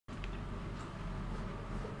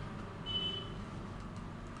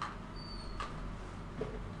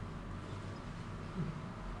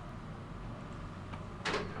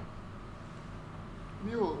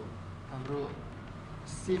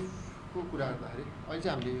सेफको कुरा गर्दाखेरि अहिले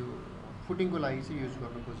चाहिँ हामीले यो फुटिङको लागि चाहिँ युज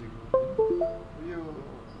गर्न खोजेको यो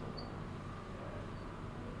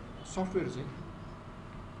सफ्टवेयर चाहिँ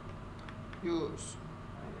यो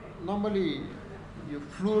नर्मली यो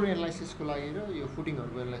फ्लोर एनालाइसिसको लागि र यो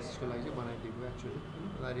फुटिङहरूको एनालाइसिसको लागि चाहिँ बनाइदिएको एक्चुअली होइन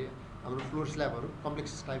उनीहरूले हाम्रो floor स्ल्याबहरू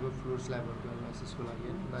complex type of floor स्ल्याबहरूको एनालाइसिसको लागि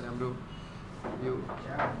होइन उनीहरूले हाम्रो यो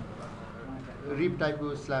रिप टाइपको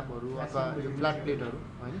स्ल्याबहरू अथवा यो फ्ल्याट प्लेटहरू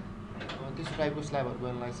होइन त्यस्तो टाइपको स्ल्याबहरूको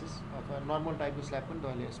एनालाइसिस अथवा नर्मल टाइपको स्ल्याब पनि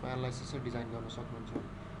तपाईँले यसमा एनालाइसिस र डिजाइन गर्न सक्नुहुन्छ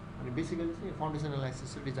अनि बेसिकली चाहिँ फाउन्डेसन एनालाइसिस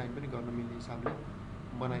र डिजाइन पनि गर्न मिल्ने हिसाबले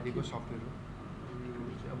बनाइदिएको सफ्टवेयर हो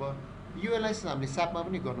अब यो एनालाइसिस हामीले स्यापमा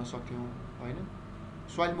पनि गर्न सक्यौँ होइन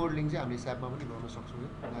सोइल मोडलिङ चाहिँ हामीले स्यापमा पनि गर्न सक्छौँ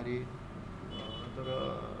भन्दाखेरि तर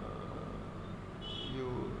यो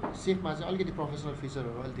सेफमा चाहिँ अलिकति प्रोफेसनल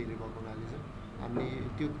फिचरहरू अलिक धेरै भएको हुनाले चाहिँ हामीले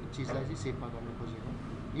त्यो चिजलाई चाहिँ सेफमा गर्न खोजेको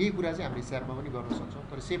यही कुरा चाहिँ हामीले स्यापमा पनि गर्न सक्छौँ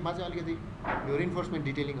तर सेफमा चाहिँ अलिकति यो रेन्फोर्समेन्ट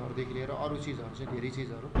डिटेलिङहरूदेखि लिएर अरू चिजहरू चाहिँ धेरै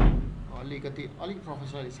चिजहरू अलिक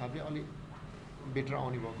प्रोफेसनल हिसाबले अलिक बेटर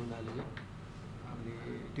आउने भएको हुनाले चाहिँ हामीले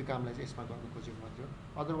त्यो कामलाई चाहिँ यसमा गर्न खोजेको मात्र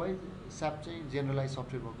अदरवाइज स्याप चाहिँ जेनरलाइज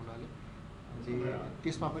सफ्टवेयर भएको हुनाले हामीले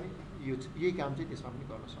त्यसमा पनि यो यही काम चाहिँ त्यसमा पनि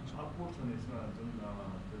गर्न सक्छौँ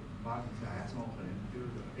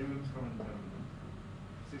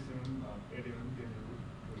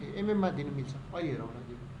एमएममा दिनु मिल्छ अहिले हेरौँ न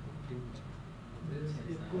दिनु मिल्छ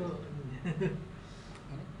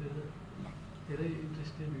धेरै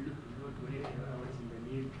इन्ट्रेस्टिङ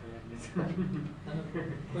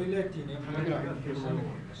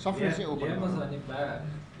सफ्टवेयर चाहिँ ओपन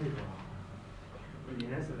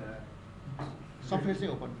सफ्टवेयर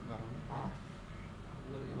चाहिँ ओपन गरौँ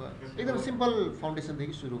एकदम सिम्पल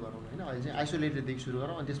फाउन्डेसनदेखि सुरु गरौँ होइन अहिले चाहिँ आइसोलेटेडदेखि सुरु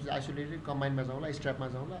गरौँ अनि त्यसपछि आइसोलेटेड कम्बाइनमा जाउँला स्ट्र्यापमा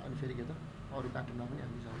जाउँला अनि फेरि के त अरू प्याटर्नमा पनि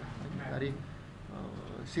हामी जाउँला होइन अगाडि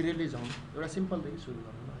सिरियल्ली जाउँ एउटा सिम्पलदेखि सुरु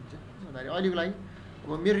गरौँ न अहिले चाहिँ अहिलेको लागि अब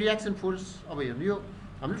मेरो रियाक्सन फोर्स अब हेर्नु यो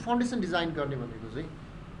हामीले फाउन्डेसन डिजाइन गर्ने भनेको चाहिँ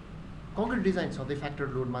कङ्क्रिट डिजाइन सधैँ फ्याक्टर्ड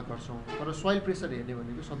लोडमा गर्छौँ तर सोइल प्रेसर हेर्ने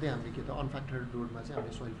भनेको सधैँ हामीले के त अनफ्याक्टर्ड लोडमा चाहिँ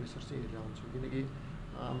हामीले सोइल प्रेसर चाहिँ हेरेर आउँछौँ किनकि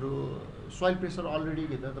हाम्रो सोइल प्रेसर अलरेडी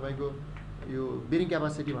के त तपाईँको यो बेरिङ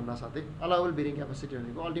क्यापासिटी भन्दा साथै अलाउबल बेरिङ क्यापासिटी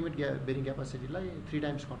भनेको अल्टिमेट बेरिङ क्यापासिटीलाई 3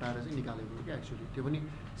 टाइम्स घटाएर चाहिँ निकालेको हो क्या एक्चुअली त्यो पनि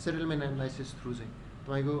सेटलमेन्ट एनालाइसिस थ्रु चाहिँ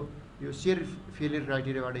तपाईँको यो सेयर फेलियर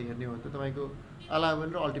क्राइटेरियाबाट हेर्ने हो भने त तपाईँको अलाउबल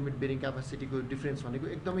र अल्टिमेट बेरिङ क्यापासिटीको डिफ्रेन्स भनेको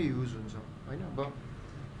एकदमै युज हुन्छ होइन अब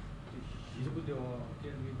हिजोको त्यो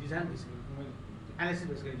डिजाइन एनालाइसिस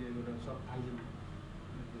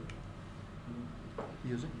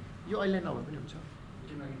यो चाहिँ यो अहिले नभए पनि हुन्छ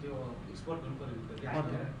किनकि त्यो एक्सपोर्ट गर्नु पऱ्यो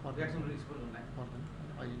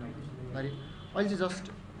अहिले चाहिँ जस्ट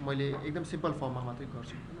मैले एकदम सिम्पल फर्ममा मात्रै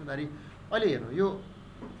गर्छु भन्दाखेरि अहिले हेर्नु यो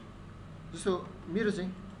जस्तो मेरो चाहिँ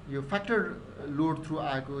यो फ्याक्टर लोड थ्रु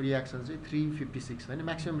आएको रियाक्सन चाहिँ 356 होइन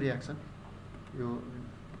म्याक्सिमम् रियाक्सन यो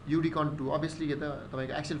युडिकन 2 अभियसली के त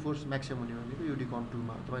तपाईँको एक्सेल फोर्स म्याक्सिमम हुने भनेको युडिकन 2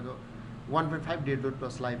 मा तपाईँको 1.5 डेड लोड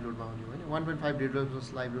प्लस लाइभ लोडमा हुने होइन 1.5 डेड लोड प्लस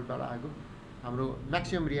लाइभ लोडबाट आएको हाम्रो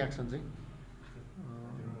म्याक्सिमम् रियाक्सन चाहिँ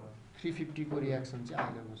 350 को रियाक्सन चाहिँ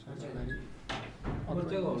आइरहेको छ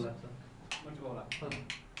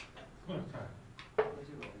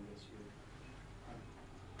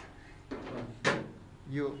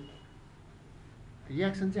यो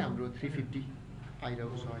रियाक्सन चाहिँ हाम्रो 350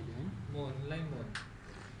 आइरहेको छ अहिले होइन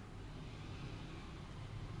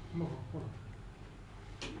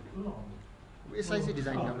यसलाई चाहिँ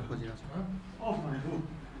डिजाइन गर्न खोजिरहेको छ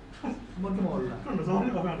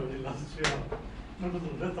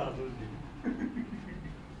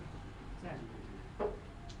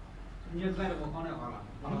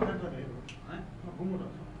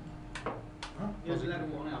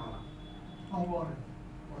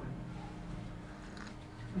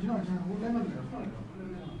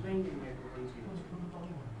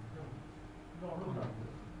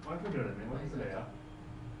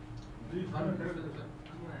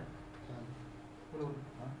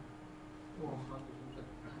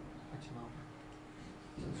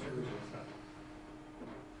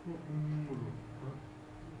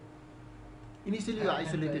इनिसियली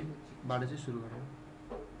आइसोलेटेडबाट चाहिँ सुरु गरौँ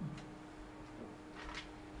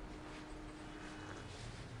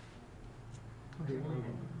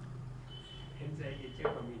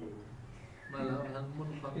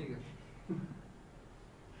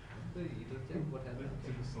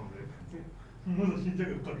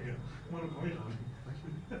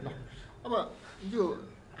अब यो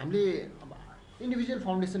हामीले इन्डिभिजुअल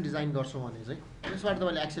फाउन्डेसन डिजाइन गर्छौँ भने चाहिँ त्यसबाट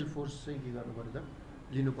तपाईँले एक्सेल फोर्स चाहिँ के गर्नु पऱ्यो त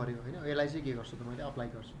लिनु पऱ्यो होइन यसलाई चाहिँ के गर्छु त मैले अप्लाई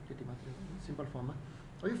गर्छु त्यति मात्रै हो सिम्पल फर्ममा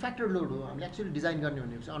अब यो फ्याक्टर लोड हो हामीले एक्चुअली डिजाइन गर्ने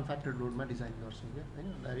भनेको चाहिँ अनफ्याक्टर्ड लोडमा डिजाइन गर्छौँ क्या होइन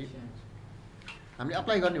भन्दाखेरि हामीले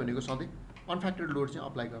अप्लाई गर्ने भनेको सधैँ अनफ्याक्टर्ड लोड चाहिँ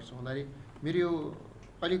अप्लाई गर्छौँ भन्दाखेरि मेरो यो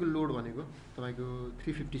अहिलेको लोड भनेको तपाईँको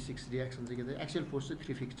 356 रियाक्सन चाहिँ के त एक्सियल फोर्स चाहिँ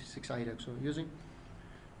 356 आइरहेको छ। यो चाहिँ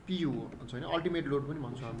पियु हो भन्छ होइन, अल्टिमेट लोड पनि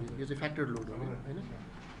भन्छौँ हामीले। यो चाहिँ फ्याक्टर लोड हो होइन।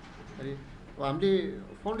 अनि हामीले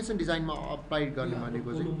फाउन्डेसन डिजाइनमा अप्लाई गर्ने भनेको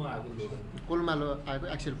चाहिँ कोलमा आएको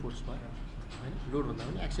एक्सियल फोर्स भयो होइन। लोड भन्दा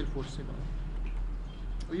पनि एक्सियल फोर्स चाहिँ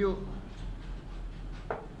भयो। यो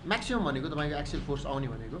म्याक्सिमम् भनेको तपाईँको एक्सियल फोर्स आउने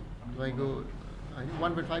भनेको तपाईँको होइन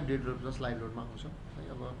 1.5 डेड लोड प्लस लाइभ लोडमा आउँछ है।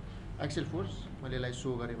 अब एक्सियल फोर्स मैले यसलाई सो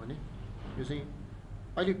गरेँ भने यो चाहिँ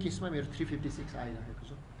अहिले केसमा मेरो 356 आइरहेको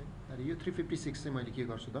छ है। यो 356 चाहिँ मैले के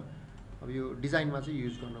गर्छु त, अब यो डिजाइनमा चाहिँ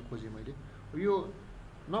युज गर्न खोजेँ मैले। यो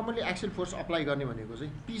नर्मली एक्सियल फोर्स अप्लाई गर्ने भनेको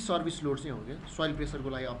चाहिँ पी सर्भिस लोड चाहिँ हो क्या, सोइल प्रेसरको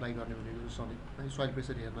लागि अप्लाई गर्ने भनेको सधैँ है। सोइल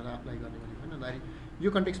प्रेसर हेर्नलाई अप्लाई गर्ने भनेको होइन। अनि यो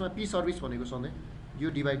कन्टेक्समा पी सर्भिस भनेको सधैँ यो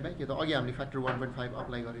डिभाइड बाई के त अघि हामीले फ्याक्टर 1.5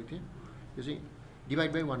 अप्लाई गरेको थिएँ, यो चाहिँ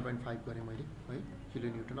डिभाइड बाई 1.5 गरेँ मैले है, किलो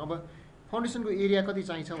न्युटन। अब फाउन्डेसनको एरिया कति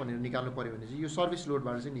चाहिन्छ भनेर निकाल्नु पऱ्यो भने चाहिँ यो सर्भिस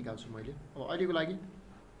लोडबाट चाहिँ निकाल्छु मैले। अब अहिलेको लागि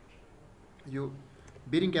यो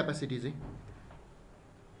बेरिङ क्यापासिटी चाहिँ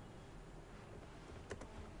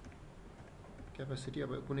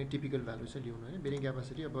अब कुनै टिपिकल भ्यालु चाहिँ ल्याउनु होइन। बेरिङ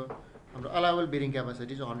क्यापासिटी अब हाम्रो अलाउबल बेरिङ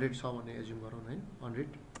क्यापासिटी चाहिँ 100 छ भन्ने एज्युम गरौँ है। 100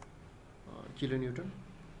 किलो न्युटन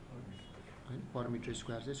होइन पर मिटर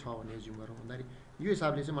स्क्वायर चाहिँ छ भन्ने एज्युम गरौँ भन्दाखेरि यो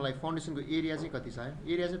हिसाबले चाहिँ मलाई फाउन्डेसनको एरिया चाहिँ कति चाहियो,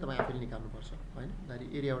 एरिया चाहिँ तपाईँ आफैले निकाल्नुपर्छ होइन। दारी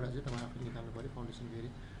एरियाबाट चाहिँ तपाईँ आफैले निकाल्नु पऱ्यो फाउन्डेसनको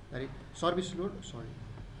एरिया। दारी सर्भिस लोड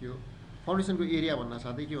यो फाउन्डेसनको एरिया भन्न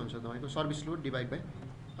साथै के हुन्छ तपाईँको service load divide by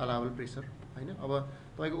allowable pressure होइन। अब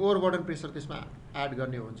तपाईँको ओभरबर्डन प्रेसर त्यसमा एड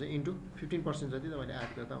गर्ने हो भने चाहिँ इन्टु 15% जति तपाईँले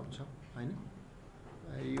एड गर्दा हुन्छ होइन।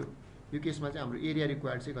 यो केसमा चाहिँ हाम्रो एरिया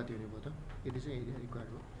रिक्वायर्ड चाहिँ कति हुने भयो त, यति चाहिँ एरिया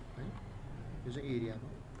रिक्वायर्ड हो होइन। यो चाहिँ एरिया हो।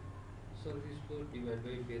 Service load divide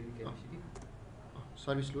by bearing capacity,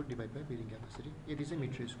 service load divide by bearing capacity यति चाहिँ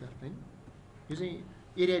मिटर स्क्वायर होइन। यो चाहिँ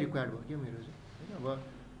एरिया रिक्वायर्ड भयो क्या मेरो चाहिँ होइन। अब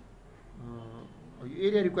यो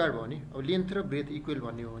एरिया रिक्वायर्ड भयो भने अब लेन्थ र ब्रेथ इक्वल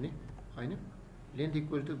भन्ने हो भने होइन, लेन्थ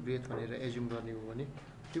इक्वल टु ब्रेथ भनेर एज्युम गर्ने हो भने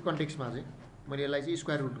त्यो कन्टेक्समा चाहिँ मैले यसलाई चाहिँ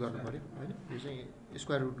स्क्वायर रुट गर्नु पऱ्यो होइन। यो चाहिँ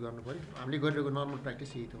स्क्वायर रुट गर्नु पऱ्यो। हामीले गरिरहेको नर्मल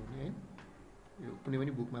प्र्याक्टिस यही त हो नि है। यो कुनै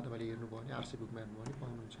पनि बुकमा तपाईँले हेर्नुभयो भने आरसी बुकमा हेर्नुभयो भने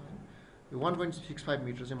पाउनुहुन्छ होइन। यो 1.65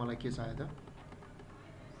 मिटर चाहिँ मलाई के चाहियो त,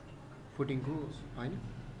 फुटिङको होइन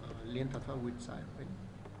लेन्थ अथवा विड्थ चाहियो होइन।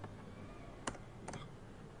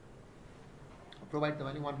 प्रोभाइड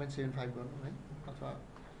तपाईँले 1.75 गर्नु होइन अथवा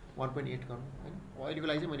 1.8 गर्नु होइन। अहिलेको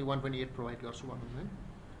लागि चाहिँ मैले 1.8 प्रोभाइड गर्छु भनौँ होइन।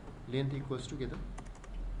 लेन्थ इक्वल्स टु के त,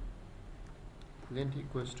 length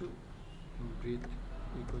equals to breath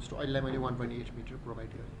equals to अहिलेलाई मैले 1.8 मिटर प्रोभाइड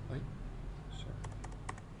गरेँ है।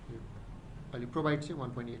 अहिले प्रोभाइड चाहिँ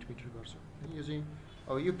 1.8 मिटर गर्छु है। यो चाहिँ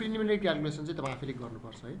अब यो प्रिलिमिनरी क्यालकुलेसन चाहिँ तपाईँ आफैले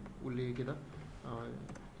गर्नुपर्छ है। उसले के त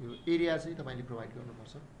यो एरिया चाहिँ तपाईँले प्रोभाइड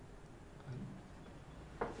गर्नुपर्छ है।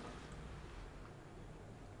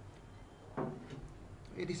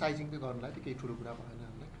 यदि साइजिङ चाहिँ गर्नुलाई त केही ठुलो कुरा भएन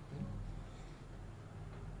हामीलाई है।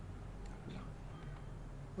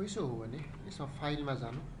 यसो हो भने यसमा फाइलमा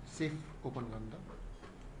जानु, सेफ ओपन गर्नु त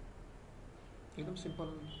एकदम सिम्पल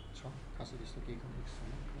छ, खासै त्यस्तो केही कम्प्लेक्स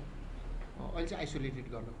छैन। अहिले चाहिँ आइसोलेटेड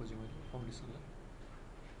गर्न खोजेँ मैले फाउन्डेसनलाई।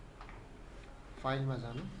 फाइलमा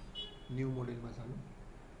जानु, न्यू मोडेलमा जानु,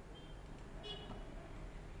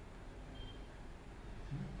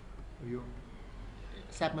 यो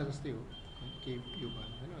स्यापमा जस्तै हो केही यो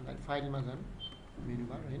भएन होइन। अन्त फाइलमा जानु, मेनु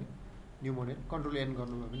बार होइन, न्यू मोडेल, कन्ट्रोल एन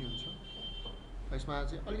गर्नुभयो पनि हुन्छ। यसमा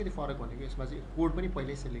चाहिँ अलिकति फरक भनेको यसमा चाहिँ कोड पनि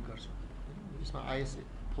पहिल्यै सेलेक्ट गर्छु होइन। यसमा आइएस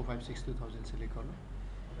 456-2000 सेलेक्ट गर्नु।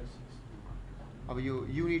 अब यो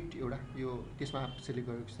युनिट एउटा यो त्यसमा सेलेक्ट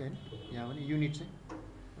गरेको चाहिँ होइन। यहाँ पनि युनिट चाहिँ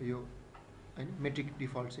यो होइन मेट्रिक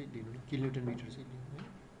डिफल्ट चाहिँ लिनु, किलोमिटर मिटर चाहिँ लिनु होइन,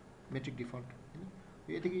 मेट्रिक डिफल्ट होइन।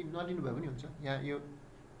 यो यतिकै नलिनु भए पनि हुन्छ। यहाँ यो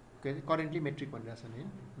के अरे करेन्टली मेट्रिक भनिरहेको छ नि होइन,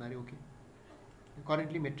 नारी ओके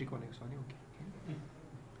करेन्टली मेट्रिक भनेको छ भने ओके।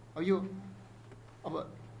 अब यो अब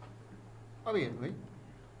हेर्नु है,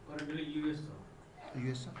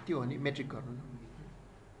 युएस छ त्यो हो नि मेट्रिक गर्नु,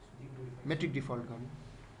 मेट्रिक डिफल्ट गर्नु।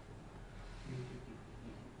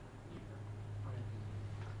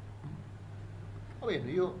 अब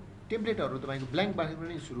हेर्नु यो टेम्प्लेटहरू तपाईँको ब्ल्याङ्कबाट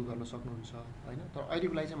पनि सुरु गर्न सक्नुहुन्छ होइन। तर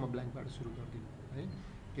अहिलेको लागि चाहिँ म ब्ल्याङ्कबाट सुरु गरिदिनु है।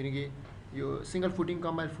 किनकि यो सिङ्गल फुटिङ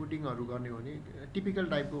कम्बाइन्ड फुटिङहरू गर्ने हो भने टिपिकल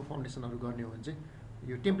टाइपको फाउन्डेसनहरू गर्ने हो भने चाहिँ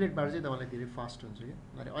यो टेम्प्लेटबाट चाहिँ तपाईँलाई धेरै फास्ट हुन्छ क्या।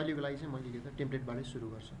 अहिलेको लागि चाहिँ मैले के त टेम्प्लेटबाटै सुरु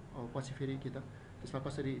गर्छु। अब पछि फेरि के त त्यसमा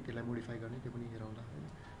कसरी त्यसलाई मोडिफाई गर्ने त्यो पनि हेरौँला होइन।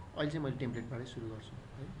 अहिले चाहिँ मैले टेम्प्लेटबाटै सुरु गर्छु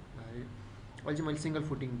है। अहिले चाहिँ मैले सिङ्गल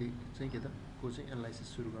फुटिङ चाहिँ के त को चाहिँ एनालाइसिस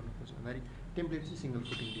सुरु गर्नु खोज्छु भन्दाखेरि टेम्प्लेट चाहिँ सिङ्गल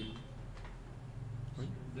फुटिङ दिनु है।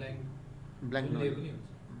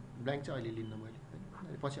 ब्ल्याङ्क चाहिँ अहिले लिन्न मैले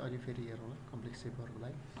है। पछि अहिले फेरि हेरौँला कम्प्लेक्स सेपहरूको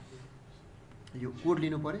लागि। यो कोड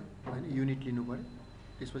लिनु पऱ्यो होइन, युनिट लिनु पऱ्यो,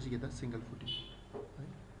 त्यसपछि के त सिङ्गल फुटिङ है।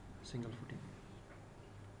 Single footing.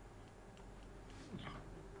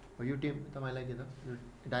 यो टेम तपाईँलाई के त यो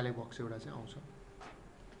डायलग बक्स एउटा चाहिँ आउँछ।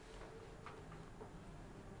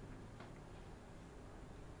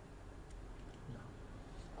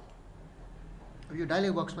 यो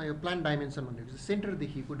डायलग बक्समा यो प्लान डाइमेन्सन भनेको चाहिँ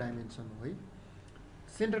सेन्टरदेखिको डाइमेन्सन हो है।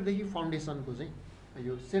 सेन्टरदेखि फाउन्डेसनको चाहिँ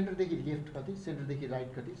यो सेन्टरदेखि लेफ्ट कति, सेन्टरदेखि राइट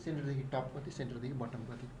कति, सेन्टरदेखि टप कति, सेन्टरदेखि बटम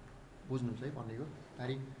कति, बुझ्नुहुन्छ है भनेको।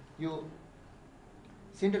 अरे यो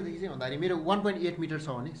सेन्टरदेखि चाहिँ भन्दाखेरि मेरो 1.8 मिटर छ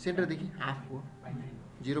भने सेन्टरदेखि हाफ हो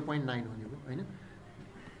 0.9 भनेको होइन।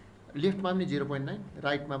 लेफ्टमा पनि 0.9,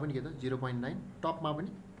 राइटमा पनि के त 0.9, टपमा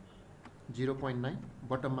पनि 0.9,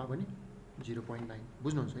 बटममा पनि 0.9,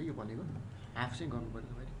 बुझ्नुहुन्छ है यो भनेको। हाफ चाहिँ गर्नु पर्यो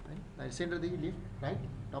तपाईँले होइन। सेन्टरदेखि लेफ्ट, राइट,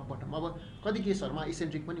 टप, बटम। अब कति केसहरूमा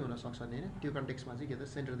इसेन्ट्रिक पनि हुनसक्छ नि होइन। त्यो कन्टेक्समा चाहिँ के त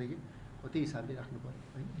सेन्टरदेखि हो त्यही हिसाबले राख्नु पर्यो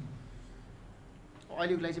होइन।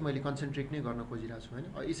 अहिलेको लागि चाहिँ मैले कन्सेन्ट्रिक नै गर्न खोजिरहेको छु होइन।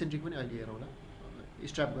 इसेन्ट्रिक पनि अहिले हेरौँला,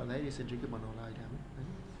 स्ट्र्याप गर्दाखेरि इसेन्ट्रिकै बनाउँला अहिले हामी होइन।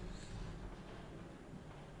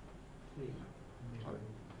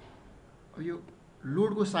 अब यो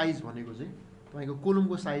लोडको साइज भनेको चाहिँ तपाईँको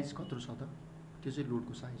कोलमको साइज कत्रो छ त, त्यो चाहिँ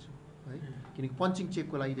लोडको साइज हो है। किनकि पन्चिङ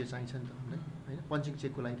चेकको लागि त्यो चाहिन्छ नि त हामीलाई होइन। पन्चिङ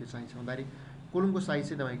चेकको लागि त्यो चाहिन्छ भन्दाखेरि कोलमको साइज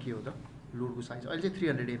चाहिँ तपाईँको के हो त लोडको साइज। अहिले चाहिँ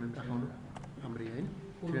 300 mm राखाउनु हाम्रो होइन।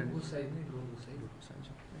 300 साइज नै लोडको साइज हो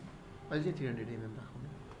अहिले चाहिँ 300 mm राखाउनु।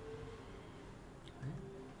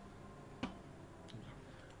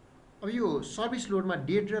 अब यो सर्भिस लोडमा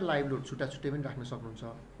डेड र लाइभ लोड छुट्टा छुट्टै पनि राख्न सक्नुहुन्छ।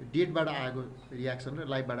 डेडबाट आएको रियाक्सन र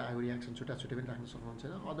लाइभबाट आएको रियाक्सन छुट्टा छुट्टै पनि राख्न सक्नुहुन्छ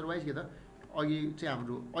होइन। अदरवाइज के त अघि चाहिँ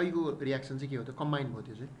हाम्रो अघिको रियाक्सन चाहिँ के हो त कम्बाइन भयो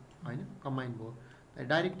त्यो चाहिँ होइन, कम्बाइन भयो।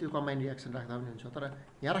 डाइरेक्ट त्यो कम्बाइन रियाक्सन राख्दा पनि हुन्छ, तर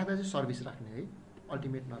यहाँ राख्दा चाहिँ सर्भिस राख्ने है,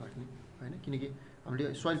 अल्टिमेट नराख्ने होइन। किनकि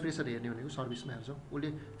हामीले सोइल प्रेसर हेर्ने भनेको सर्भिसमा हेर्छौँ। उसले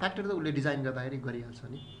फ्याक्टर त उसले डिजाइन गर्दाखेरि गरिहाल्छ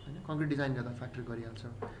नि होइन। कङ्क्रिट डिजाइन गर्दा फ्याक्टर गरिहाल्छ।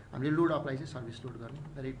 हामीले लोड अप्लाई चाहिँ सर्भिस लोड गर्ने।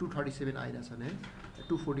 अहिले 237 आइरहेछ भने है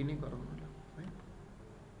 240 नै गरौँ होला है।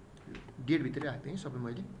 डेटभित्रै राख्थेँ है सबै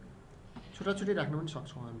मैले। छुट्टा छुट्टै राख्नु पनि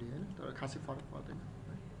सक्छौँ हामीले होइन, तर खासै फरक पर्दैन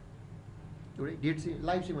है। एउटै डेट चाहिँ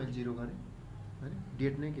लाइभ चाहिँ मैले 0 गरेँ होइन।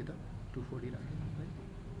 डेट नै के त 240 राखेँ है।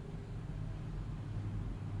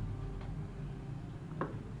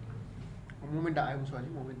 मोमेन्ट आएको छ भने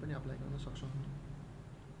मोमेन्ट पनि अप्लाई गर्न सक्छौँ हामीले।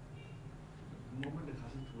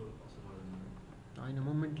 होइन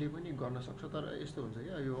मोमेन्टले पनि गर्न सक्छ, तर यस्तो हुन्छ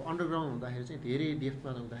क्या यो अन्डरग्राउन्ड हुँदाखेरि चाहिँ धेरै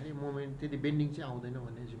डेप्थमा हुँदाखेरि मोमेन्ट त्यति बेन्डिङ चाहिँ आउँदैन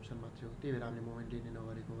भन्ने एज्युम्सन मात्र हो। त्यही भएर हामीले मोमेन्ट लिने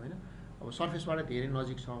नगरेको होइन। अब सर्फेसबाट धेरै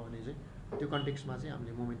नजिक छ भने चाहिँ त्यो कन्टेक्समा चाहिँ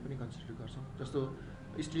हामीले मोमेन्ट पनि कन्सिडर गर्छौँ। जस्तो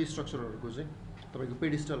स्टिल स्ट्रक्चरहरूको चाहिँ तपाईँको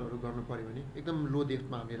पेडिस्टलहरू गर्नु पऱ्यो भने एकदम लो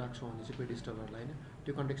डेप्थमा हामीले राख्छौँ भने चाहिँ पेडिस्टलहरूलाई होइन,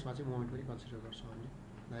 त्यो कन्टेक्समा चाहिँ मोमेन्ट पनि कन्सिडर गर्छौँ हामीले।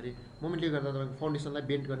 भन्दाखेरि मोमेन्टले गर्दा तपाईँको फाउन्डेसनलाई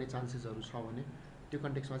बेन्ड गर्ने चान्सेसहरू छ भने त्यो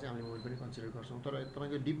कन्टेक्समा चाहिँ हामीले मोमेन्ट पनि कन्सिडर गर्छौँ। तर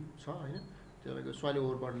तपाईँको डिप छ होइन, त्यो तपाईँको सोइल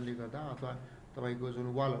ओभरबर्डनले गर्दा अथवा तपाईँको जुन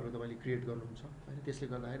वालहरू तपाईँले क्रिएट गर्नुहुन्छ होइन, त्यसले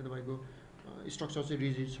गर्दाखेरि तपाईँको स्ट्रक्चर चाहिँ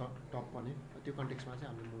रिजिड छ टप भने त्यो कन्टेक्समा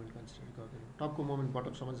चाहिँ हामीले मोमेन्ट कन्सिडर गर्दैनौँ। टपको मोमेन्ट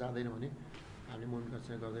बटमसम्म जाँदैन भने हामीले मोमेन्ट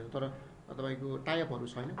कन्सिडर गर्दैनौँ। तर तपाईँको टाइपहरू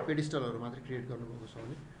छैन, पेडिस्टलहरू मात्रै क्रिएट गर्नुभएको छ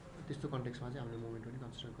भने त्यस्तो कन्टेक्समा चाहिँ हामीले मोमेन्ट पनि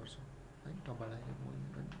कन्सिडर गर्छौँ है। टपबाट आएको मोमेन्ट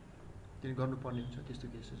पनि त्यो गर्नुपर्ने हुन्छ त्यस्तो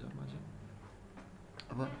केसेसहरूमा चाहिँ।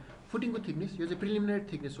 अब फुटिङको थिकनेस यो चाहिँ प्रिलिमिनरी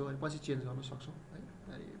थिकनेस हो, पछि चेन्ज गर्न सक्छौँ है।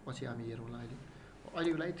 पछि हामी हेरौँला।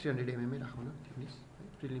 अहिलेको लागि 300 mm राखौँ न थिकनेस है,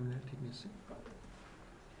 प्रिलिमिनरी थिकनेस चाहिँ।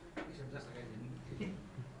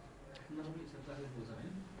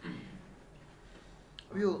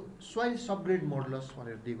 अब यो सोइल सबग्रेड मोडुलस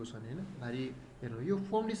भनेर दिएको छ नि होइन। भारी हेर्नु यो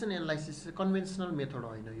फाउन्डेसन एनालाइसिस चाहिँ कन्भेन्सनल मेथड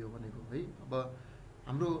होइन यो भनेको है। अब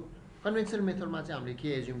हाम्रो कन्भेन्सनल मेथडमा चाहिँ हामीले के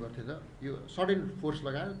एज्युम गर्थ्यो त, यो सडन फोर्स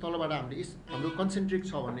लगाएर तलबाट हामीले हाम्रो कन्सेन्ट्रिक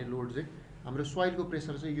छ भन्ने लोड चाहिँ हाम्रो सोइलको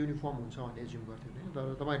प्रेसर चाहिँ युनिफर्म हुन्छ भन्ने एज्युम गर्थ्यो होइन। तर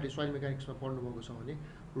तपाईँहरूले सोइल मेकानिक्समा पढ्नुभएको छ भने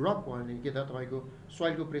रक भयो भने के त तपाईँको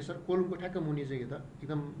सोइलको प्रेसर कोलमको ठ्याक्क मुनि चाहिँ के त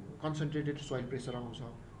एकदम कन्सन्ट्रेटेड सोइल प्रेसर आउँछ।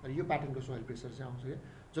 अनि यो प्याटर्नको सोइल प्रेसर चाहिँ आउँछ क्या।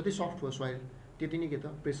 जति सफ्ट भयो सोइल त्यति नै के त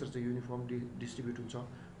प्रेसर चाहिँ युनिफर्म डिस्ट्रिब्युट हुन्छ।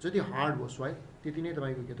 जति हार्ड भयो सोइल त्यति नै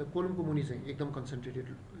तपाईँको के त कोलमको मुनि चाहिँ एकदम कन्सन्ट्रेटेड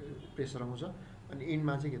प्रेसर आउँछ। अनि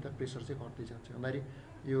इन्डमा चाहिँ के त प्रेसर चाहिँ घट्दै जान्छ।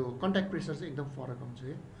 भन्दाखेरि यो कन्ट्याक्ट प्रेसर चाहिँ एकदम फरक आउँछ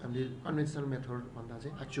क्या हामीले कन्भेन्सनल मेथड भन्दा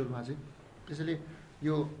चाहिँ एक्चुअलमा चाहिँ। त्यसैले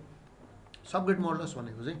यो सबग्रेड मोडुलस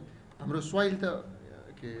भनेको चाहिँ हाम्रो सोइल त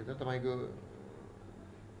के त तपाईँको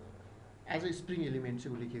एज अ स्प्रिङ एलिमेन्ट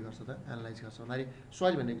चाहिँ उसले के गर्छ त एनालाइज गर्छ। भन्दाखेरि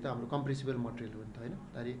सोइल भनेको त हाम्रो कम्प्रेसिबल मटेरियल हो नि त होइन।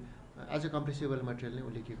 भन्दाखेरि एज अ कम्प्रेसिबल मटेरियल नै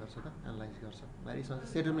उसले के गर्छ त एनालाइज गर्छ। भन्दाखेरि यसमा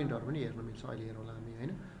सेटलमेन्टहरू पनि हेर्नु मिल्छ, अहिले हेरौँला हामी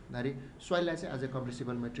होइन। भन्दाखेरि सोइललाई चाहिँ as a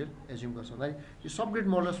compressible material assume गर्छ। भन्दाखेरि यो सबग्रेड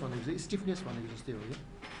मोडुलस भनेको चाहिँ स्टिफनेस भनेको जस्तै हो कि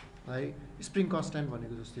है, स्प्रिङ कन्स्ट्यान्ट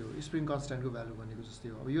भनेको जस्तै हो, स्प्रिङ कन्स्ट्यान्टको भ्यालु भनेको जस्तै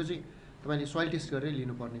हो। अब यो चाहिँ तपाईँले सोइल टेस्ट गरेर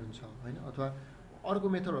लिनुपर्ने हुन्छ होइन। अथवा अर्को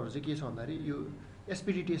मेथडहरू चाहिँ के छ भन्दाखेरि यो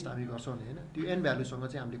एसपिडी टेस्ट हामी गर्छौँ भने होइन, त्यो एन भ्यालुसँग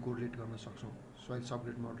चाहिँ हामीले कोरिलेट गर्न सक्छौँ सोइल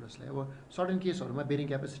सबग्रेड मोडुलसलाई अब सर्टेन केसहरूमा बेरिङ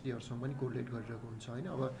क्यापेसिटीहरूसँग पनि कोरिलेट गरिरहेको हुन्छ होइन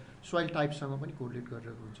अब सोइल टाइपसँग पनि कोरिलेट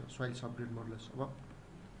गरिरहेको हुन्छ सोइल सबग्रेड मोडुलस अब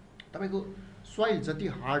तपाईँको सोइल जति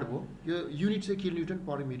हार्ड भयो यो युनिट चाहिँ किलोन्युटन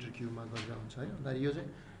पर मिटर क्युबमा गरेर हुन्छ होइन अन्त यो चाहिँ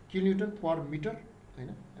किलोन्युटन पर मिटर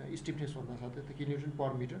होइन स्टिफनेस भन्दा साथै त्यो किलोन्युटन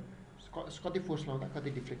पर मिटर कति फोर्स लाउँदा कति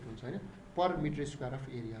डिफ्लेक्ट हुन्छ होइन पर मिटर स्क्वायर अफ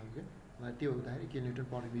एरिया हो क्या त्यो हुँदाखेरि किलोन्युटन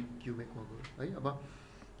पर क्युबिक भएको है अब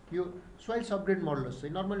यो सोइल सबग्रेड मोडुलस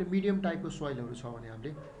चाहिँ नर्मली मिडियम टाइपको सोइलहरू छ भने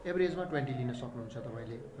हामीले एभरेजमा 20 लिन सक्नुहुन्छ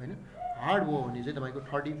तपाईँले होइन हार्ड भयो भने चाहिँ तपाईँको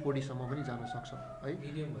 30-40सम्म पनि जान सक्छ है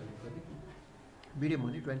मिडियम भने कति मिडियम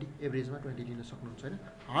भने 20 एभरेजमा 20 लिन सक्नुहुन्छ होइन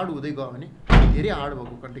हार्ड हुँदै गयो भने धेरै हार्ड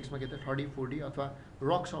भएको कन्टेक्समा के त 30-40 अथवा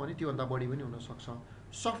रक छ भने त्योभन्दा बढी पनि हुनसक्छ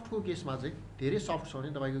सफ्टको केसमा चाहिँ धेरै सफ्ट छ भने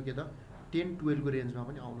तपाईँको के त 10-12 को रेन्जमा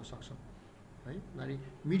पनि आउन सक्छ है अनि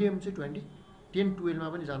मिडियम चाहिँ 20 10-12मा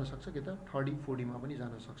पनि जान सक्छ के त 30-40मा पनि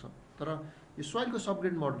जान सक्छ तर यो सोइलको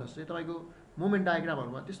सबग्रेड मोडुलस चाहिँ तपाईँको मोमेन्ट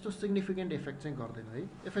डायग्रामहरूमा त्यस्तो सिग्निफिकेन्ट इफेक्ट चाहिँ गर्दैन है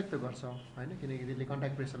इफेक्ट त गर्छ होइन किनकि त्यसले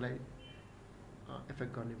कन्ट्याक्ट प्रेसरलाई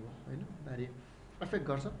इफेक्ट गर्ने भयो होइन अनि इफेक्ट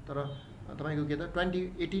गर्छ तर तपाईँको के त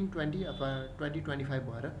 18-20 अथवा 20-25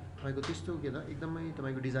 भएर तपाईँको त्यस्तो के त एकदमै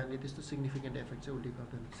तपाईँको डिजाइनले त्यस्तो सिग्निफिकेन्ट इफेक्ट चाहिँ उसले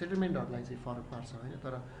गर्दैन सेटलमेन्टहरूलाई चाहिँ फरक पार्छ होइन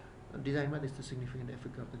तर डिजाइनमा त्यस्तो सिग्निफिकेन्ट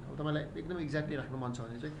इफेक्ट गर्दैन अब तपाईँलाई एकदम एक्ज्याक्टली राख्नु मन छ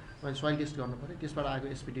भने चाहिँ तपाईँले सोइल टेस्ट गर्नु पऱ्यो त्यसबाट आएको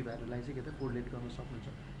एसपिटी भ्यालुलाई चाहिँ के त कोरिलेट गर्न सक्नुहुन्छ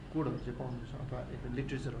कोडहरू चाहिँ पाउनुहुन्छ अथवा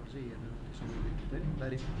लिट्रेचरहरू चाहिँ हेर्नु है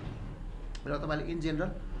र तपाईँले इन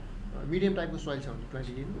जेनरल मिडियम टाइपको सोइल छ भने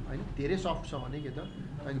 20 लिनु होइन धेरै सफ्ट छ भने के त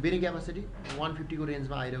तपाईँको बेरिङ क्यापेसिटी 150 को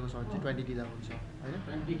रेन्जमा आइरहेको छ भने चाहिँ 20 लिँदा हुन्छ होइन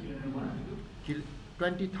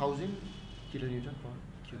 20,000 किलोन्युटन पर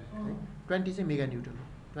क्युबिक है 20 चाहिँ मेगा न्युटन हो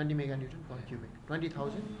 20 मेगा न्युटन पर क्युबिक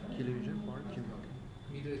 20,000 किलोन्युटन पर क्युबिक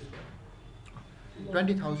मिटर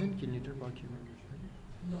 20,000 किलोन्युटन पर क्युबिक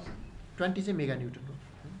 20 चाहिँ मेगा न्युटन हो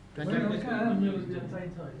 20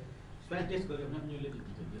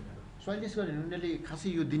 सोइल टेस्ट गऱ्यो भने उनीहरूले खासै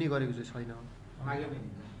यो दिने गरेको चाहिँ छैन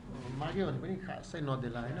माग्यो भने पनि खासै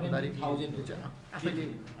नदेला होइन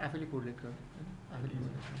आफैले कोरिलेट गर्छ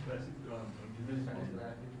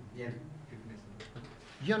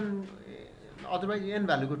यन अदरवाइज एन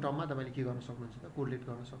भ्यालुको टर्ममा तपाईँले के गर्न सक्नुहुन्छ त कोरिलेट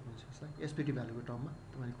गर्न सक्नुहुन्छ यसलाई एसपिटी भ्यालुको टर्ममा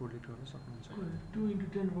तपाईँले कोरिलेट गर्न सक्नुहुन्छ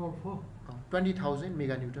 20,000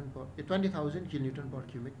 मेगा न्युटन पर 20,000 किलोन्युटन पर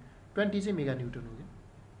क्युबिक 20 चाहिँ मेगा न्युटन हो क्या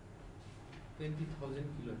 20,000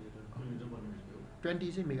 किलोमिटर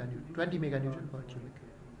 20 चाहिँ मेगा न्युटन 20 मेगा न्युटन पर क्युबिक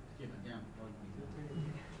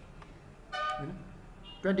होइन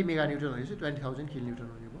 20 मेगा न्युटन भनेपछि 20,000 किलोन्युटन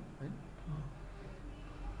हुने भयो होइन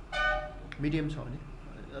मिडियम छ भने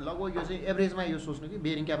लगभग यो चाहिँ एभरेजमा यो सोच्नु कि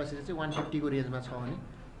बेरिङ क्यापेसिटी चाहिँ 150 को रेन्जमा छ भने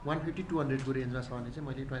 150-200 को रेन्जमा छ भने चाहिँ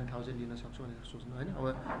मैले 20,000 लिन सक्छु भनेर सोच्नु होइन अब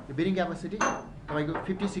यो बेरिङ क्यापेसिटी तपाईँको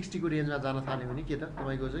 50-60 को रेन्जमा जान थाल्यो भने के त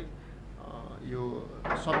तपाईँको चाहिँ यो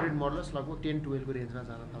सबग्रेड मोडुलस लगभग 10-12 को रेन्जमा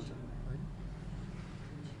जान थाल्छ होइन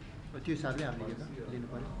त्यो हिसाबले हामीले के त लिनु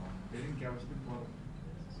पऱ्यो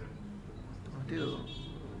त्यो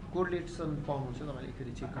कोरिलेसन पाउनुहुन्छ तपाईँले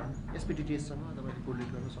फेरि चेक गर्नु एसपिटी टेस्टसँग तपाईँले कोरिलेट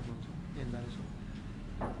गर्न सक्नुहुन्छ एनभाइरोसँग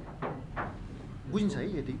बुझिन्छ है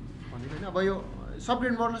यति भनेर होइन अब यो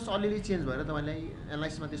सबग्रेड मोडुलस अलिअलि चेन्ज भएर तपाईँलाई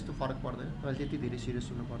एनालाइसिसमा त्यस्तो फरक पर्दैन तपाईँले त्यति धेरै सिरियस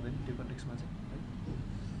हुनु पर्दैन त्यो कन्टेक्समा चाहिँ है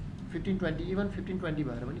 15-20 इभन 15-20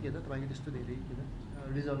 भएर पनि के त तपाईँको त्यस्तो धेरै के त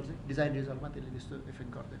रिजल्ट चाहिँ डिजाइन रिजल्टमा त्यसले त्यस्तो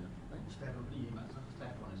इफेक्ट गर्दैन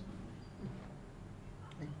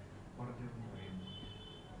है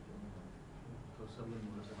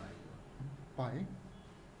पाएँ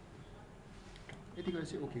यति गरेर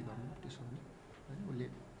चाहिँ ओके गर्नु त्यसो भने होइन उसले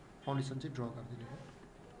फाउन्डेसन चाहिँ ड्र गरिदिनु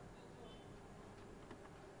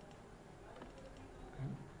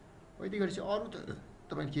हो यति गरेर चाहिँ अरू त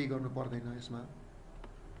तपाईँले केही गर्नु पर्दैन यसमा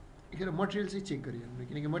यतिखेर मटेरियल चाहिँ चेक गरिहाल्नु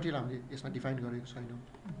किनकि मटेरियल हामीले यसमा डिफाइन गरेको छैनौँ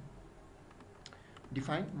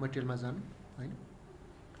डिफाइन मटेरियलमा जानु होइन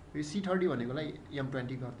यो C30 भनेकोलाई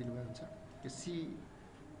M20 गरिदिनु भयो हुन्छ यो सी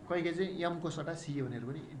कहिले कहिले चाहिँ एमको सट्टा सी भनेर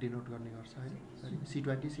पनि डिनोट गर्ने गर्छ होइन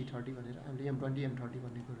C20 C30 भनेर हामीले M20 M30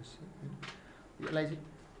 भन्ने गर्छ होइन यसलाई चाहिँ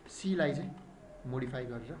सीलाई चाहिँ मोडिफाई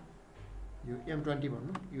गरेर यो M20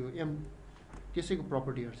 भन्नु यो एम त्यसैको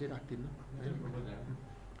प्रपर्टीहरू चाहिँ राख्दिनु होइन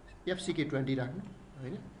FCK20 राख्नु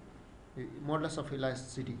होइन मोडुलस अफ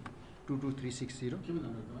इलास्टिसिटी 22360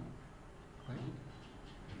 है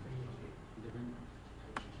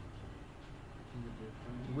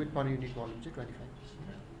वेट पर युनिट भल्युम चाहिँ 25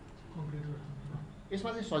 यसमा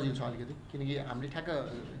चाहिँ सजिलो छ अलिकति किनकि हामीले ठ्याक्क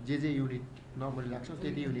जे युनिट नर्मली राख्छौँ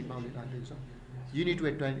त्यति युनिटमा उसले राखिदिएको छ युनिट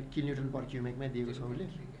वेट 20 किलोन्युटन पर क्युबिकमै दिएको छ उसले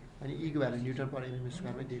अनि ईको भ्यालु न्युटन पर एमएम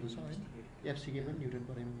स्क्वायरमै दिएको छ होइन एफसीके पनि न्युटन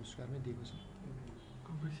पर एमएम स्क्वायरमै दिएको छ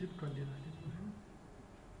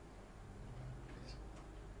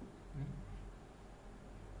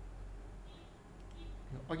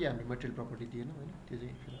अघि हामीले मटेरियल प्रपर्टी दिएन होइन, त्यो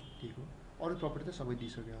चाहिँ फेरि दिएको। अरू प्रपर्टी त सबै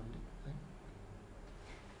दिइसक्यो हामीले है।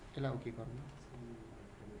 यसलाई के गर्नु,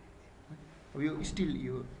 अब यो स्टिल,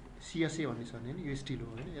 यो CSA भन्ने छ भने यो स्टिल हो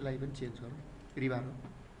होइन, यसलाई पनि चेन्ज गरौँ, रिबार हो,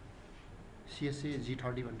 CSA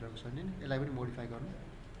G30 भनेर छ भने यसलाई पनि मोडिफाई गर्नु,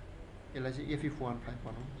 यसलाई चाहिँ FE415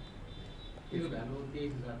 बनाउँ। यो भ्यालु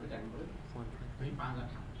 23,000 राख्नु पर्यो, 415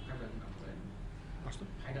 5,000 राख्नु पर्यो, कस्तो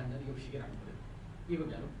फाइदा हुन्छ यो सिकेर राख्नु पर्यो। यो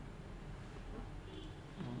भ्यालु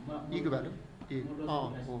ईको भ्यालु ए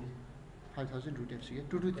हो 5000 रुट एफसी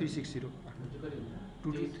 22360 राख्नु,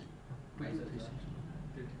 22360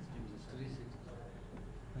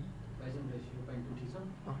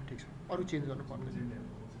 ठिक छ। अरू चेन्ज गर्नु पर्दैन,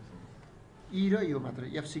 ई र यो मात्र,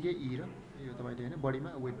 एफसीकै ई र यो तपाईँले होइन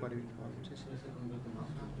बडीमा वेट बढी गर्नुहुन्छ।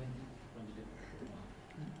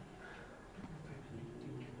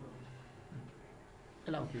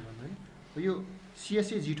 यसलाई ओके गर्नु है। यो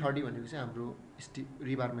CSA G30 भनेको चाहिँ हाम्रो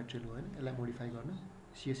रिबार मेटेरियल हो होइन, यसलाई मोडिफाई गर्नु,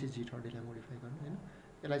 CSA G30 लाई मोडिफाई गर्नु होइन,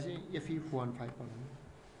 यसलाई चाहिँ FE415 बनाउनु,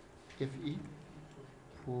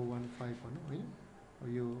 FE415 भनौँ होइन।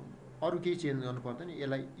 यो अरू केही चेन्ज गर्नु पर्दैन,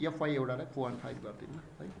 यसलाई FY एउटालाई 415 गरिदिनु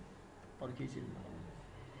है, अरू केही चेन्ज गर्नु,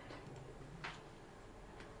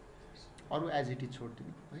 अरू एज इट इज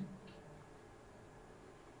छोडिदिनु है।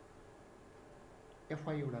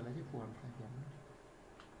 FY एउटालाई चाहिँ 415 गर्नु,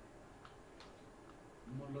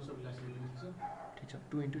 ठिक छ।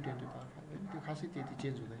 2 × 10⁵ होइन, त्यो खासै त्यति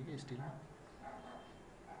चेन्ज हुँदैन क्या स्टिलमा।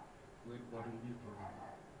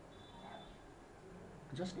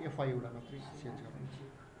 जस्ट FY एउटा मात्रै चेन्ज गर्नु।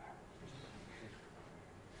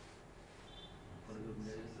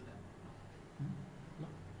 ल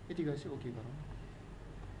यति गरे चाहिँ ओके गरौँ,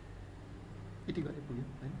 यति गरे पुग्यो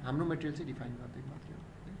होइन। हाम्रो मेटेरियल चाहिँ डिफाइन गरिदिएको मात्रै हो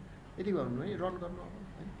है। यति गर्नु है, रन गर्नु अब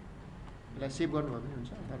होइन, यसलाई सेभ गर्नुभयो भने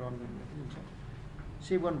हुन्छ, अथवा रन गर्नुभयो पनि हुन्छ।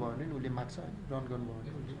 सेभ गर्नुभयो भने उसले माग्छ होइन, रन गर्नुभयो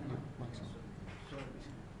भने उसले माग्छ।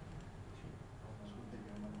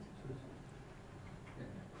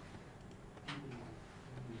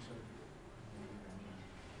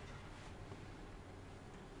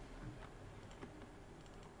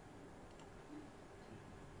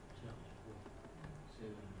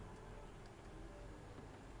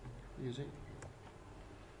 यो चाहिँ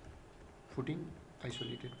फुटिङ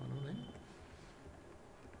आइसोलेटेड भनौँ है,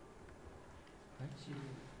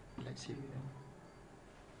 यसलाई सेभ गर्नु।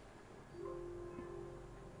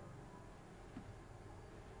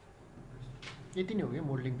 यति नै हो क्या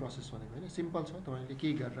मोल्डिङ प्रोसेस भनेको होइन, सिम्पल छ, तपाईँले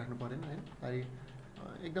केही गरेर राख्नु परेन होइन।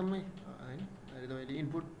 एकदमै होइन, तपाईँले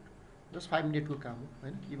इनपुट जस्ट 5 मिनटको काम हो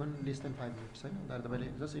होइन, इभन लेस देन 5 मिनट्स होइन।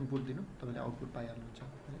 तपाईँले जस्ट इनपुट दिनु, तपाईँले आउटपुट पाइहाल्नुहुन्छ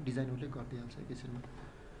होइन, डिजाइन उसले गरिदिइहाल्छ एकैछिनमा।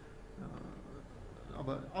 अब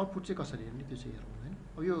आउटपुट चाहिँ कसरी हेर्ने त्यो चाहिँ हेरौँ होइन।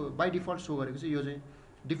 अब यो बाई डिफल्ट सो गरेको चाहिँ यो चाहिँ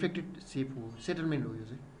डिफ्लेक्टेड सेप हो, सेटलमेन्ट हो यो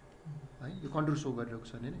चाहिँ है। यो कन्टुर सो गरिरहेको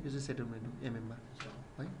छ होइन, यो चाहिँ सेटलमेन्ट हो एमएममा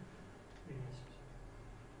है।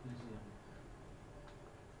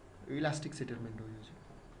 यो इलास्टिक सेटलमेन्ट हो, यो चाहिँ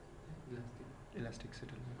इलास्टिक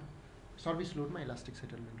सेटलमेन्ट हो, सर्भिस लोडमा इलास्टिक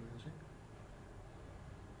सेटलमेन्ट हो यो चाहिँ।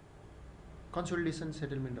 कन्सोलिडेसन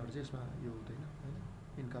सेटलमेन्टहरू चाहिँ यसमा यो हुँदैन होइन,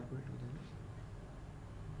 इन्कर्पोरेट हुँदैन,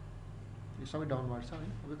 यो सबै डाउनवार्ड छ होइन।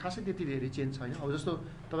 अब खासै त्यति धेरै चेन्ज छैन। अब जस्तो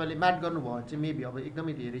तपाईँले म्याट गर्नुभयो भने चाहिँ मेबी अब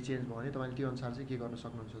एकदमै धेरै चेन्ज भयो भने तपाईँले त्यो अनुसार चाहिँ के गर्न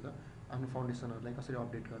सक्नुहुन्छ त, आफ्नो फाउन्डेसनहरूलाई कसरी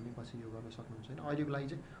अपडेट गर्ने, पछि यो गर्न सक्नुहुन्छ होइन। अहिलेको लागि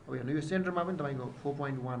चाहिँ अब हेर्नु, यो सेन्टरमा पनि तपाईँको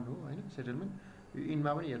 4.1 हो होइन सेटलमेन्ट, यो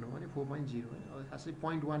इनमा पनि हेर्नु भने 4.0 होइन। अब खासै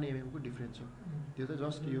 0.1 mm को डिफ्रेन्स हो, त्यो त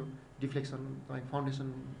जस्ट यो डिफ्लेक्सन तपाईँको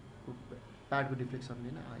फाउन्डेसनको प्याडको डिफ्लेक्सनले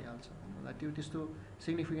नै आइहाल्छ। त्यो त्यस्तो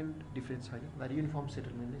सिग्निफिकेन्ट डिफ्रेन्स छैन, युनिफर्म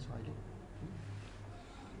सेटलमेन्ट नै छ अहिले।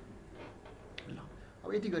 ल अब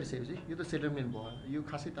यति गरिसकेपछि यो त सेटलमेन्ट भयो, यो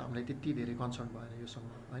खासै त हामीलाई त्यति धेरै कन्सर्न भएन योसँग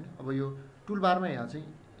होइन। अब यो टुलबारमा यहाँ चाहिँ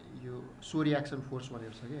यो सो रियाक्सन फोर्स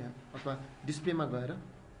भनेर छ क्या यहाँ, अथवा डिस्प्लेमा गएर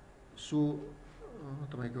सो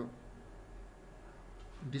तपाईँको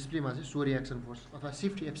डिस्प्लेमा चाहिँ सो रियाक्सन फोर्स अथवा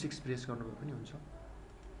सिफ्ट F6 प्रेस गर्नुभयो पनि हुन्छ।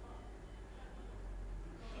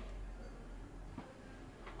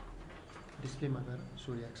 डिस्प्लेमा गएर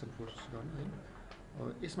सो रियाक्सन फोर्स गर्नु होइन।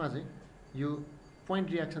 अब यसमा चाहिँ यो पोइन्ट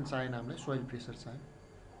रियाक्सन चाहेन हामीलाई, सोइल प्रेसर चाहियो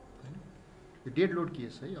होइन। यो डेड लोड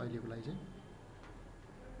केस है अहिलेको लागि चाहिँ,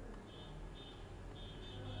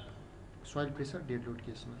 सोइल प्रेसर डेड लोड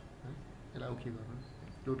केसमा है, यसलाई ओके गर्नु।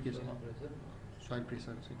 लोड केसमा सोइल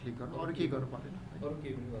प्रेसर चाहिँ क्लिक गर्नु, अरू केही गर्नु पर्दैन,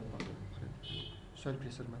 सोइल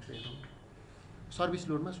प्रेसर मात्रै हेरौँ। सर्भिस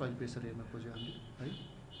लोडमा सोइल प्रेसर हेर्न खोज्यो हामीले है।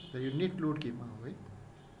 र यो नेट लोड केमा हो है,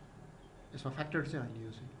 यसमा फ्याक्टर चाहिँ होइन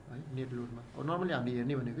यो चाहिँ है, नेट लोडमा। अब नर्मली हामीले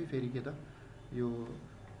हेर्ने भनेकै फेरि के त यो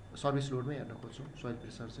सर्भिस लोडमै हेर्न खोज्छौँ सोइल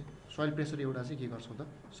प्रेसर चाहिँ। सोइल प्रेसर एउटा चाहिँ के गर्छौँ त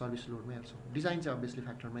सर्भिस लोडमै हेर्छौँ, डिजाइन चाहिँ अभियसली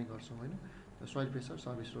फ्याक्टरमै गर्छौँ होइन। सोइल प्रेसर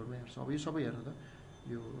सर्भिस लोडमै हेर्छौँ। अब यो सबै हेर्नु त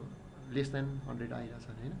यो लेस देन 100 आइरहेको छ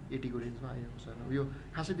होइन 80 को रेन्जमा आइरहेको छ यो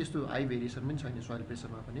खासै त्यस्तो हाई भेरिएसन पनि छैन सोइल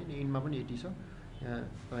प्रेसरमा पनि इनमा पनि 80 छ यहाँ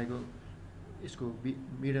तपाईँको यसको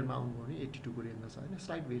मिडलमा आउनुभयो भने 82 को रेन्जमा छ होइन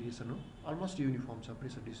स्लाइट भेरिएसन हो अलमोस्ट युनिफर्म छ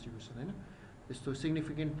प्रेसर डिस्ट्रिब्युसन होइन त्यस्तो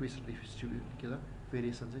सिग्निफिकेन्ट प्रेसर डिस्ट्रिब्युसन के त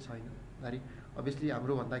भेरिएसन चाहिँ छैन दारी अभियसली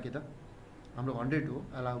हाम्रो भन्दा के त हाम्रो 100 हो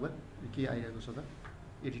अलाउबल के आइरहेको छ त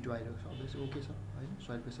 82 आइरहेको छ अभियसली ओके छ होइन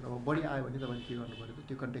सोइल प्रेसर अब बढी आयो भने तपाईँले के गर्नु पऱ्यो त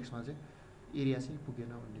त्यो कन्टेक्समा चाहिँ एरिया चाहिँ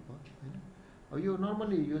पुगेन भन्ने भयो होइन अब यो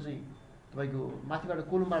नर्मल्ली यो चाहिँ तपाईँको माथिबाट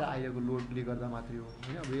कोलुमबाट आइरहेको लोडले गर्दा मात्रै हो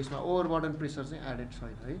होइन अब यसमा ओभरबर्डन प्रेसर चाहिँ एडेड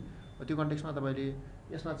छैन है त्यो कन्टेक्समा तपाईँले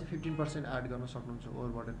यसमा चाहिँ 15% एड गर्न सक्नुहुन्छ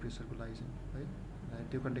ओभरबर्डन प्रेसरको लागि चाहिँ है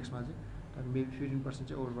त्यो कन्टेक्समा चाहिँ मेबी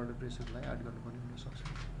 15% चाहिँ ओभरबर्डन प्रेसरको लागि एड गर्नुपर्ने हुनसक्छ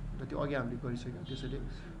र त्यो अघि हामीले गरिसक्यौँ त्यसैले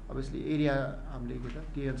अभियसली एरिया हामीले के त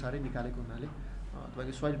त्यही अनुसारै निकालेको हुनाले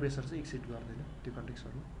तपाईँको सोइल प्रेसर चाहिँ एक्सिड गर्दैन त्यो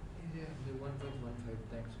कन्टेक्सहरूमा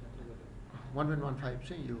 1.15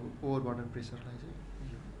 चाहिँ यो ओभरबर्डन प्रेसरलाई चाहिँ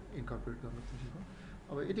यो इन्कर्पोरेट गर्न खोजेको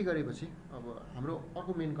अब यति गरेपछि अब हाम्रो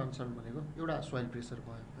अर्को मेन कन्सर्न भनेको एउटा सोइल प्रेसर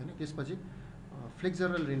भयो होइन त्यसपछि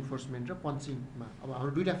फ्लेक्जरल रिइन्फोर्समेन्ट र पन्चिङमा अब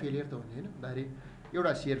हाम्रो दुईवटा फेलियर त हो नि होइन डाइरेक्ट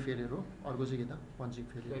एउटा सियर फेलियर हो अर्को चाहिँ के त पन्चिङ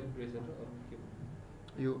फेलियर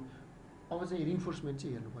यो अब चाहिँ रिइन्फोर्समेन्ट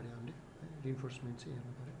चाहिँ हेर्नु पऱ्यो हामीले रिइन्फोर्समेन्ट चाहिँ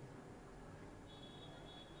हेर्नु पऱ्यो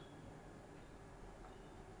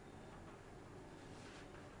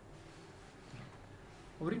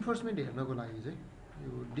अब रिइन्फोर्समेन्ट हेर्नको लागि चाहिँ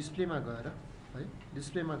यो डिस्प्लेमा गएर है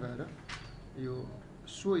डिस्प्लेमा गएर यो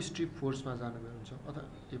सो स्ट्रिप फोर्समा जानुभयो हुन्छ अथवा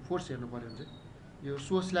यो फोर्स हेर्नु पऱ्यो भने चाहिँ यो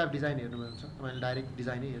सो स्ल्याब डिजाइन हेर्नुभयो हुन्छ तपाईँले डाइरेक्ट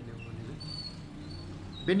डिजाइनै हेर्ने हो भने चाहिँ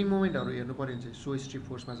बेन्डिङ मोमेन्टहरू हेर्नु पऱ्यो भने चाहिँ सो स्ट्रिप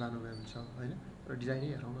फोर्समा जानुभयो हुन्छ होइन र डिजाइनै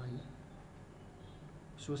हेरौँ न अहिले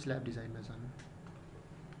सो स्ल्याब डिजाइनमा जानु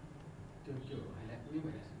त्यो के हो हाइलाइट पनि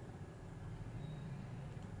भइरहेछ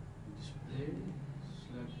डिस्प्ले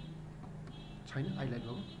स्ल्याब छैन हाइलाइट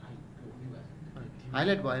भएको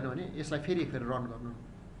हाइलाइट भएन भने यसलाई फेरि रन गर्नु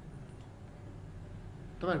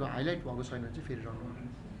तपाईँहरूको हाइलाइट भएको छैन भने चाहिँ फेरि रन गर्नु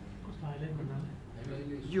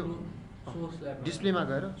यो डिस्प्लेमा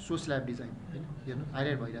गएर सो स्ल्याब डिजाइन होइन हेर्नु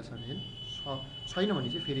हाइलाइट भइरहेछ भने होइन छैन भने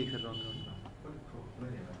चाहिँ फेरि रन गर्नु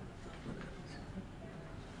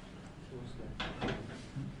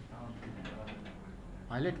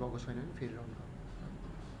हाइलाइट भएको छैन भने फेरि रन गर्नु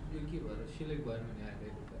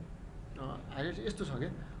हाइलाइट यस्तो छ क्या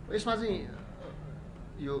यसमा चाहिँ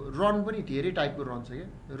यो रन पनि धेरै टाइपको रन छ क्या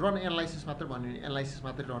रन एनालाइसिस मात्र भन्यो भने एनालाइसिस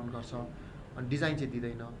मात्रै रन गर्छ अनि डिजाइन चाहिँ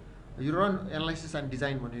दिँदैन यो रन एनालाइसिस एन्ड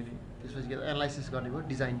डिजाइन भन्यो भने त्यसपछि के एनालाइसिस गर्ने भयो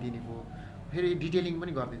डिजाइन दिने भयो फेरि डिटेलिङ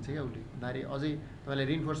पनि गरिदिन्छ क्या उसले दाइरेक्ट अझै तपाईँलाई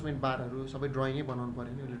रिइन्फोर्समेन्ट बारहरू सबै ड्रइङै बनाउनु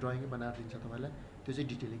पऱ्यो भने उसले ड्रइङै बनाएर दिन्छ तपाईँलाई त्यो चाहिँ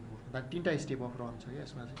डिटेलिङ हो दाइ 3टा स्टेप अफ रन छ क्या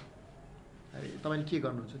यसमा चाहिँ तपाईँले के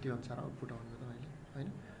गर्नुहुन्छ त्यो अनुसार आउटपुट आउनुभयो तपाईँले होइन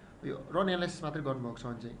यो रन एनालाइसिस मात्रै गर्नुभएको छ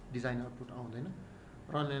भने चाहिँ डिजाइन आउटपुट आउँदैन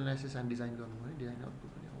रन एनालाइसिस एन्ड डिजाइन गर्नुभयो भने डिजाइन आउटपुट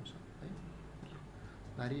पनि आउँछ है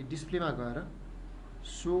भारी डिस्प्लेमा गएर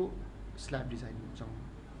सो स्ल्याब डिजाइन जाउँ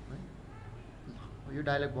है यो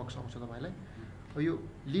डायलग बक्स आउँछ तपाईँलाई यो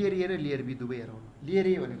लेयर ए र लेयर बी दुवै हेरौँ लेयर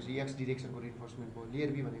ए भनेको चाहिँ एक्स डिरेक्सनको रिइन्फोर्समेन्ट भयो लेयर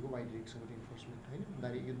बी भनेको वाइ डिरेक्सनको रिइन्फोर्समेन्ट होइन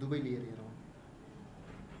भारी यो दुवै लेयर हेरौँ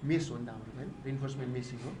मेस हो नि त हाम्रो होइन रिइन्फोर्समेन्ट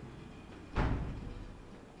मेसिङ हो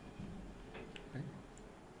है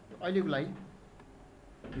अहिलेको लागि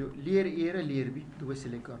यो लेयर ए र लेयर बी दुवै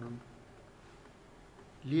सिलेक्ट गर्नु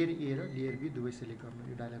लेयर ए र लेयर बी दुवै सिलेक्ट गर्नु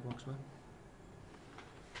यो डायलग बक्समा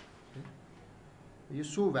यो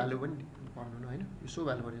सो भ्यालु पनि भन्नु न होइन यो सो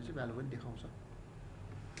भ्यालु भनेको चाहिँ भ्यालु पनि देखाउँछ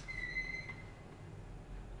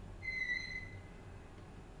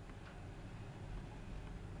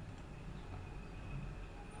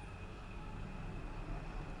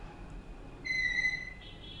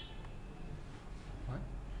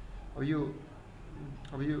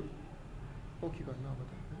अब यो ओके गर्नु अब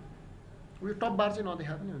त यो टप बार चाहिँ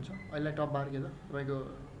नदेखा पनि हुन्छ अहिले टप बार के त तपाईँको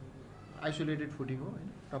आइसोलेटेड फुटिङ हो होइन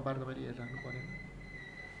टप बार तपाईँले हेरेर राख्नु परेन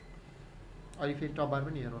अहिले फेरि टप बार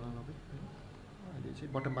पनि हेरौँ होला नभए होइन अहिले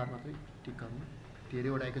चाहिँ बटम बार मात्रै टिक गर्नु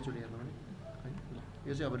धेरैवटा एकैचोटि हेर्नु भने होइन ल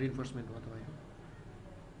यो चाहिँ अब रिइन्फोर्समेन्ट भयो तपाईँको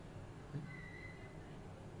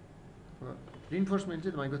है रिइन्फोर्समेन्ट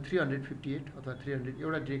चाहिँ तपाईँको 358 अथवा 300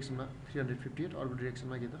 एउटा डिरेक्सनमा 358 अर्को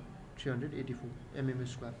डिरेक्सनमा के त 384 mm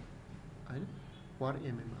स्क्वायर होइन पर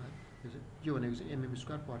एमएम आयो यो भनेको चाहिँ mm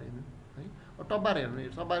स्क्वायर पर एमएम है अब टप बार हेर्नु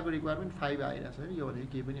टप बारको रिक्वायरमेन्ट 5 आइरहेको छ होइन यो भनेको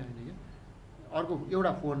केही पनि होइन क्या अर्को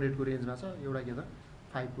एउटा 400 को रेन्जमा छ एउटा के त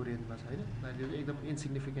 5 को रेन्जमा छ होइन यो एकदम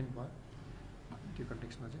इन्सिग्निफिकेन्ट भयो त्यो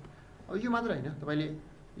कन्टेक्समा चाहिँ अब यो मात्र होइन तपाईँले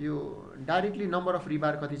यो डाइरेक्टली नम्बर अफ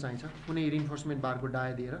रिबार कति चाहिन्छ कुनै रिइन्फोर्समेन्ट बारको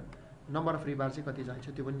डाया दिएर नम्बर अफ रिबार चाहिँ कति चाहिन्छ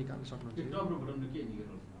त्यो पनि निकाल्न सक्नुहुन्छ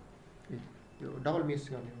यो डबल मेस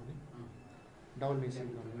गर्ने हो भने डबल मेसिङ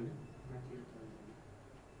गर्ने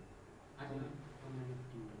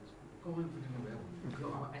कमन फुटिनु भयो त्यो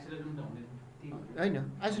अब आइसोलेट पनि त हुँदैन होइन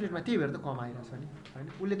आइसोलेटमा त्यही भएर त कम आइरहेछ नि होइन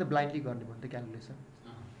उसले त ब्लाइन्डली गर्ने भयो नि त क्यालकुलेसन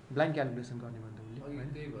ब्लाइन्ड क्यालकुलेसन गर्ने भयो नि त उसले होइन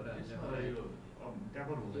त्यही भएर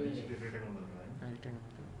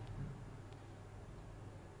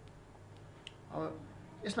अब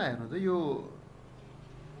यसमा हेर्नु त यो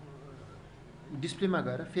डिस्प्लेमा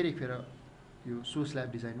गएर फेरि यो सो स्ल्याब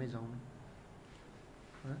डिजाइनमै जाउँ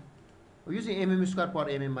यो चाहिँ एमएम स्क्वायर पर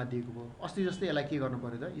एमएममा दिएको भयो अस्ति जस्तै यसलाई के गर्नु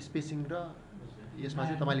पऱ्यो त स्पेसिङ र यसमा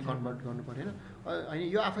चाहिँ तपाईँले कन्भर्ट गर्नु पऱ्यो होइन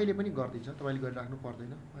यो आफैले पनि गरिदिन्छ तपाईँले गरिराख्नु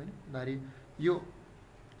पर्दैन होइन दारी यो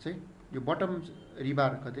चाहिँ यो बटम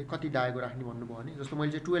रिबार कति डाएको राख्ने भन्नुभयो भने जस्तो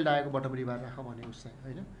मैले चाहिँ 12 डाएको बटम रिबार राख भने उस चाहिँ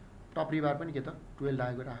होइन टप रिबार पनि के त 12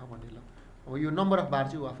 डाएको राख भने ल अब यो नम्बर अफ बार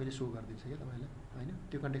चाहिँ ऊ आफैले सो गरिदिन्छ क्या तपाईँलाई होइन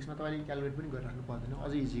त्यो कन्टेक्समा तपाईँले क्यालकुलेट पनि गरिराख्नु पर्दैन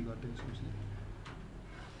अझै इजी गरिदिन्छ उसले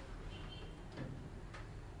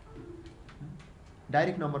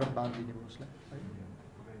डाइरेक्ट नम्बर अफ बार दिने भयो उसलाई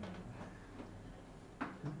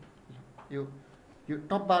यो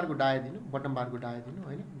टप बारको डाया दिनु बटम बारको डाया दिनु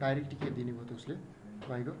होइन डाइरेक्ट के दिने भयो त उसले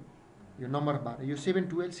तपाईँको यो नम्बर अफ बार यो 7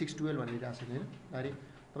 12 6 12 भनिरहेको छ होइन डाइरेक्ट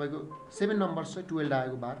तपाईँको 7 नम्बर चाहिँ 12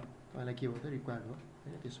 डाएको बार तपाईँलाई के भयो त रिक्वायर्ड भयो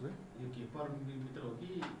होइन त्यसो भए यो के पर मिटर हो कि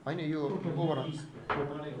होइन यो ओभरअल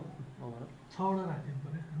टोटलै हो ओभरअल 6 वटा राख्नु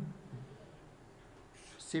पर्यो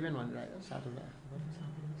 7 भनेर आयो 7 वटा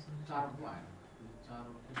 4 को आयो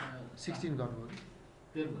 16 गर्नुभयो कि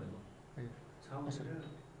 13 गरेको होइन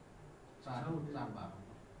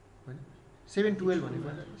 7 12 भनेको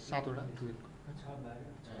 7 वटा 12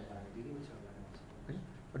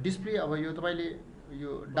 डिस्प्ले अब यो तपाईँले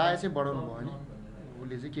यो डाया चाहिँ बढाउनु भयो भने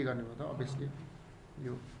उसले चाहिँ के गर्ने भयो त अभियसली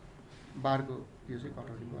यो बारको यो चाहिँ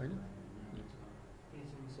घटाउने भयो होइन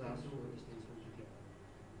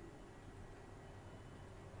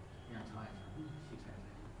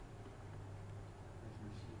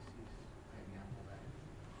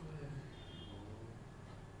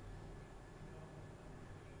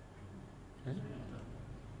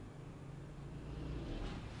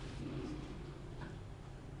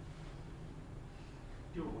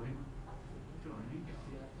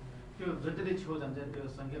त्यो जति छेउ जान्छ त्यो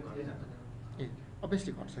सङ्ख्या घट्दै जान्छ ए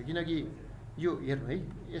अभियसली घट्छ किनकि यो हेर्नु है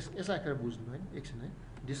यसलाई एकखेर बुझ्नु है एकछिन है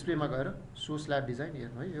डिस्प्लेमा गएर सो स्ल्याब डिजाइन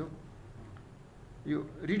हेर्नु है यो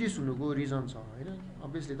रिड्युस हुनुको रिजन छ होइन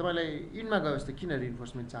अभियसली तपाईँलाई इनमा गएपछि त किन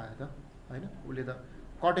रिइन्फोर्समेन्ट चाह्यो त होइन उसले त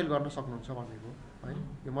कटेल गर्न सक्नुहुन्छ भनेको होइन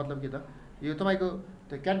यो मतलब के त यो तपाईँको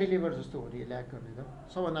त्यो क्यान्डिलिभर जस्तो हो नि ल्याग गर्ने त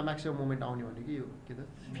सबभन्दा म्याक्सिमम मुभमेन्ट आउने भनेको यो के त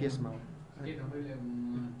फेसमा हो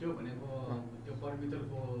त्यो भनेको त्यो पर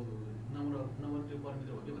मिटरको नम्बर त्यो पर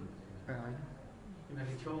मिटर हो कि भन्नु होइन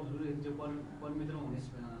किनकि छेउ त्यो पर मिटरमा हुने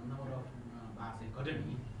नम्बर अफ बार चाहिँ घट्यो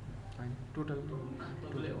नि होइन टोटलै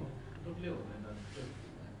हो टोटलै हो भने त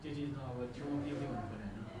त्यो चिज त अब छेउमा के भन्नु पऱ्यो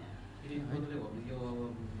होइन टोटलै हो भने यो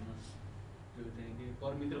त्यो चाहिँ के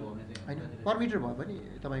पर मिटर हो भने चाहिँ होइन पर मिटर भयो भने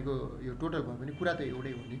तपाईँको यो टोटल भयो भने कुरा त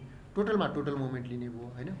एउटै हो नि टोटलमा टोटल मुभमेन्ट लिने भयो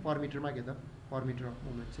होइन पर मिटरमा के त पर मिटर अफ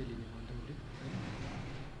मुभमेन्ट चाहिँ लिने भयो नि त उसले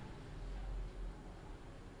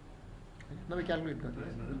नभए क्यालकुलेट गर्ने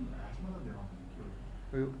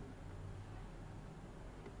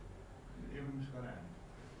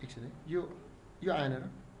एकछिन है यो आएन र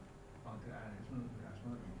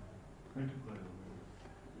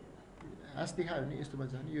ह्यास देखायो भने यस्तोमा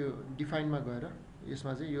जाने यो डिफाइनमा गएर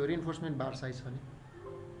यसमा चाहिँ यो रिइन्फोर्समेन्ट बार साइज छ नि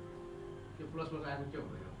त्यो प्लस आएको के हो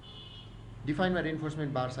डिफाइनमा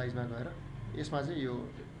रिइन्फोर्समेन्ट बार साइजमा गएर यसमा चाहिँ यो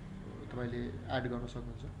तपाईँले एड गर्न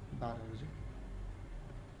सक्नुहुन्छ बारहरू चाहिँ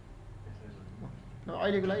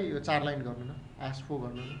अहिलेको लागि यो 4 लाइन गर्नु न एस 4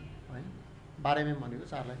 गर्नु न होइन 12 mm भनेको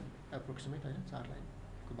 4 लाइन एप्रोक्सिमेट होइन 4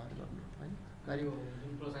 लाइनको बार गर्नु होइन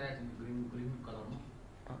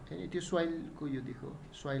त्यहाँदेखि त्यो सोइलको यो दिएको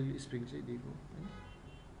सोइल स्प्रिङ चाहिँ दिएको होइन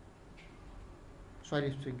सोइल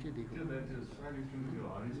स्प्रिङ चाहिँ दिएको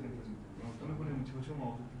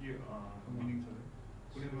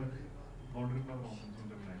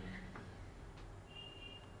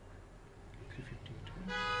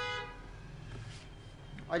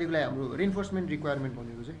अहिलेको लागि हाम्रो रिइन्फोर्समेन्ट रिक्वायरमेन्ट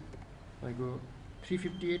भनेको चाहिँ तपाईँको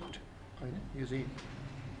 358 होइन यो चाहिँ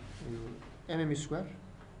यो एमएम स्क्वायर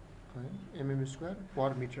होइन एमएम स्क्वायर पर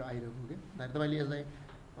मिटर आइरहेको क्या तपाईँले यसलाई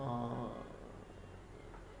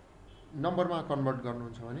नम्बरमा कन्भर्ट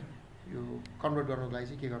गर्नुहुन्छ भने यो कन्भर्ट गर्नुको लागि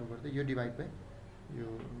चाहिँ के गर्नु पर्छ यो डिभाइड बाई यो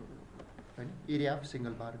होइन एरिया अफ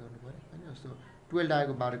सिङ्गल बार गर्नु पऱ्यो होइन जस्तो 12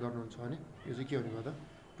 डाएको बार गर्नुहुन्छ भने यो चाहिँ के हुने भयो त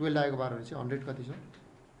 12 डाएको बार भने चाहिँ 100 कति छ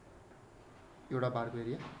एउटा बारको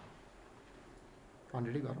एरिया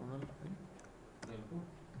 100 गरौँ न होइन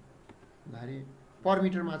धारी पर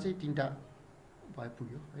मिटरमा चाहिँ 3टा भए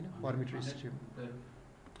पुग्यो होइन पर मिटर स्ट्रिम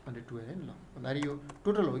 102 होइन ल भन्दाखेरि यो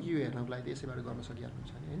टोटल हो कि यो हेर्नको लागि त यसैबाट गर्न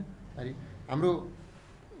सकिहाल्नुहुन्छ नि होइन भन्दाखेरि हाम्रो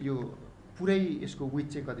यो पुरै यसको विथ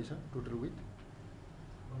चाहिँ कति छ टोटल विथ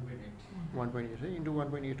 1.8 है इन्टु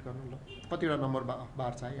 1.8 गर्नु ल कतिवटा नम्बर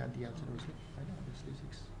बार छ यहाँ दिइहाल्छ नि उसले होइन अभियसली 6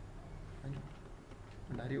 होइन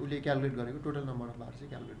भन्दाखेरि उसले क्यालकुलेट गरेको टोटल नम्बर अफ बार चाहिँ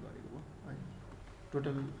क्यालकुलेट गरेको हो होइन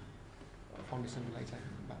टोटल फाउन्डेसनको लागि चाहिँ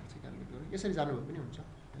बार चाहिँ क्यालकुलेट गरेको यसरी जानुभयो पनि हुन्छ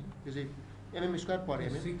होइन यो चाहिँ mm स्क्वायर पर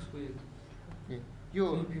mm ए यो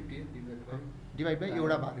डिभाइड बाई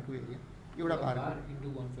एउटा बारको एरिया एउटा बारको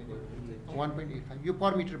 1.85 यो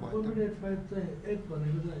पर मिटर भयो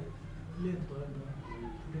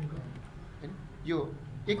होइन यो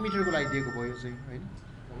 1 मिटरको लागि दिएको भयो चाहिँ होइन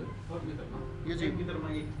यो चाहिँ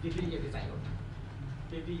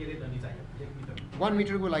 1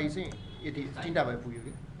 मिटरको लागि चाहिँ यति 3टा भए पुग्यो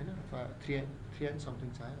कि होइन अथवा 3 and समथिङ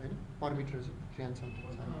चाहियो होइन पर मिटर चाहिँ 3 and समथिङ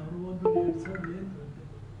चाहियो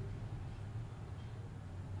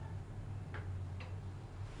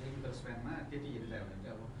स्प्यानमा त्यति हेरिरहेको भने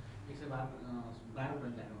चाहिँ अब 112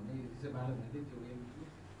 रन ल्यायो भने 112 भने त्यो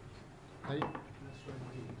है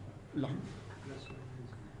ल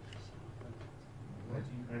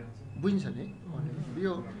बुझिन्छ नि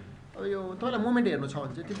यो अब यो तपाईँलाई मोमेन्ट हेर्नु छ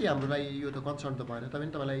भने चाहिँ त्यति हाम्रो लागि यो त कन्सर्न त भएन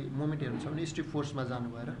तपाईँलाई मोमेन्ट हेर्नु छ भने स्ट्रिप फोर्समा जानु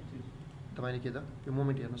भएर तपाईँले के त यो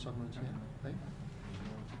मोमेन्ट हेर्न सक्नुहुन्छ यहाँ है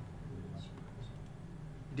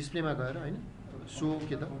डिस्प्लेमा गएर होइन सो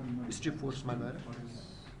के त स्ट्रिप फोर्समा गएर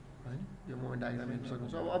होइन यो मोमेन्ट डायग्राम हेर्न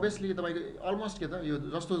सक्नुहुन्छ अब अभियसली तपाईँको अलमोस्ट के त यो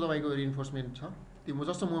जस्तो तपाईँको रिइन्फोर्समेन्ट छ त्यो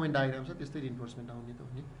जस्तो मोमेन्ट डायग्राम छ त्यस्तै रिइन्फोर्समेन्ट आउने त हो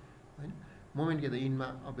नि होइन मोमेन्ट के त इनमा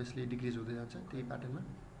अभियसली डिक्रिज हुँदै जान्छ त्यही प्याटर्नमा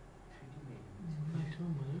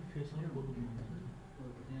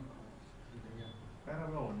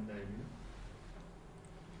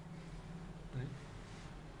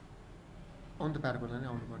आउनु त प्याराबोला नै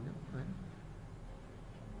आउनुपर्ने हो होइन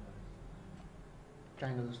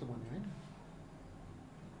ट्राइङ्गल जस्तो भन्यो होइन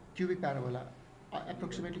cubic parabola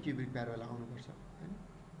approximately cubic parabola आउनुपर्छ होइन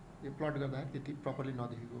यो प्लट गर्दाखेरि त्यति प्रपरली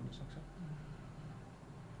नदेखेको हुनसक्छ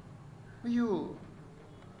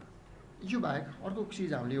यो बाहेक अर्को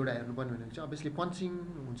चिज हामीले एउटा हेर्नुपर्ने भनेको चाहिँ अभियसली पन्चिङ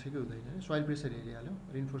हुन्छ कि हुँदैन होइन सोइल प्रेसर हेरिहाल्यो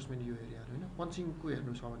रिइन्फोर्समेन्ट यो हेरिहाल्यो होइन पन्चिङको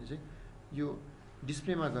हेर्नु छ भने चाहिँ यो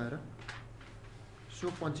डिस्प्लेमा गएर सो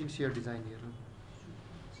पन्चिङ सियर डिजाइन हेर्नु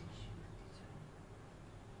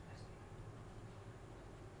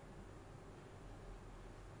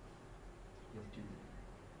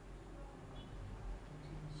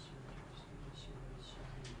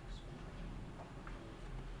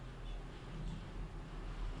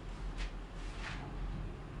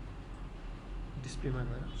डिस्प्लेमा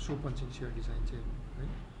गएर सो पन्चिङ सियर डिजाइन चाहिँ हेर्नु होइन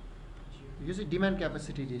यो चाहिँ डिमान्ड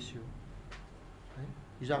क्यापेसिटी रेसियो है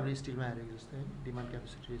हिजो हामीले स्टिलमा हेरेको जस्तै होइन डिमान्ड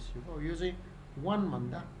क्यापेसिटी रेसियो हो यो चाहिँ 1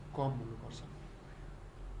 भन्दा कम हुनुपर्छ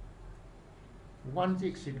 1 चाहिँ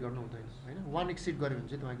एक्सिड गर्नु हुँदैन होइन 1 एक्सिड गऱ्यो भने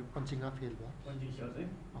चाहिँ तपाईँको पन्चिङमा फेल भयो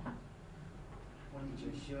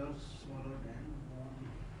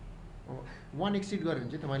 1 एक्सिड गऱ्यो भने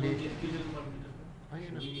चाहिँ तपाईँले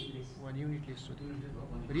होइन 1 युनिट लेस हो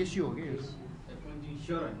रेसियो हो कि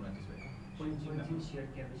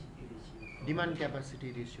डिमान्ड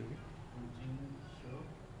क्यापेसिटी रेसियो कि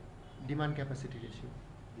डिमान्ड क्यापेसिटी रेसियो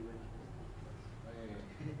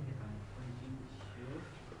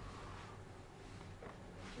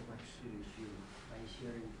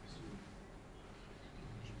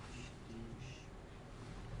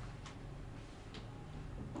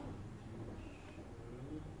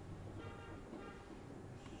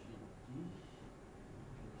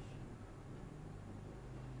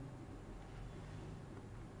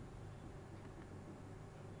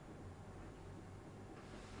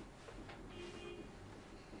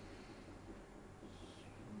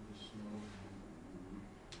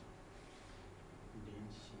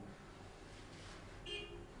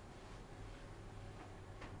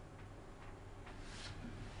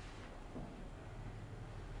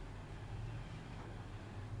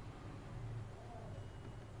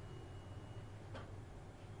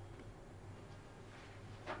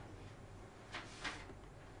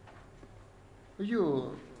यो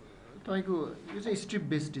तपाईँको यो चाहिँ स्ट्रिप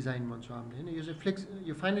बेस्ड डिजाइन भन्छौँ हामीले होइन यो चाहिँ फ्लेक्स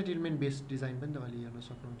यो फाइनाइट इलिमेन्ट बेस्ड डिजाइन पनि तपाईँले हेर्न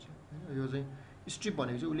सक्नुहुन्छ होइन यो चाहिँ स्ट्रिप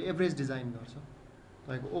भनेको चाहिँ उसले एभरेज डिजाइन गर्छ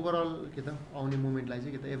तपाईँको ओभरअल के त आउने मुभमेन्टलाई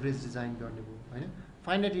चाहिँ के त एभरेज डिजाइन गर्ने भयो होइन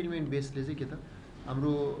फाइनाइट इलिमेन्ट बेस्डले चाहिँ के त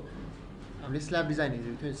हामीले स्ल्याब डिजाइन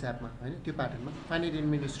हेरेको थियो स्ल्याबमा होइन त्यो प्याटर्नमा फाइनाइट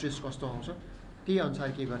इलिमेन्ट स्ट्रेस कस्तो आउँछ त्यही अनुसार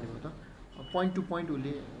के गर्ने भयो त पोइन्ट टु पोइन्ट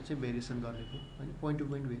उसले चाहिँ भेरिएसन गर्ने भयो होइन पोइन्ट टु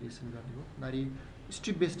पोइन्ट भेरिएसन गर्ने भयो उनीहरू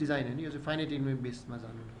स्ट्रिप बेस्ड डिजाइन होइन यो चाहिँ फाइनाइट इलिमेन्ट बेस्डमा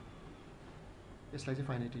जानु यसलाई चाहिँ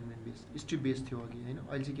finite element based strip based थियो अघि होइन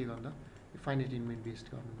अहिले चाहिँ के गर्दा यो फाइनाइट इलिमेन्ट बेस्ड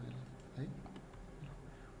गर्नु भयो है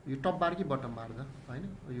यो टप बार कि बटम बार त होइन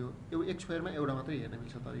यो एक स्क्वायरमा एउटा मात्रै हेर्न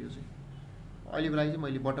मिल्छ तर यो चाहिँ अहिलेको लागि चाहिँ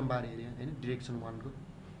मैले बटम बार हेरेँ होइन डिरेक्सन 1 को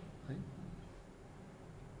है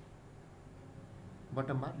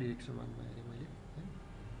बटम बार डिरेक्सन 1 मा हेरेँ मैले है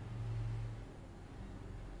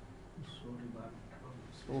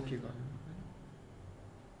ओके गर्नु है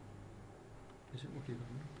यसो ओके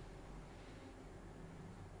गर्नु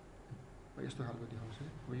यस्तो खालको देखाउँछ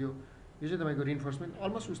अब यो चाहिँ तपाईँको रिइन्फोर्समेन्ट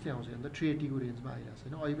अलमोस्ट उस्तै आउँछ अन्त 380 को रेन्जमा आइरहेको छ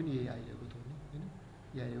होइन अहिले पनि यही आइरहेको थियो नि होइन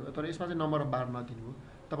यही आइरहेको तर यसमा चाहिँ नम्बर अफ बार नदिनु हो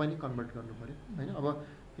तपाईँले कन्भर्ट गर्नु पऱ्यो होइन अब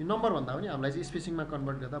यो नम्बर भन्दा पनि हामीलाई चाहिँ स्पेसिङमा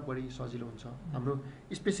कन्भर्ट गर्दा बढी सजिलो हुन्छ हाम्रो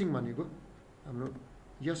स्पेसिङ भनेको हाम्रो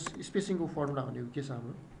यस स्पेसिङको फर्मुला भनेको के छ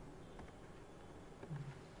हाम्रो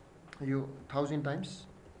यो 1000 टाइम्स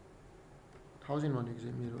 1000 भनेको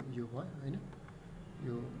चाहिँ मेरो यो भयो होइन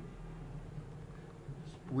यो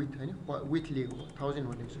विथ होइन विथ लिएको हो 1000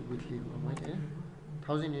 भनेको चाहिँ विथ लिएको हो मैले होइन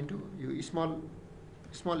 1000 इन्टु यो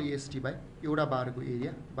स्मल एएसटी बाई एउटा बारको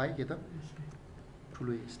एरिया बाई के त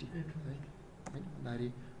ठुलो एएसटी है होइन भन्दाखेरि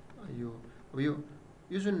यो अब यो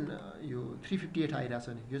जुन यो 358 आइरहेछ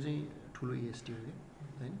नि यो चाहिँ ठुलो एएसटी हो कि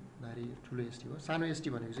होइन भन्दाखेरि ठुलो एएसटी हो सानो एएसटी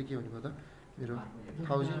भनेको चाहिँ के भनेको त मेरो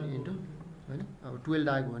 1000 इन्टु होइन अब 12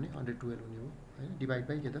 आएको भने 112 हुने हो होइन डिभाइड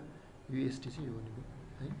बाई के त यो एएसटी चाहिँ यो हुने हो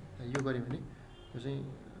है यो गऱ्यो भने यो चाहिँ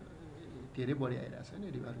धेरै बढी आइरहेछ होइन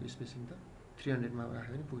रिभारको स्पेसिङ त 300 मा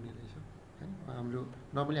राख्यो भने पुग्ने रहेछ होइन हाम्रो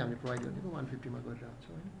नर्मली हामीले प्रोभाइड गरेको 150 मा गरिरहेको छ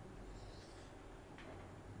होइन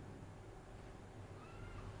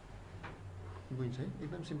बुझ्छ है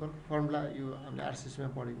एकदम सिम्पल फर्मुला यो हामीले आरसिएसमा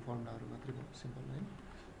पढेको फर्मुलाहरू मात्रै हो सिम्पल होइन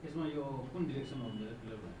यसमा यो कुन डिरेक्सनमा हुन्छ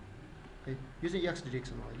है यो चाहिँ एक्स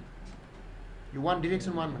डिरेक्सन हो अहिले यो 1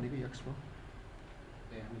 डिरेक्सन 1 भनेको एक्स हो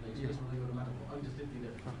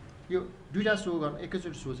यो दुईटा सो गर्नु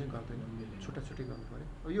एकैचोटि सो चाहिँ गर्दैन छुट्टा छुट्टै गर्नु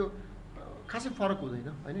पऱ्यो यो खासै फरक हुँदैन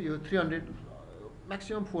होइन यो 300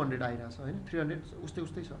 म्याक्सिमम् 400 आइरहेछ होइन 300 उस्तै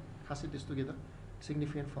उस्तै छ खासै त्यस्तो के त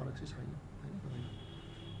सिग्निफिकेन्ट फरक चाहिँ छैन होइन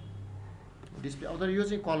डिस्प्ले अब तर यो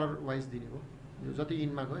चाहिँ कलर वाइज दिने हो यो जति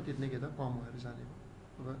इनमा गयो त्यति नै के त कम भएर जाने हो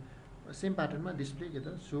अब सेम प्याटर्नमा डिस्प्ले के त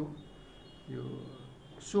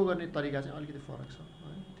सो गर्ने तरिका चाहिँ अलिकति फरक छ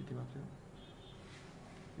है त्यति मात्रै हो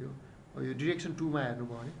यो डिरेक्सन 2 मा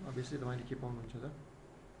हेर्नुभयो भने अभियसली तपाईँले के पाउनुहुन्छ त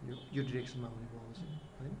यो डिरेक्सनमा हुने भयो चाहिँ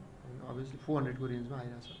होइन अभियसली 400 को रेन्जमा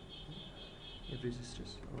आइरहेछ एभरेज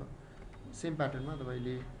स्ट्रेस अब सेम प्याटर्नमा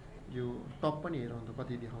तपाईँले यो टप पनि हेर्नु त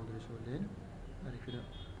कति देखाउँदो रहेछ उसले होइन अनि फेरि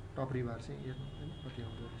टप रिभार चाहिँ हेर्नु होइन कति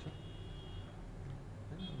आउँदो रहेछ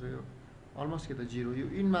होइन अब यो अलमोस्ट के त 0 यो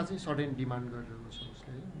इनमा चाहिँ सर्टेन डिमान्ड गरिरहेको छ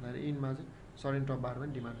उसले है भन्दाखेरि इनमा चाहिँ सर्टेन टप बार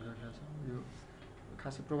पनि डिमान्ड गरिरहेछ यो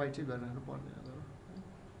खासै प्रोभाइड चाहिँ गरिरहनु पर्दैन तर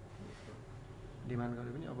डिमान्ड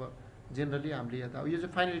गरे पनि अब जेनरली हामीले यता अब यो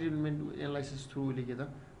चाहिँ फाइनल इलिमेन्ट एनालाइसिस थ्रुले के त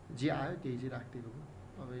जे आयो त्यही चाहिँ राखिदिएको हो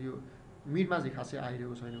अब यो मिडमा चाहिँ खासै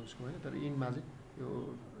आइरहेको छैन उसको होइन तर इनमा चाहिँ यो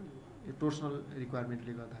टोर्सनल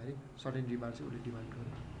रिक्वायरमेन्टले गर्दाखेरि सर्टेन रिभार चाहिँ उसले डिमान्ड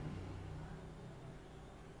गर्यो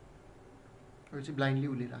यो चाहिँ ब्लाइन्डली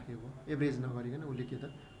उसले राखेको हो एभरेज नगरिकन उसले के त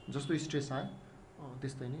जस्तो स्ट्रेस आयो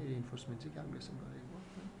त्यस्तै नै रिइन्फोर्समेन्ट चाहिँ क्यालकुलेसन गरेको हो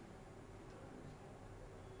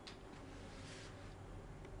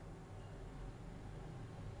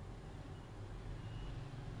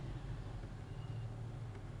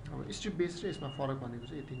अब स्ट्रिप बेस र यसमा फरक भनेको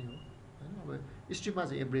चाहिँ यति नै हो होइन अब स्ट्रिपमा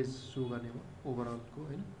चाहिँ एभरेज सो गर्ने हो ओभरअलको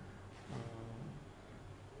होइन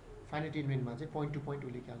फाइनाइट इलिमेन्टमा चाहिँ पोइन्ट टु पोइन्ट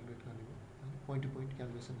उसले क्यालकुलेट गर्ने हो होइन पोइन्ट टु पोइन्ट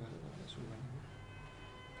क्यालकुलेसन गरेर सो गर्ने हो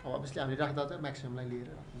अब अभियसली हामीले राख्दा चाहिँ म्याक्सिममलाई लिएर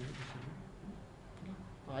राख्ने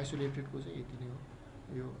आइसोलेटेडको चाहिँ यति नै हो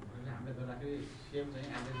यो हामीले गर्दाखेरि सेम चाहिँ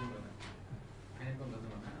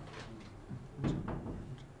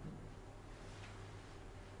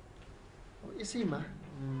अब यसैमा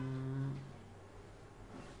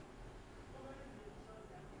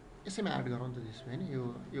एड गरौँ त त्यसमा होइन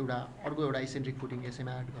यो अर्को एउटा इसेन्ट्रिक फुटिङ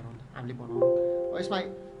यसैमा एड गरौँ त हामीले बनाउनु यसमा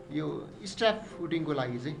यो स्ट्र्याप फुटिङको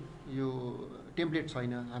लागि चाहिँ यो टेम्प्लेट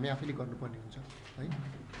छैन हामी आफैले गर्नुपर्ने हुन्छ है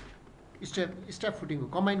स्ट्र्याप फुटिङको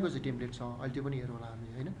कम्बाइनको चाहिँ टेम्प्लेट छ अहिले त्यो पनि हेरौँ होला हामी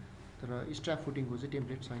होइन तर स्ट्र्याप फुटिङको चाहिँ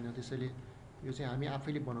टेम्प्लेट छैन त्यसैले यो चाहिँ हामी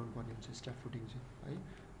आफैले बनाउनु पर्ने हुन्छ स्ट्र्याप फुटिङ चाहिँ है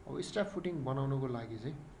अब स्ट्र्याप फुटिङ बनाउनुको लागि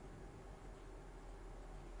चाहिँ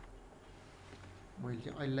मैले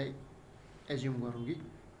चाहिँ अहिलेलाई एज्युम गरौँ कि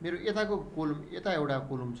मेरो यताको कोलम यता एउटा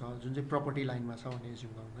कोलम छ जुन चाहिँ प्रपर्टी लाइनमा छ भने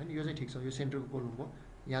एज्युम गरौँ होइन यो चाहिँ ठिक छ यो सेन्टरको कोलम हो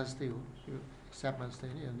यहाँ जस्तै हो यो स्यापमा जस्तै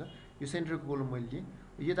होइन अन्त यो सेन्टरको कोलम मैले लिएँ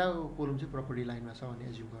यताको कोलम चाहिँ प्रपर्टी लाइनमा छ भने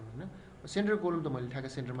एज्युम गरौँ होइन सेन्टरको कोलम त मैले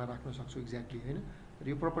ठ्याक्कै सेन्टरमा राख्न सक्छु एक्ज्याक्टली होइन तर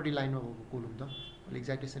यो प्रपर्टी लाइनमा भएको कोलम त मैले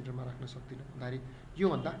एक्ज्याक्टली सेन्टरमा राख्न सक्दिनँ भन्दाखेरि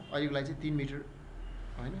योभन्दा अहिलेको लागि चाहिँ 3 मिटर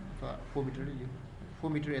होइन अथवा 4 मिटरै लिउँ 4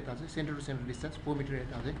 मिटर यता चाहिँ centre to centre distance 4 metre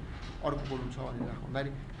यता चाहिँ अर्को कोलम छ भनेर राखौँ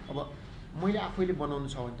भन्दाखेरि अब मैले आफैले बनाउनु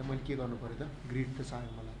छ भने त मैले के गर्नु पऱ्यो त ग्रिड त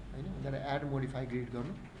चाहियो मलाई होइन अन्त एड मोडिफाई ग्रिड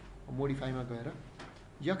गर्नु मोडिफाईमा गएर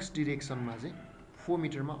यक्स डिरेक्सनमा चाहिँ 4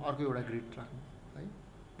 मिटरमा अर्को एउटा ग्रिड राख्नु है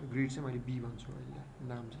ग्रिड चाहिँ मैले बी भन्छु अहिले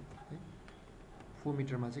नाम चाहिँ है 4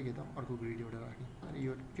 मिटरमा चाहिँ के त अर्को ग्रिड एउटा राख्ने अनि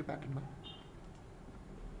यो प्याटर्नमा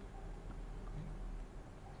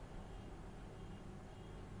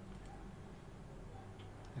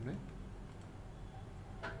है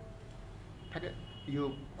ठ्याक्कै यो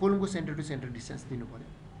कोलमको सेन्टर टु सेन्टर डिस्टेन्स दिनु पऱ्यो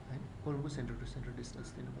है कोलमको सेन्टर टु सेन्टर डिस्टेन्स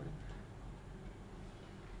दिनु पऱ्यो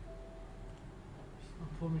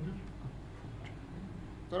 4 मिटर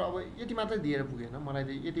तर अब यति मात्रै दिएर पुगेन मलाई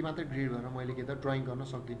त यति मात्रै ग्रिड गरेर मैले के त ड्रइङ गर्न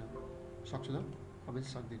सक्दिनँ सक्छु त अब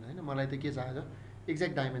चाहिँ सक्दिनँ होइन मलाई त के चाहियो त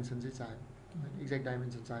एक्ज्याक्ट डाइमेन्सन चाहिँ चाहियो होइन एक्ज्याक्ट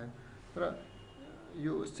डाइमेन्सन चाहियो तर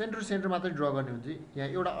यो सेन्टर टु सेन्टर मात्रै ड्र गर्ने हो भने चाहिँ यहाँ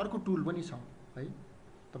एउटा अर्को टुल पनि छ है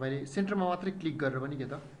तपाईँले सेन्टरमा मात्रै क्लिक गरेर पनि के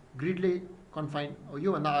त ग्रिडले कन्फाइन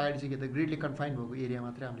योभन्दा अगाडि चाहिँ के त ग्रिडले कन्फाइन भएको एरिया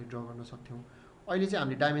मात्रै हामीले ड्र गर्न सक्थ्यौँ अहिले चाहिँ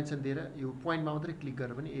हामीले डाइमेन्सन दिएर यो पोइन्टमा मात्रै क्लिक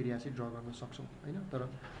गरेर पनि एरिया चाहिँ ड्र गर्न सक्छौँ होइन तर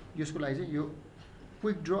यसको लागि चाहिँ यो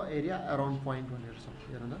quick draw area around point भनेर छ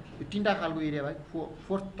हेर न यो तिनवटा खालको एरिया बाहेक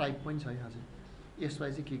फोर्थ टाइप पनि छ यहाँ चाहिँ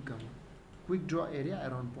यसलाई चाहिँ क्लिक गर्नु quick draw area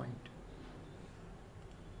around point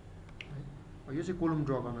है यो चाहिँ कोलम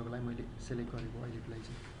ड्र गर्नको लागि मैले सेलेक्ट गरेको अहिलेको लागि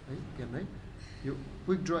चाहिँ है के भन्नु है यो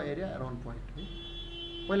quick draw area around point है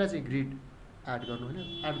पहिला चाहिँ ग्रिड एड गर्नु होइन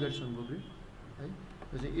एड गरिसक्नुभयो ग्रिड है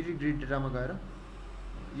यो चाहिँ एडिट ग्रिड डेटामा गएर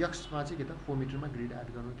यक्समा चाहिँ के त 4 मिटरमा ग्रिड एड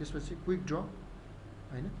गर्नु त्यसपछि क्विक ड्र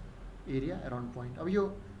होइन एरिया अराउन्ड पोइन्ट अब यो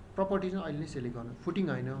प्रपर्टी चाहिँ अहिले नै सेलेक्ट गर्नु फुटिङ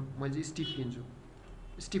होइन मैले चाहिँ स्टिफ लिन्छु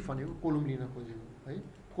स्टिफ भनेको कोलम लिन खोजेको है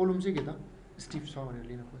कोलम चाहिँ के त स्टिफ छ भनेर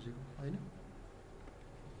लिन खोजेको होइन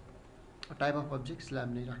टाइप अफ अब्जेक्ट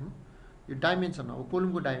स्ल्याब नै राख्नु यो डाइमेन्सन अब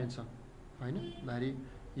कोलमको डाइमेन्सन होइन भन्दाखेरि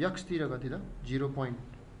यक्सतिर कति त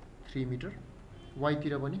 0.3 मिटर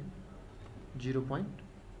वाइतिर पनि 0.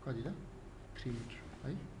 कति त 3 मिटर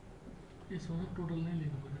है यसमा टोटल नै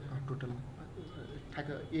लिनु पर्यो टोटल ठ्याक्क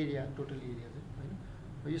एरिया टोटल एरिया चाहिँ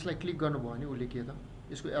होइन यसलाई क्लिक गर्नुभयो भने उसले के त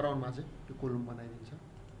यसको एराउन्डमा चाहिँ त्यो कोलम बनाइदिन्छ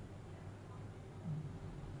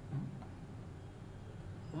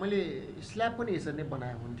मैले स्ल्याब पनि यसरी नै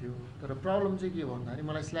बनाएको हुन्थ्यो तर प्रब्लम चाहिँ के भन्दाखेरि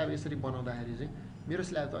मलाई स्ल्याब यसरी बनाउँदाखेरि चाहिँ मेरो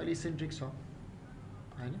स्ल्याब त अहिले सेन्ट्रिक छ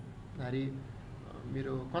होइन भन्दाखेरि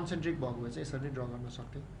मेरो कन्सेन्ट्रिक भएको भए चाहिँ यसरी नै ड्र गर्न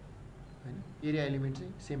सक्थेँ होइन एरिया एलिमेन्ट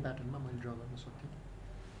चाहिँ सेम प्याटर्नमा मैले ड्र गर्न सक्थेँ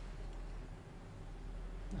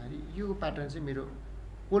अनि यो प्याटर्न चाहिँ मेरो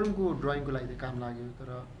कोलमको ड्रइङको लागि चाहिँ काम लाग्यो तर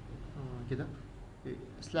के त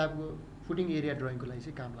स्ल्याबको फुटिङ एरिया ड्रइङको लागि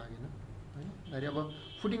चाहिँ काम लागेन होइन अनि अब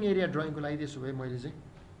फुटिङ एरिया ड्रइङको लागि त्यसो भए मैले चाहिँ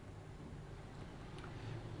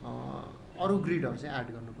अरू ग्रिडहरू चाहिँ एड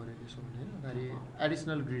गर्नु पऱ्यो त्यसो भने होइन अनि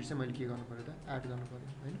एडिसनल ग्रिड चाहिँ मैले के गर्नु पऱ्यो त एड गर्नु पऱ्यो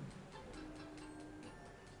होइन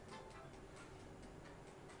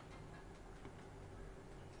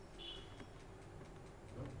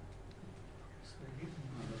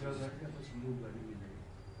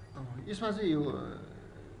यसमा चाहिँ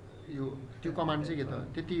यो त्यो कमान्ड चाहिँ के त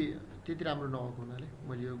त्यति राम्रो नभएको हुनाले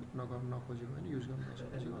मैले यो नगर्न नखोजेको होइन युज गर्न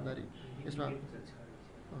नखोजेको भन्दाखेरि यसमा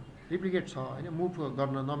रिप्लिकेट छ होइन मुभ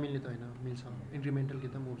गर्न नमिल्ने त होइन मिल्छ इन्क्रिमेन्टल के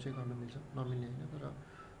त मुभ चाहिँ गर्न मिल्छ नमिल्ने होइन तर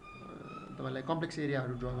तपाईँलाई कम्प्लेक्स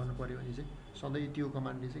एरियाहरू ड्र गर्नु पऱ्यो भने चाहिँ सधैँ त्यो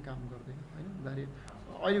कमान्डले चाहिँ काम गर्दैन होइन भन्दाखेरि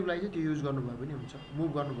अहिलेको लागि चाहिँ त्यो युज गर्नुभयो पनि हुन्छ मुभ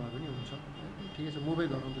गर्नुभयो पनि हुन्छ ठिकै छ मुभै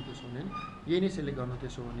गरौँ त त्यसो भने होइन यही नै सेलेक्ट गर्नु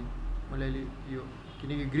त्यसो भने मैले अहिले यो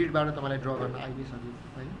किनकि ग्रिडबाट तपाईँलाई ड्र गर्न आइ नै सक्यो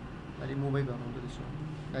होइन अनि मुभै गरौँ त त्यसो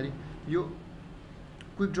भने यो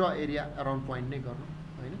quick draw area around point नै गर्नु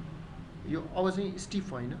होइन यो अब चाहिँ स्टिफ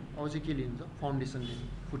होइन अब चाहिँ के लिनु त फाउन्डेसन लिनु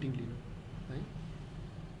फुटिङ लिनु है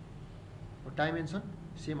डाइमेन्सन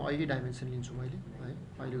सेम अहिले डाइमेन्सन लिन्छु मैले है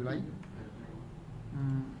अहिलेको लागि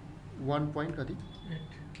 1. कति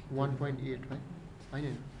 1.8 है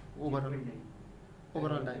होइन ओभरअल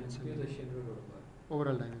डाइमेन्सन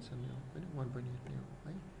ओभरअल डाइमेन्सन नै हो होइन 1.8 नै हो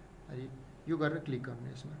है अनि यो गरेर क्लिक गर्नु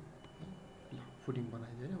यसमा ल फुटिङ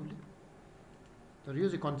बनाइदियो होइन उसले तर यो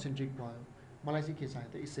चाहिँ कन्सेन्ट्रिक भयो मलाई चाहिँ के चाहियो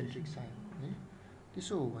त इसेन्ट्रिक चाहियो है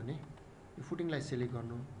त्यसो हो भने यो फुटिङलाई सेलेक्ट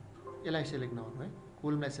गर्नु यसलाई सेलेक्ट नगर्नु है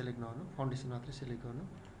कोलमलाई सेलेक्ट नगर्नु फाउन्डेसन मात्रै सेलेक्ट गर्नु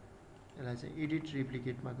यसलाई चाहिँ एडिट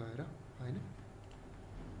रिप्लिकेटमा गएर होइन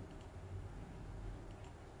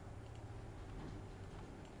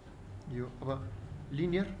यो अब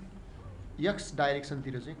लिनियर यक्स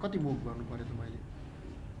डाइरेक्सनतिर चाहिँ कति मुभ गर्नु पऱ्यो त मैले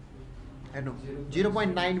हेर्नु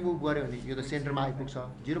 0.9 मुभ गऱ्यो भने यो त सेन्टरमा आइपुग्छ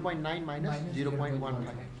 0.9 माइनस 0.15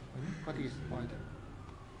 होइन कति भयो त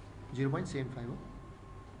 0.75 हो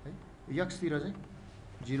है यक्सतिर चाहिँ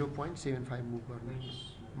 0.75 मुभ गर्नु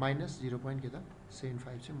माइनस 0. के त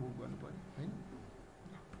 75 चाहिँ मुभ गर्नु पऱ्यो होइन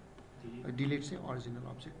डिलिट चाहिँ अरिजिनल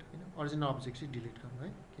अब्जेक्ट होइन अरिजिनल अब्जेक्ट चाहिँ डिलिट गर्नु है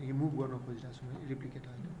किनकि मुभ गर्न खोजिरहेको छु मैले रिप्लिकेट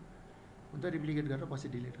होइन हुन त रिप्लिकेट गरेर पछि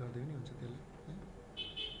डिलिट गर्दै पनि हुन्छ त्यसले है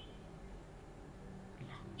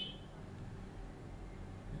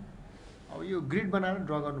अब यो ग्रिड बनाएर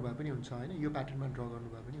ड्र गर्नुभए पनि हुन्छ होइन यो प्याटर्नमा ड्र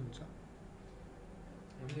गर्नुभए पनि हुन्छ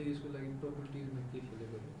हामीले यसको लागि प्रोपर्टिजमा के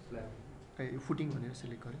सेलेक्ट गर्नु स्ल्याब यो फुटिङ भनेर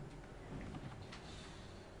सेलेक्ट गरेँ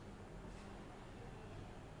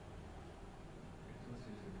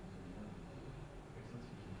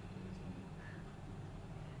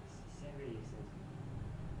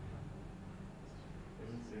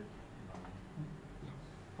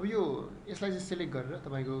अब यो यसलाई चाहिँ सेलेक्ट गरेर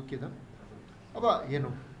तपाईँको के त अब हेर्नु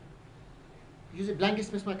यो चाहिँ ब्ल्याङ्क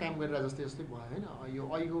स्पेसमा काम गरेर जस्तै जस्तै भयो होइन यो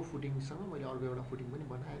अहिलेको फुटिङसँग मैले अर्को एउटा फुटिङ पनि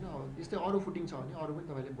बनाएँ होइन अब यस्तै अरू फुटिङ छ भने अरू पनि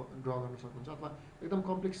तपाईँले ड्र गर्न सक्नुहुन्छ अथवा एकदम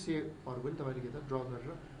कम्प्लेक्स सेपहरू पनि तपाईँले के त ड्र गरेर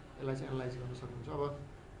यसलाई चाहिँ एनालाइज गर्न सक्नुहुन्छ अब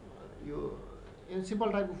यो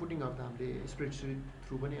सिम्पल टाइपको फुटिङहरू त हामीले स्प्रेडसिट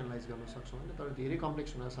थ्रु पनि एनालाइज गर्न सक्छौँ होइन तर धेरै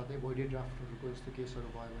कम्प्लेक्स हुन साथै भोइडेड ड्राफ्टहरूको यस्तो केसहरू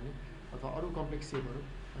भयो भने अथवा अरू कम्प्लेक्स सेपहरू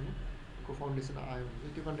होइन को फाउन्डेसन आयो भने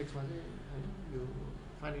त्यो कन्टेक्समा चाहिँ होइन यो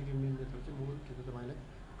फाइनल ट्युनिङ मेथड चाहिँ मोर के त तपाईँलाई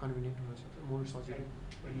कन्भिनियन्ट हुनसक्छ मोर सजिलो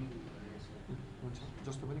हुन्छ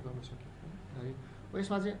जस्तो पनि गर्न सक्यो है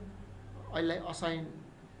यसमा चाहिँ अहिले असाइन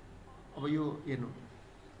अब यो हेर्नु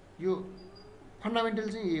यो फन्डामेन्टल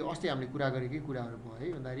चाहिँ अस्ति हामीले कुरा गरेकै कुराहरू भयो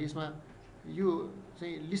है भन्दाखेरि यसमा यो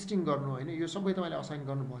चाहिँ लिस्टिङ गर्नु होइन यो सबै तपाईँले असाइन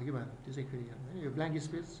गर्नुभयो कि भएन त्यो चाहिँ फेरि हेर्नु होइन यो ब्ल्याङ्क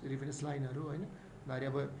स्पेस रेफरेन्स लाइनहरू होइन भन्दाखेरि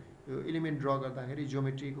अब यो एलिमेन्ट ड्र गर्दाखेरि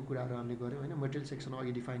जियोमेट्रीको कुराहरू हामीले गऱ्यौँ होइन मेटेरियल सेक्सन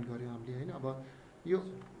अघि डिफाइन गऱ्यौँ हामीले होइन अब यो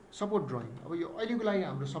सपोर्ट ड्रइङ अब यो अहिलेको लागि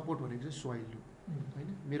हाम्रो सपोर्ट भनेको चाहिँ सोइल हो होइन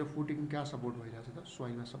मेरो फुटिङ कहाँ सपोर्ट भइरहेछ त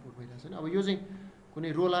सोइलमा सपोर्ट भइरहेछ होइन अब यो चाहिँ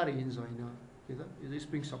कुनै रोलर हिन्ज होइन के त यो चाहिँ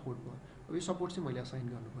स्प्रिङ सपोर्ट भयो अब यो सपोर्ट चाहिँ मैले असाइन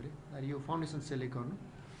गर्नु पऱ्यो अनि यो फाउन्डेसन सेलेक्ट गर्नु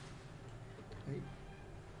है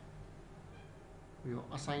यो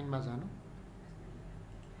असाइनमा जानु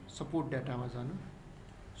सपोर्ट डाटामा जानु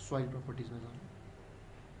सोइल प्रपर्टिजमा जानु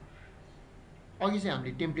अघि चाहिँ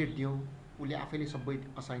हामीले टेम्प्लेट दियौँ उसले आफैले सबै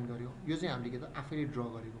असाइन गर्यो यो चाहिँ हामीले के त आफैले ड्र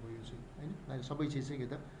गरेको हो यो चाहिँ होइन सबै चिज चाहिँ के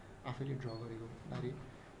त आफैले ड्र गरेको भन्दाखेरि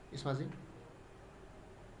यसमा चाहिँ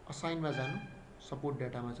असाइनमा जानु सपोर्ट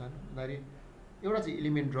डाटामा जानु भन्दाखेरि एउटा चाहिँ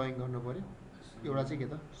एलिमेन्ट ड्रइङ गर्नु पऱ्यो एउटा चाहिँ के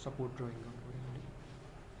त सपोर्ट ड्रइङ गर्नु पऱ्यो हामीले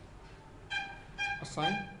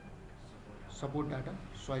असाइन सपोर्ट डाटा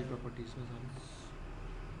सोइल प्रपर्टिजमा जानु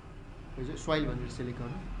यो चाहिँ सोइल भनेर सेलेक्ट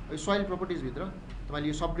गर्नु यो सोइल प्रपर्टिजभित्र तपाईँले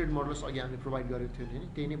यो सबग्रेड मोडल्स अघि हामीले प्रोभाइड गरेको थियो भने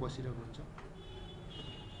त्यही नै बसिरहेको हुन्छ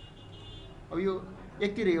अब यो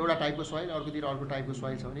एकतिर एउटा टाइपको सोइल अर्कोतिर अर्को टाइपको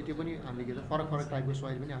सोइल छ भने त्यो पनि हामीले के त फरक फरक टाइपको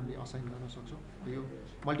सोइल पनि हामीले असाइन गर्न सक्छौँ यो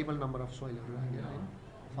मल्टिपल नम्बर अफ सोइलहरू राखेर होइन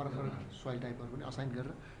फरक फरक सोइल टाइपहरू पनि असाइन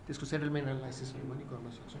गरेर त्यसको सेटलमेन्ट एनालाइसिसहरू पनि गर्न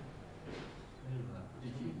सक्छौँ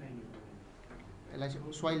यसलाई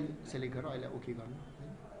चाहिँ सोइल सेलेक्ट गरेर अहिले ओके गर्नु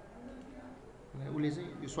उसले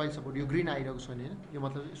चाहिँ यो सोइल सपोर्ट यो ग्रिन आइरहेको छ भने होइन यो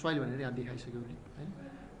मतलब सोइल भनेर यहाँ देखाइसक्यो उसले होइन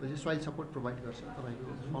पछि सोइल सपोर्ट प्रोभाइड गर्छ तपाईँको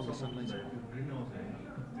फाउन्डेसनलाई चाहिँ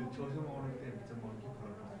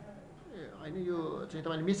होइन यो चाहिँ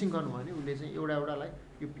तपाईँले मिसिङ गर्नुभयो भने उसले चाहिँ एउटा एउटालाई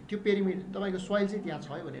यो त्यो पेरिमिटर तपाईँको सोइल चाहिँ त्यहाँ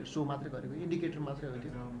छ है भनेर सो मात्रै गरेको इन्डिकेटर मात्रै हो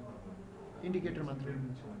त्यो इन्डिकेटर मात्रै हो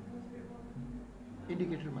त्यो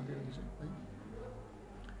चाहिँ है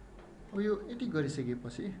अब यो यति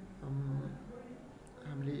गरिसकेपछि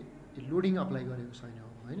हामीले लोडिङ अप्लाई गरेको छैन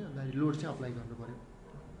होइन अन्त लोड चाहिँ अप्लाई गर्नु पऱ्यो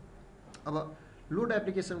अब लोड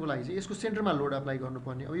एप्लिकेसनको लागि चाहिँ यसको सेन्टरमा लोड अप्लाई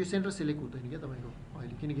गर्नुपर्ने अब यो सेन्टर सेलेक्ट हुँदैन क्या तपाईँको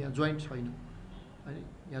अहिले किनकि यहाँ जोइन्ट छैन होइन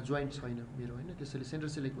यहाँ जोइन्ट छैन मेरो होइन त्यसैले सेन्टर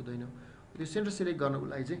सेलेक्ट हुँदैन त्यो सेन्टर सेलेक्ट गर्नको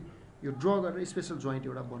लागि चाहिँ यो ड्र गरेर स्पेसल जोइन्ट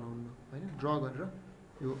एउटा बनाउनु होइन ड्र गरेर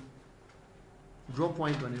यो ड्र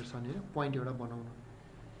पोइन्ट भनेर छ नि होइन पोइन्ट एउटा बनाउनु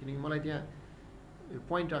किनकि मलाई त्यहाँ यो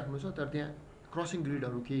पोइन्ट राख्नु छ तर त्यहाँ क्रसिङ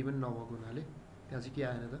ग्रिडहरू केही पनि नभएको हुनाले त्यहाँ चाहिँ के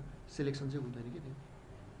आएन त सेलेक्सन चाहिँ हुँदैन कि त्यो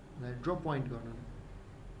ड्र पोइन्ट गर्नु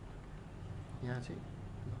यहाँ चाहिँ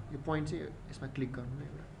यो पोइन्ट चाहिँ यसमा क्लिक गर्नु न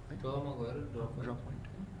एउटा है ड्र पोइन्ट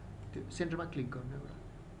त्यो सेन्टरमा क्लिक गर्नु एउटा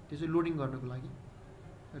त्यो चाहिँ लोडिङ गर्नको लागि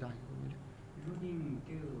राखेको मैले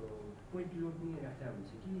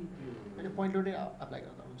होइन पोइन्ट लोडै अप्लाई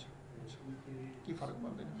गर्दा हुन्छ के फरक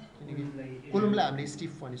पर्दैन किनकि कोलमलाई हामीले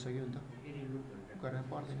स्टिफ भनिसक्यो नि त गरेर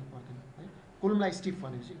पर्दैन है कोलमलाई स्टिफ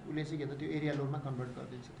भनेपछि उसले चाहिँ के त त्यो एरिया लोडमा कन्भर्ट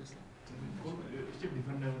गरिदिन्छ त्यसलाई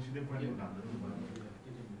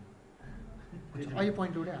अहिले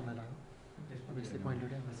पोइन्ट लोडै हाल्न लाग्यो अब यस्तै पोइन्ट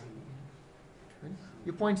लोडै हाल्न लाग्यो होइन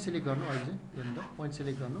यो पोइन्ट सेलेक्ट गर्नु अहिले चाहिँ हेर्नु त पोइन्ट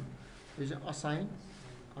सेलेक्ट गर्नु यो चाहिँ असाइन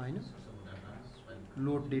होइन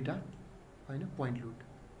लोड डेटा होइन point load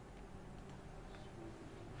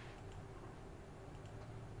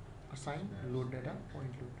assign load data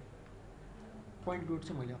point load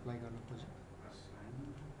चाहिँ मैले अप्लाई गर्न खोजेँ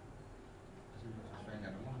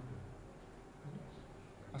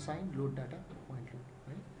assign load data point load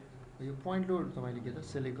है यो पोइन्ट लोड तपाईँले के त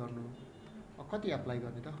सेलेक्ट गर्नु कति एप्लाई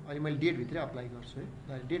गर्ने त अहिले मैले डेटभित्रै अप्लाई गर्छु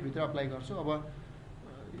है डेटभित्र अप्लाई गर्छु अब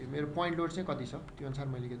मेरो पोइन्ट लोड चाहिँ कति छ त्यो अनुसार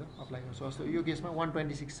मैले के त अप्लाई गर्छु जस्तो यो केसमा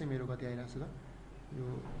 126 चाहिँ मेरो कति आइरहेको छ त यो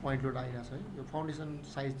पोइन्ट लोड आइरहेको छ है यो फाउन्डेसन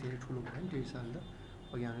साइज धेरै ठुलो भयो नि त्यो हिसाबले त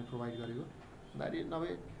अघि हामीले प्रोभाइड गरेको दाइ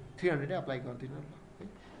नभए 300 अप्लाई गरिदिनु ल है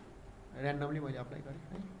ऱ्यान्डमली मैले अप्लाई गरेँ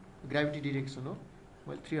है ग्राभिटी डिरेक्सन हो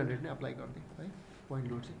मैले 300 नै अप्लाई गरिदिएँ है पोइन्ट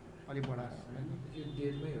लोड चाहिँ अलिक बढाएर अप्लाई गरिदिएँ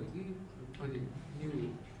डेटमै हो कि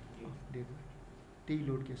डेटमा त्यही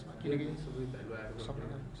लोड केसमा किनकि सबै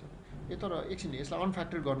यो तर एकछिन यसलाई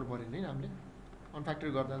अनफ्याक्टर गर्नु पऱ्यो नि हामीले अनफ्याक्टर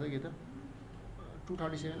गर्दा त के त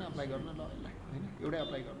 237 अप्लाई गर्न ल यसलाई होइन एउटै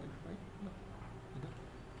अप्लाई गरिदिनु है ल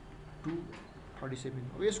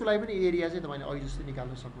 237 अब यसको लागि पनि एरिया चाहिँ तपाईँले अघि जस्तै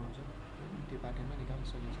निकाल्न सक्नुहुन्छ त्यो प्याटर्नमा निकाल्न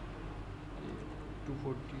सक्नुहुन्छ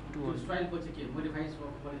 240 स्टाइलको चाहिँ के मोडिफाइज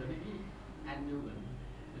गर्ने कि एड न्यू गर्ने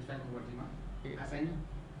स्टाइलको वर्जिनमा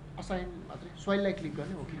असाइन मात्रै स्वाइललाई क्लिक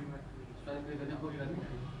गर्ने हो कि स्टाइल क्लिक गर्ने अप्लोड गर्ने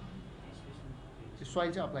स्वाइल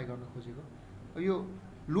चाहिँ अप्लाई गर्न खोजेको यो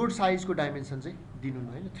लोड साइजको डाइमेन्सन चाहिँ दिनु न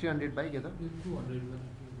होइन 300 बाई के त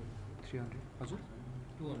 300 हजुर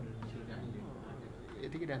 200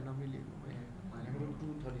 यतिकै ऱ्यान्डमली लिएको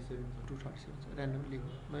 237 ऱ्यान्डमली लिएको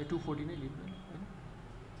नभए 240 नै लिएको होइन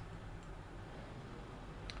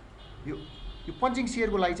यो पन्चिङ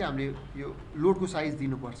सेयरको लागि चाहिँ हामीले यो लोडको साइज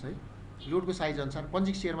दिनुपर्छ है लोडको साइज अनुसार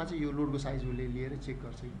पन्चिङ सेयरमा चाहिँ यो लोडको साइज उसले लिएर चेक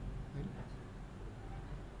गर्छ कि होइन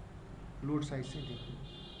लोड साइज चाहिँ दिनु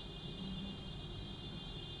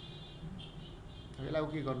यसलाई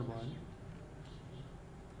के गर्नुभयो भने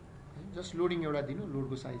जस्ट लोडिङ एउटा दिनु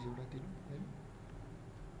लोडको साइज एउटा दिनु होइन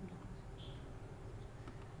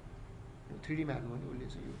 3D मा हाल्नु भने उसले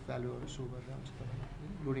चाहिँ यो भ्यालुहरू सो गरेर आउँछ तपाईँलाई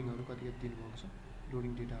लोडिङहरू कति कति दिनुभएको छ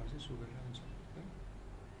लोडिङ डेटाहरू चाहिँ सो गरेर आउँछ है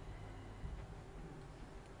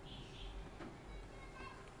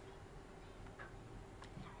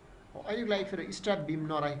अहिलेको लागि फेरि स्ट्र्याप बिम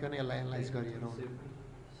नराखिकन यसलाई एनालाइज गरेर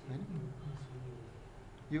होइन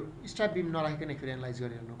यो स्ट्र्याप बिम नराखिकन फेरि एनालाइज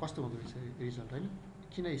गरेर हेर्नु कस्तो हुँदो रहेछ रिजल्ट होइन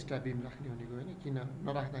किन स्ट्र्याप बिम राख्ने भनेको होइन किन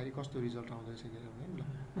नराख्दाखेरि कस्तो रिजल्ट आउँदो रहेछ हेरेर होइन ल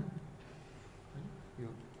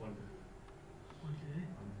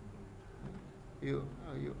यो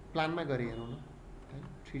यो प्लानमा गएर हेरौँ न है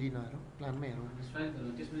 3D नहेरौँ प्लानमै हेरौँ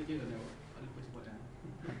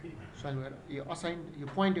स्वाइलमा गएर यो असाइन यो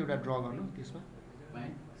पोइन्ट एउटा ड्र गर्नु त्यसमा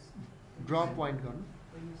ड्र पोइन्ट गर्नु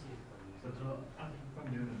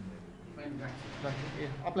ए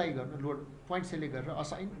अप्लाई गर्नु लोड पोइन्ट सेलेक्ट गरेर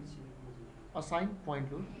असाइन पोइन्ट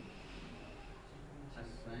लोड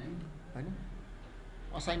होइन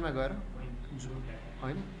असाइनमा गएर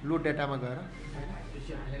होइन लोड डेटामा गएर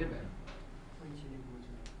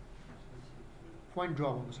पोइन्ट ड्र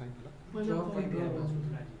भएको छैन ल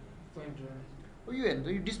यो हेर्नु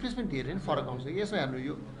यो डिस्प्लेसमेन्ट धेरै नै फरक आउँछ यसो हेर्नु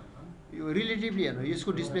यो रिलेटिभली हेर्नु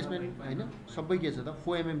यसको डिस्प्लेसमेन्ट होइन सबै के छ त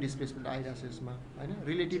 4 mm डिस्प्लेसमेन्ट आइरहेको छ यसमा होइन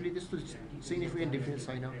रिलेटिभली त्यस्तो सिग्निफिकेन्ट डिफ्रेन्स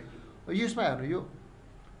छैन यसमा हेर्नु यो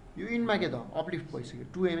इनमा के त अपलिफ्ट भइसक्यो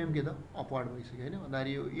 2 mm के त अपवार्ड भइसक्यो होइन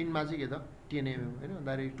भन्दाखेरि यो इनमा चाहिँ के त 10 mm होइन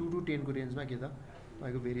भन्दाखेरि 2 to 10 को रेन्जमा के त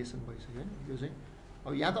तपाईँको भेरिएसन भइसक्यो होइन यो चाहिँ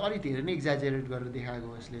अब यहाँ त अलिक धेरै नै एक्जाजेरेट गरेर देखाएको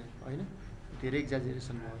हो यसले होइन धेरै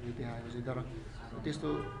एक्जाजेरेसन भयो यो देखाएको चाहिँ तर त्यस्तो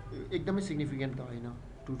एकदमै सिग्निफिकेन्ट त होइन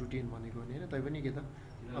 2 to 10 भनेको नि होइन तैपनि के त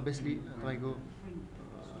अभियसली तपाईँको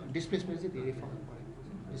डिस्प्लेसमेन्ट चाहिँ धेरै फरक पऱ्यो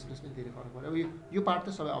डिस्प्लेसमेन्ट धेरै फरक पऱ्यो अब यो पार्ट त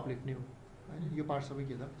सबै अपलिफ्ट नै हो होइन यो पार्ट सबै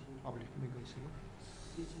के त अपलिफ्टमै गइसक्यो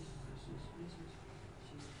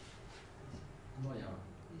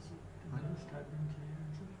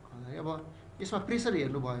अब यसमा प्रेसर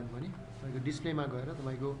हेर्नुभयो भने तपाईँको डिस्प्लेमा गएर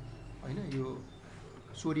तपाईँको होइन यो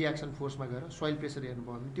सो रियाक्सन फोर्समा गएर सोइल प्रेसर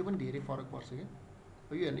हेर्नुभयो भने त्यो पनि धेरै फरक पर्छ क्या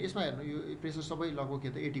यो हेर्नु यसमा हेर्नु यो प्रेसर सबै लगभग के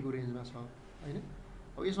त 80 को रेन्जमा छ होइन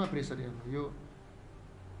अब यसमा प्रेसर हेर्नु यो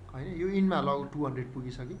होइन यो इनमा लगभग 200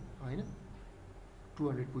 पुगिसक्यो होइन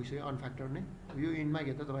 200 पुगिसक्यो अनफ्याक्टर नै यो इनमा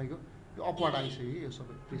के त तपाईँको यो अपवार्ड आइसक्यो यो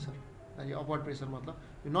सबै प्रेसर अनि अपवार्ड प्रेसर मतलब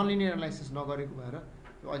यो नन लिनियर एनालाइसिस नगरेको भएर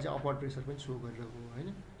यो अझै अपवार्ड प्रेसर पनि सो गरिरहेको हो होइन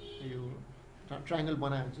यो ट्रायङ्गल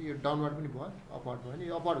बनायो भने चाहिँ यो डाउनवार्ड पनि भयो अपवार्ड भयो भने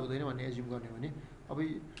यो अपवार्ड हुँदैन भन्ने एज्युम गर्ने भने अब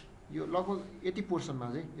यो लगभग यति पोर्सनमा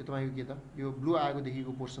चाहिँ यो तपाईँको के त यो ब्लू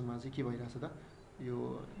आएकोदेखिको पोर्सनमा चाहिँ के भइरहेछ त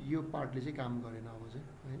यो पार्टले चाहिँ काम गरेन अब चाहिँ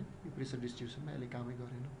होइन यो प्रेसर डिस्ट्रिब्युसनमा यसले कामै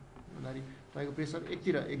गरेन भन्दाखेरि तपाईँको प्रेसर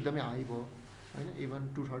एकतिर एकदमै हाई भयो होइन इभन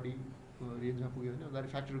 230 को रेन्जमा पुग्यो भने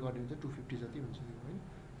भन्दाखेरि फ्याक्टर गर्ने भने चाहिँ 250 जति हुन्छ यो होइन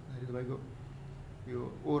भन्दाखेरि तपाईँको यो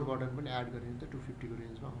ओभर बर्डन पनि एड गर्ने भने त 250 को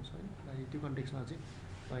रेन्जमा आउँछ होइन भन्दाखेरि त्यो कन्टेक्समा चाहिँ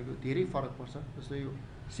तपाईँको धेरै फरक पर्छ जस्तो यो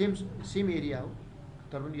सेम एरिया हो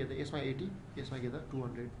तर पनि के त यसमा 80 यसमा के त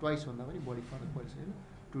 200 ट्वाइस भन्दा पनि बढी फरक पर्छ होइन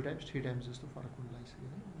 2 times 3 times जस्तो फरक हुन लागिसक्यो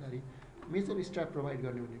होइन भन्दाखेरि मेजर स्ट्र्याप प्रोभाइड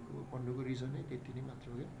गर्ने भनेको भन्नुको रिजन नै त्यति नै मात्र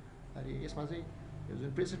हो क्या। अनि यसमा चाहिँ यो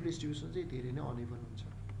जुन प्रेसर डिस्ट्रिब्युसन चाहिँ धेरै नै अनइभन हुन्छ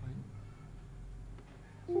होइन।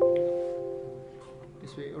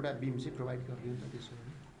 त्यसो एउटा बिम चाहिँ प्रोभाइड गरिदियो नि त त्यसो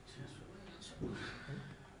भने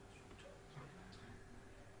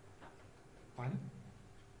होइन।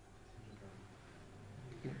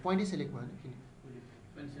 पोइन्टै सेलेक्ट भएन किन?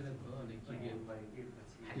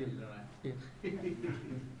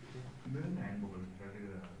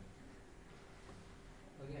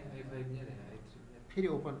 फेरि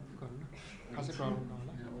ओपन गर्नु न, खासै प्रब्लम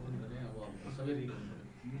नहोला।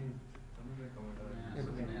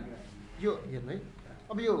 यो हेर्नु है,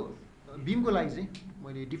 अब यो बिमको लागि चाहिँ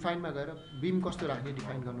मैले डिफाइनमा गएर बिम कस्तो राख्ने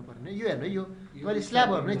डिफाइन गर्नु पर्ने। यो हेर्नु है, यो मैले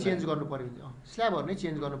स्ल्याबहरू नै चेन्ज गर्नु पऱ्यो भने स्ल्याबहरू नै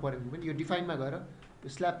चेन्ज गर्नु पऱ्यो भने पनि यो डिफाइनमा गएर यो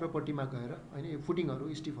स्ल्याब प्रोपर्टीमा गएर होइन, यो फुटिङहरू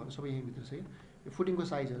स्टिफहरू सबै यहीँभित्र छ। यो फुटिङको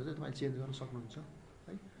साइजहरू चाहिँ तपाईँले चेन्ज गर्न सक्नुहुन्छ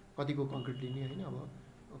है। कतिको कङ्क्रिट लिने होइन, अब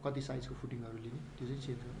कति साइजको फुटिङहरू लिने त्यो चाहिँ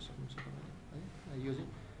चेन्ज गर्न सक्नुहुन्छ तपाईँले है। यो चाहिँ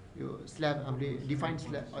यो स्ल्याब हामीले डिफाइन्ड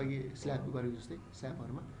स्ल्याब अघि स्ल्याब गरेको जस्तै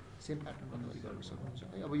स्ल्याबहरूमा सेम प्याटर्नमा तपाईँले गर्न सक्नुहुन्छ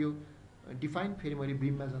है। अब यो डिफाइन फेरि मैले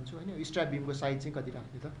बिममा जान्छु होइन। स्ट्र्याप बिमको साइज चाहिँ कति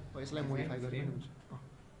राख्ने त, यसलाई मोडिफाई गरेर पनि हुन्छ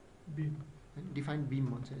होइन। डिफाइन्ड बिम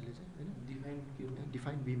भन्छ यसले चाहिँ होइन।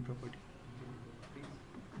 डिफाइन्ड बिम प्रपर्टी,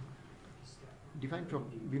 डिफाइन्ड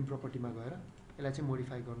बिम प्रपर्टीमा गएर यसलाई चाहिँ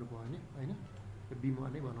मोडिफाई गर्नुभयो भने होइन, यो बिम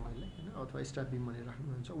वान नै भनौँ यसलाई होइन, अथवा स्ट्र्याप बिम भनेर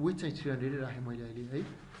राख्नुहुन्छ। विथ चाहिँ 300 राखेँ मैले अहिले है।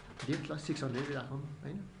 डेप्थ 600 राखौँ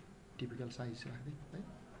होइन, टिपिकल साइज राख्दै है।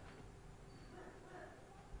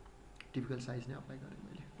 टिपिकल साइज नै अप्लाई गरेँ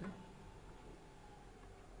मैले है।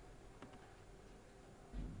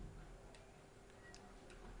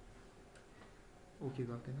 ओके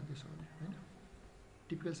गर्दैन त्यसो भने होइन,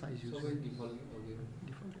 टिपिकल साइज युज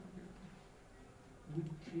डिफल्ट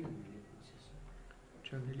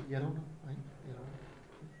 300 हेरौँ न है, हेरौँ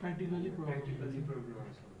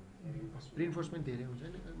रिइन्फोर्समेन्ट धेरै हुन्छ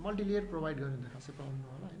होइन। मल्टिलेयर प्रोभाइड गर्यो भने त खासै प्रब्लम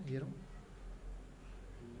नहोला होइन। हेरौँ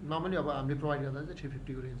नर्मली अब हामीले प्रोभाइड गर्दा चाहिँ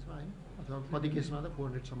 350 को रेन्जमा होइन, अथवा कति केसमा त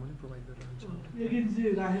 400सम्म नै प्रोभाइड गरेर हुन्छ।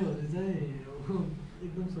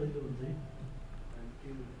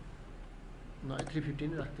 न 350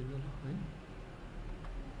 नै राख्दैन होइन।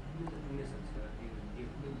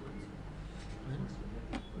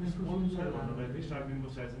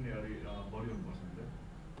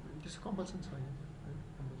 त्यस्तो कम्पल्सन छैन,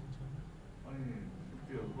 कम्पल्सन छैन। अनि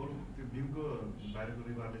त्यो बिमको बाहिरको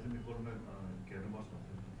रिबारले चाहिँ कोलमलाई घेर्नु पर्छ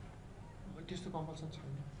त्यस्तो कम्पल्सन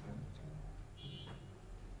छैन।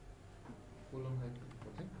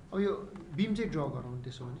 अब यो बिम चाहिँ ड्र गरौँ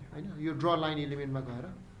त्यसो भने होइन। यो ड्र लाइन एलिमेन्टमा गएर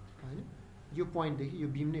होइन, यो पोइन्टदेखि यो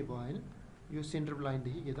बिम नै भयो होइन, यो सेन्टर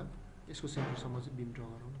लाइनदेखि के त यसको सेन्टरसम्म चाहिँ बिम ड्र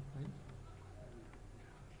गरौँ होइन।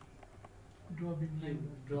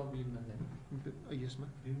 यसमा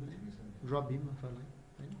ड्र बिम अथवा लाइन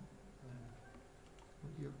होइन।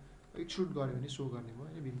 यो एक्सट्रुड गऱ्यो भने सो गर्ने भयो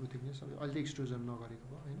होइन, बिमको थिकनेस अब अहिले त एक्सट्रुजन नगरेको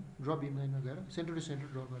भयो होइन। ड्र बिम लाइनमा गएर सेन्टर टु सेन्टर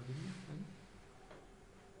ड्र गरिदिनु होइन।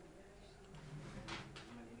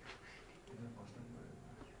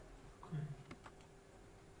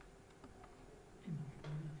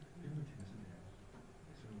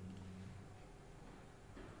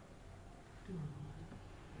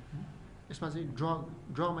 यसमा चाहिँ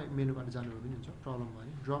ड्रमा मेनुबाट जानुभयो पनि हुन्छ, प्रब्लम भयो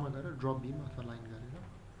भने ड्रमा गएर ड्र बिम अथवा लाइन गरेर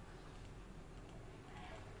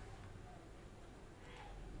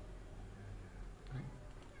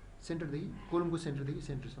सेन्टरदेखि कोलमको सेन्टरदेखि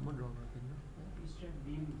सेन्टरसम्म ड्र गरिदिनु।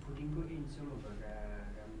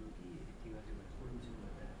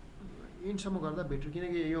 इन्डसम्म गर्दा बेटर,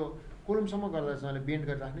 किनकि यो कोलमसम्म गर्दा चाहिँ बेन्ड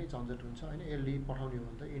गरेर राख्ने झन्झट हुन्छ होइन। यसले पठाउने हो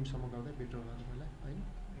भने त इन्डसम्म गर्दा बेटर होला तपाईँलाई होइन।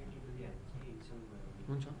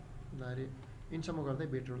 हुन्छ दाइरे इन्डसम्म गर्दै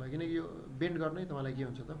बेटर होला, किनकि यो बेन्ड गर्नै तपाईँलाई के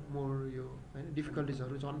हुन्छ त मोर यो होइन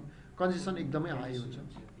डिफिकल्टिजहरू झन् कन्जेसन एकदमै हाई हुन्छ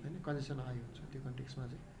होइन। कन्जेसन हाई हुन्छ त्यो कन्टेक्समा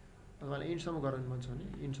चाहिँ तपाईँलाई इन्डसम्म गराउनु मन छ भने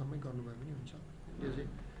इन्डसम्मै गर्नुभयो पनि हुन्छ। त्यो चाहिँ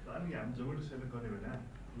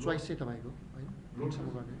चोइस चाहिँ तपाईँको होइन, इन्डसम्म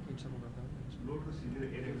गर्ने इन्डसम्म गर्दा पनि हुन्छ।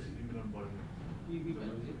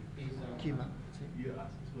 केमा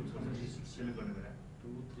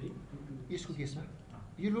यसको केसमा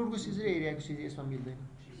यो लोडको सिज र एरियाको सिज यसमा मिल्दैन,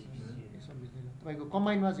 यसमा मिल्दैन। तपाईँको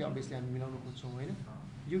कम्बाइनमा चाहिँ अभियसली हामी मिलाउन खोज्छौँ होइन।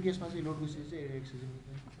 यो केसमा चाहिँ लोडको सिज चाहिँ एरियाको सिज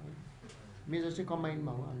मिल्दैन होइन। मेजर चाहिँ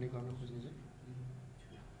कम्बाइनमा हो हामीले गर्न खोज्ने चाहिँ।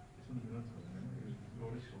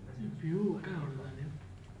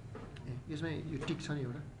 यसमा यो टिक छ नि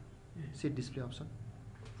एउटा सेट डिस्प्ले अप्सन,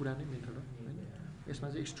 पुरानै मेथड हो होइन। यसमा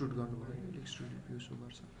चाहिँ एक्सट्रुड गर्नुभयो भने एक्सट्रुड भ्यू सो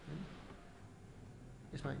गर्छ होइन।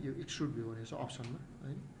 यसमा यो एक्सट्रुड भ्यू भनेको छ अप्सनमा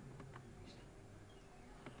होइन,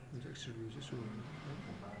 एक्सट्रुड भ्यू चाहिँ सो गर्नु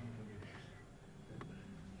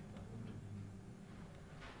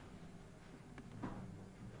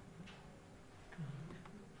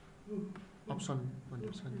अप्सन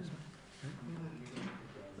भनेर छ नि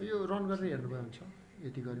है यो रन गरेर हेर्नुभयो हुन्छ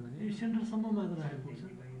यति गऱ्यो भने सेन्टरसम्म मात्र आएको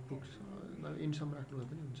पुग्छ इन्डसम्म राख्नुभयो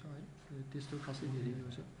पनि हुन्छ है त्यस्तो खासै धेरै यो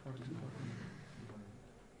चाहिँ फरक चाहिँ पर्दैन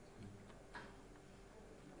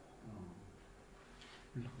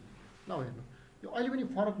ल हेर्नु यो अहिले पनि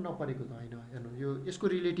फरक नपरेको त होइन हेर्नु यो यसको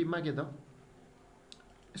रिलेटिभमा के त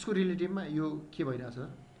यसको रिलेटिभमा यो के भइरहेछ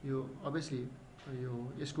यो अभियसली यो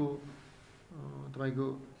यसको तपाईँको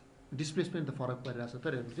डिस्प्लेसमेन्ट त फरक परिरहेछ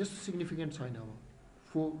तर हेर्नु त्यस्तो सिग्निफिकेन्ट छैन अब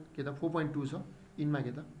 4.2 छ इनमा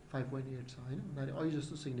के त 5.8 छ होइन उनीहरू अहिले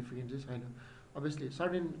जस्तो सिग्निफिकेन्ट चाहिँ छैन अभियसली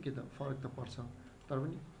सर्टेन के त फरक त पर्छ तर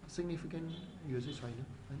पनि सिग्निफिकेन्ट यो चाहिँ छैन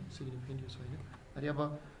होइन सिग्निफिकेन्ट यो छैन अनि अब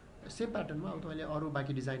सेम प्याटर्नमा अब तपाईँले अरू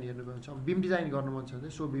बाँकी डिजाइन हेर्नुभयो भने अब बिम डिजाइन गर्नु मन छ भने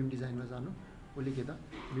सो बिम डिजाइनमा जानु उसले के त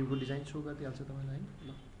बिमको डिजाइन सो गरिदिइहाल्छ तपाईँलाई होइन ल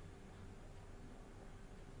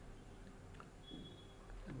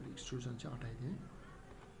एक्सट्रुजन चाहिँ हटाइदिएँ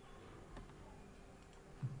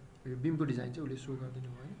यो बिमको डिजाइन चाहिँ उसले सो गरिदिनु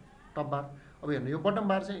भयो होइन टप बार अब हेर्नु यो बटम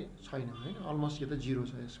बार चाहिँ छैन होइन अलमोस्ट यो त जिरो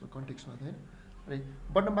छ यसको कन्टेक्समा त होइन अनि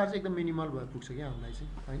बटम बार चाहिँ एकदम मिनिमल भए पुग्छ क्या हामीलाई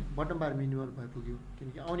चाहिँ होइन बटम बार मिनिमल भए पुग्यो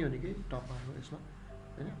किनकि आउने भनेकै टप बार हो यसमा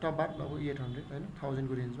होइन टप बार अब 800 होइन 1000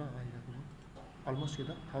 को रेन्जमा आइरहेको हो अलमोस्ट के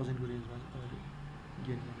त 1000 को रेन्जमा तपाईँले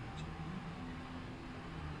गेन गर्नुहुन्छ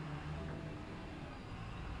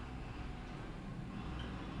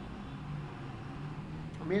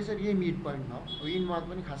मेजर यही मिड पोइन्ट भयो अब इनमा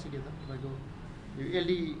पनि खासै के त तपाईँको यो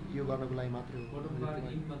एलडी यो गर्नको लागि मात्रै हो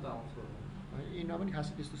इनमा पनि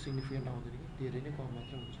खासै त्यस्तो सिग्निफिकेन्ट आउँदैन कि धेरै नै कम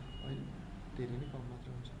मात्र हुन्छ होइन धेरै नै कम मात्र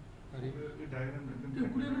हुन्छ अरे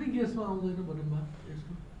कुनै पनि केसमा आउँदैन बटम बार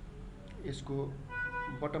यसको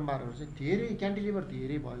बटम बारहरू चाहिँ धेरै क्यान्टिलिभर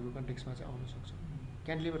धेरै भएको कन्टेक्समा चाहिँ आउन सक्छ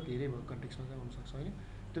क्यान्टिलिभर धेरै भएको कन्टेक्समा चाहिँ आउन सक्छ होइन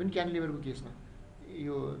त्यो पनि क्यान्टिलिभरको केसमा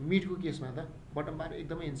यो मिडको केसमा त बटम बार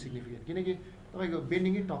एकदमै इन्सिग्निफिकेन्ट किनकि तपाईँको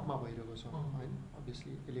बेन्डिङै टपमा भइरहेको छ होइन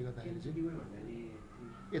अभियसली यसले गर्दाखेरि चाहिँ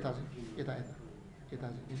यता चाहिँ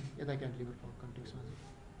यता क्यान्टिलिभर भएको कन्टेक्समा चाहिँ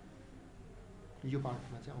यो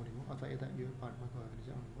पार्टमा चाहिँ आउने हो अथवा यता यो पार्टमा गयो भने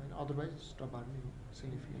चाहिँ आउनु होइन अदरवाइज टप बार नै हो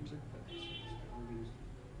सिग्निफिकेन्ट चाहिँ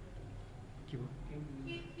के भयो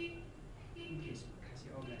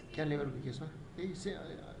क्यान्टिलिभरको केसमा त्यही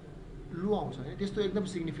लु आउँछ होइन त्यस्तो एकदम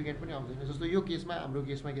सिग्निफिकेन्ट पनि आउँदैन जस्तो यो केसमा हाम्रो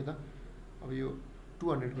केसमा के त अब यो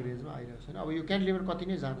 200 को रेन्जमा आइरहेको छैन अब यो क्यान्टिलिभर कति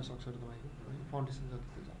नै जान सक्छ र तपाईँको होइन फाउन्डेसन जति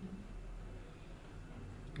त जाँदैन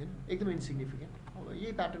होइन एकदम इन्सिग्निफिकेन्ट अब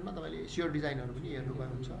यही प्याटर्नमा तपाईँले स्योर डिजाइनहरू पनि हेर्नुभयो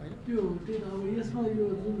हुन्छ होइन त्यो त्यही त अब यसमा यो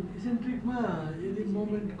जुन इसेन्ट्रिकमा यदि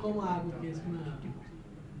मोमेन्ट कम आएको केसमा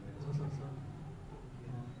हुनसक्छ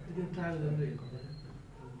त्यो ट्रायल गरेर हेर्नु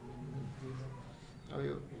अब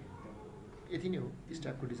यो यति नै हो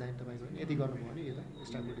स्ट्यापको डिजाइन तपाईँको होइन यति गर्नुभयो भने यो त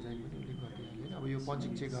स्ट्यापको डिजाइन पनि उसले गरिदिइहाल्यो होइन अब यो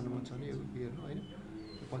पन्चिङ चेक गर्नु मन छ भने यो हेर्नु होइन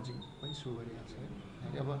पन्चिङ पनि सो गरिहाल्छ होइन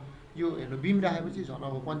अनि अब यो हेर्नु बिम राखेपछि झन्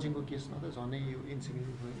अब पन्चिङको केसमा त झनै यो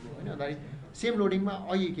इन्सिग्निफिकेन्ट भयो होइन अगाडि सेम लोडिङमा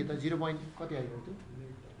अहिले के त 0. कति आइरहेको थियो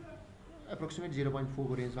एप्रोक्सिमेट 0.4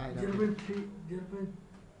 को रेन्जमा आइरहेको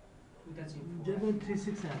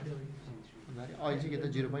अहिले चाहिँ के त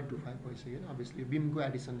 0.25 भइसक्यो होइन अभियसली बिमको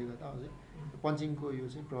एडिसनले गर्दा अझै पन्चिङको यो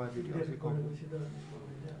चाहिँ प्रोभाबिलिटी अझै कम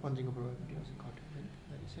पन्चिङको प्रोभाबिलिटी अझै घट्यो होइन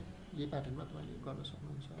चाहिँ यही प्याटर्नमा तपाईँले गर्न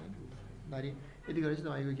सक्नुहुन्छ होइन दारी यति गरेर चाहिँ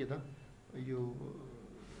तपाईँको के त यो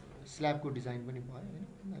स्ल्याबको डिजाइन पनि भयो होइन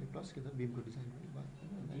दारी प्लस के त बिमको डिजाइन पनि भयो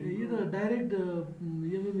यो त डाइरेक्ट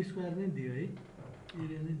एमएम स्क्वायर नै दियो है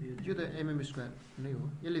एरिया नै दियो यो त एमएम स्क्वायर नै हो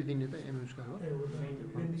यसले दिने त एमएम स्क्वायर हो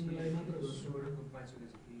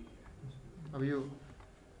अब यो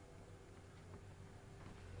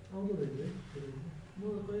आउँदो रहेछ है म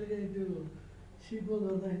कहिलेकाहीँ त्यो सिटमा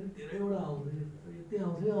गर्दाखेरि धेरैवटा आउँदैन यति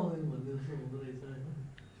आउँछ आउँदैन भन्ने जस्तो हुँदो रहेछ होइन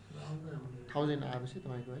 1000 आएपछि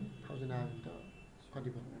तपाईँको होइन 1000 आयो भने त कति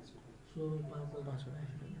भयो 16 5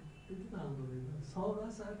 त्यति त आउँदो रहेछ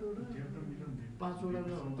 6 7वटा 5वटा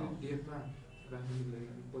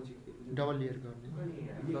डबल लेयर गर्ने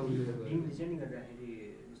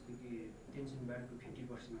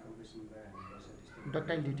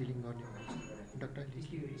डक्टाइल डिटेलिङ गर्ने डक्टाइल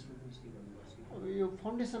अब यो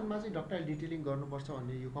फाउन्डेसनमा चाहिँ डक्टाइल डिटेलिङ गर्नुपर्छ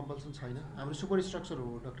भन्ने यो कम्पल्सन छैन हाम्रो सुपर स्ट्रक्चर हो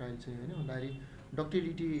डक्टाइल चाहिँ होइन भन्दाखेरि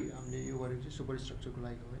डक्टिलिटी हामीले यो गरेको चाहिँ सुपर स्ट्रक्चरको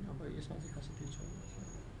लागि हो होइन अब यसमा चाहिँ खासै त्यो छैन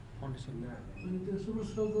फाउन्डेसनमा अनि त्यो सुपर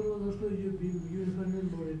स्ट्रक्चरमा जस्तो यो बिम युनिफर्मली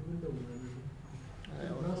लोडेड पनि त हुँदैन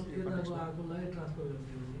आगोलाई ट्रान्सफर गर्ने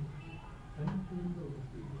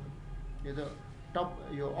यो त टप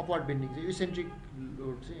यो अपवर्ड बेन्डिङ चाहिँ यो सेन्ट्रिक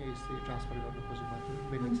लोड चाहिँ यसले ट्रान्सफर गर्न खोजेको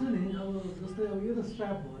बेन्डिङ छ नि अब जस्तै अब यो त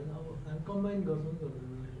स्ट्र्याप भयो अब हामी कम्बाइन गर्छौँ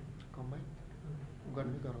कम्बाइन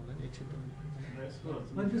गर्ने गराउँदैन एकछिन त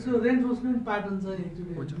अनि त्यसको रेन्फोर्समेन्ट प्याटर्न चाहिँ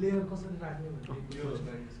एक्चुअली लेयर कसरी राख्ने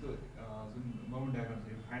जुन मोमेन्ट डायग्राम छ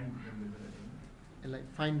यो फाइन यसलाई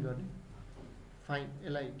फाइन गर्ने फाइन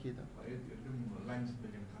यसलाई के त एकदम लाइन्स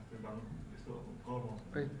देखेर खासै बाल्नु यस्तो कर्म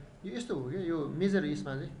यो यस्तो हो क्या यो मेजर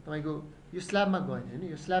यसमा चाहिँ तपाईँको यो स्ल्याबमा गएन होइन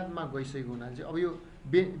यो स्ल्याबमा गइसकेको हुनाले चाहिँ अब यो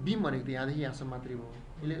बिम भनेको त यहाँदेखि यहाँसम्म मात्रै भयो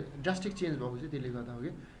यसले ड्रास्टिक चेन्ज भएको चाहिँ त्यसले गर्दा हो कि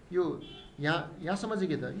यो यहाँसम्म चाहिँ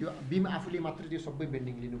के त यो बिम आफूले मात्रै त्यो सबै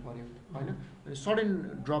बेन्डिङ लिनु पऱ्यो होइन अनि सडन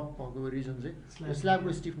ड्रप भएको रिजन चाहिँ यो स्ल्याबको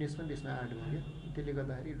स्टिफनेस पनि त्यसमा एड भयो क्या त्यसले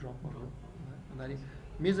गर्दाखेरि ड्रप भएको अन्तखेरि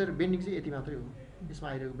मेजर बेन्डिङ चाहिँ यति मात्रै हो यसमा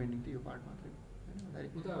आइरहेको बेन्डिङ चाहिँ यो पार्ट मात्रै हो होइन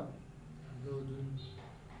उता हाम्रो जुन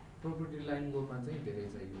प्रोपर्टी लाइनकोमा चाहिँ धेरै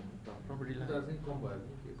चाहियो Property line. उता चाहिँ कम भयो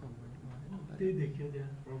कि कम भयो होइन त्यही देखियो त्यहाँ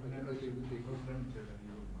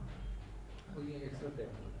अब यहाँ एक्स्ट्रा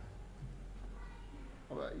ट्याप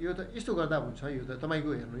अब यो त यस्तो गर्दा हुन्छ यो त तपाईँको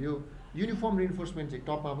हेर्नु यो युनिफर्म रिइन्फोर्समेन्ट चाहिँ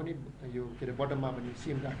टपमा पनि यो के अरे बटममा पनि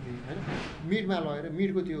सेम राख्ने होइन मिडमा लगेर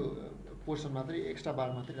मिडको त्यो पोर्सन मात्रै एक्स्ट्रा बार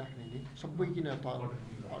मात्रै राख्ने नि सबै किन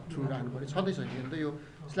थ्रु राख्नु पऱ्यो छँदै छैन किन त यो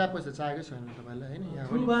स्ल्याब पैसा चाहिएकै छैन तपाईँलाई होइन यहाँ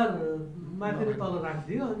पनि फुलबार माथि र तल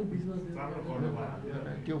राखिदियो अनि बिचमा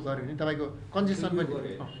त्यो गऱ्यो भने तपाईँको कन्जेसन पनि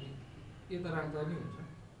यता राख्दा नि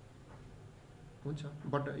हुन्छ हुन्छ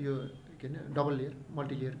बट यो के अरे डबल लेयर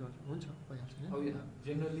मल्टी लेयर गर्छ हुन्छ भइहाल्छ अब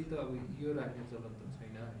जेनरली त अब यो राख्ने चलन त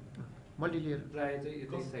छैन मल्टी लेयर प्रायः चाहिँ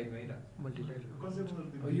यतै साइडमै राख्छ मल्टी लेयर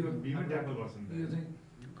कसैको यो बिमै ट्याकल गर्छन् यो चाहिँ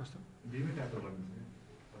कस्तो बिमै ट्याकल गर्नुहुन्छ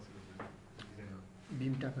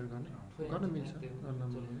बिम ट्यापर गर्न मिल्छ गर्न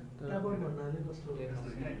मिल्दैन तर ट्यापर भन्नाले कस्तो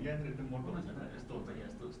यहाँनिर एकदम मोटो हुन्छ होइन यस्तो हुन्छ कि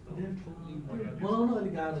यस्तो यस्तो बनाउन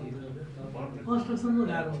अलिक गाह्रो हुन्छ कन्स्ट्रक्सनमा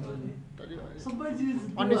गाह्रो हुन्छ नि सबै चिज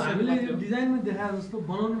Unnecessary हामीले मात्रै हो। डिजाइनमा देखाए जस्तो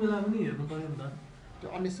बनाउने बेला पनि हेर्नु पर्यो नि त त्यो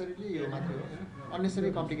अननेसरीली यो मात्रै हो अननेसरी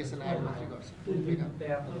कम्प्लिकेसन एड मात्रै गर्छ बेकार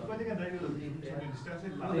कहिलेकाहीँ दाइको डिस्टेन्सै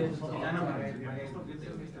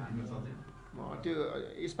त्यो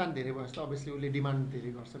स्पान धेरै भयो जस्तो अभियसली उसले डिमान्ड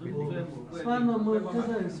धेरै गर्छ स्पानमा म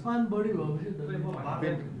त्यसो स्पान बढी भएपछि त 10-12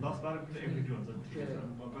 एक्टिभिटी हुन्छ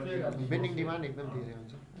बेन्डिङ डिमान्ड एकदम धेरै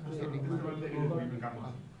हुन्छ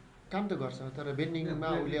काम त गर्छ तर बेन्डिङमा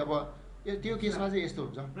उसले अब त्यो केसमा चाहिँ यस्तो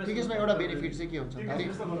हुन्छ त्यो केसमा एउटा बेनिफिट चाहिँ के हुन्छ भन्दाखेरि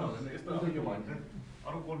यस्तो गर्नु हुँदैन यस्तो यो भयो भने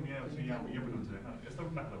अरू कोन यहाँ यो पनि हुन्छ होइन यस्तो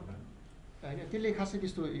पनि राख्दा हुँदैन होइन त्यसले खासै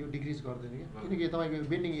त्यस्तो यो डिक्रिज गर्दैन क्या किनकि तपाईँको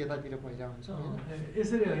बेन्डिङ यतातिर पहिला हुन्छ होइन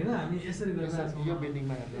यसरी होइन हामी यसरी यो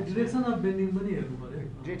बेन्डिङमा हेर्दा डिरेक्सन अफ बेन्डिङ पनि हेर्नु पर्यो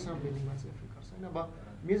डिरेक्सन अफ बेन्डिङमा चाहिँ एफेक्ट गर्छ होइन अब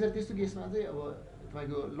मेजर त्यस्तो केसमा चाहिँ अब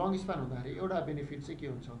तपाईँको लङ स्पान हुँदाखेरि एउटा बेनिफिट चाहिँ के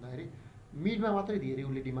हुन्छ भन्दाखेरि मिडमा मात्रै धेरै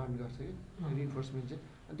उसले डिमान्ड गर्छ कि रिइन्फोर्समेन्ट चाहिँ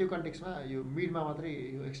अनि त्यो कन्टेक्समा यो मिडमा मात्रै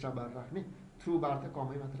यो एक्स्ट्रा बार राख्ने थ्रु बार त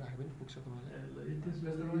कमै मात्र राख्यो भने पुग्छ तपाईँलाई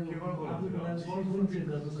आफूले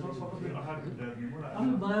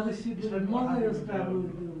बनाएको सिट मजाले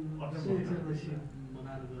सेक्सनमा सिट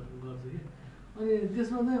बनाएर गर्छ कि अनि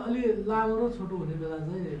त्यसमा चाहिँ अलि लामो र छोटो हुने बेला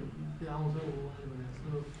चाहिँ त्यो आउँछ उहाँले भने जस्तो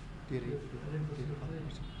धेरै यो त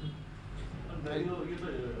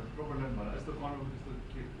प्रोपर लाइन भएर यस्तो कर्नर यस्तो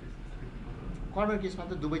के कर्नर केसमा त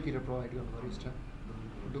दुवैतिर प्रोभाइड गर्नु पऱ्यो स्ट्राप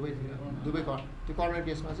दुवै त्यो कर्नर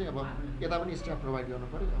केसमा चाहिँ अब यता पनि स्ट्राप प्रोभाइड गर्नु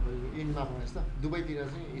पऱ्यो अब इन्डमा भयो जस्तो दुवैतिर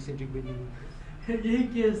चाहिँ इसेन्ट्रिक बेन्डिङ यही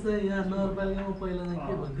केस चाहिँ यहाँ नगरपालिकामा पहिला चाहिँ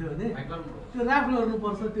के भन्थ्यो भने त्यो राफ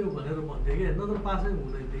गर्नुपर्छ त्यो भनेर भन्थ्यो कि नत्र पासै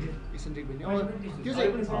हुँदैन थियो कि इसेन्ट्रिक बेन्डिङ अब त्यो चाहिँ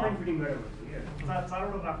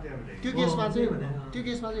त्यो केसमा चाहिँ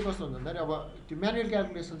कस्तो हुन्छ भन्दाखेरि अब त्यो म्यानुअल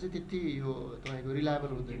क्यालकुलेसन चाहिँ त्यति यो तपाईँको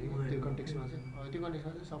रिलायबल हुँदैन कि त्यो कन्टेक्समा चाहिँ अब त्यो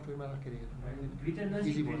कन्टेक्समा चाहिँ सफ्टवेयरमा राखेर हेर्नु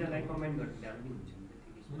इजी भयो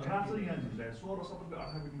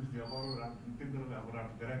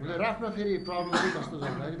राफ्टमा फेरि प्रब्लम चाहिँ कस्तो छ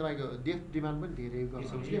भन्दाखेरि तपाईँको डेप्थ डिमान्ड पनि धेरै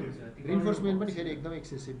गर्छ उसले रिइन्फोर्समेन्ट पनि फेरि एकदम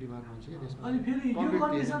एक्सेसिभ डिमान्ड हुन्छ कि त्यसमा अनि फेरि यो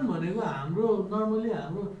कन्डिसन भनेको हाम्रो नर्मली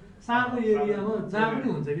हाम्रो सानो एरियामा जहाँ पनि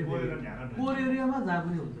हुन्छ कि कोर एरियामा जहाँ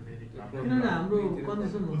पनि हुन्छ फेरि किनभने हाम्रो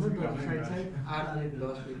कन्डिसन हुन्छ नि त साइड साइड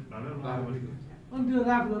 8-10 अनि त्यो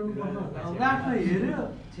राफ गर्नुपर्छ अब राफमा हेऱ्यो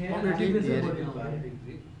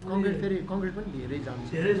कङ्क्रिट फेरि कङ्क्रिट पनि धेरै जान्छ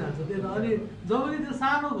धेरै जान्छ त्यही त अनि जब नि त्यो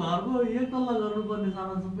सानो घरको एक तल्ला गर्नुपर्ने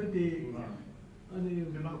सामान सबै त्यही अनि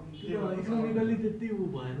इकोनोमिकली त्यति ऊ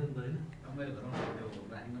भएन नि त होइन मैले घरमा त्यो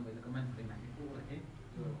राख्न मैले कमेन्ट राखेको है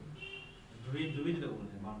दुवैतिर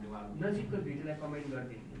हुने बाउन्ड्री वाल नजिकको भिडियोलाई कमेन्ट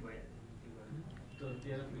गरिदिनु भइहाल्छ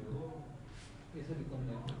यसरी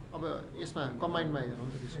कम्बाइन अब यसमा कम्बाइनमा हेरौँ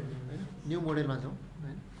त त्यसो होइन न्यू मोडेलमा जाउँ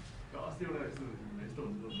होइन अस्ति एउटा यस्तो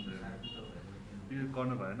हुन्छ यो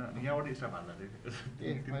गर्नु भएन यहाँबाट स्टाफ हाल्दा ए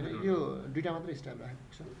होइन यो दुइटा मात्रै स्टाइल राखेको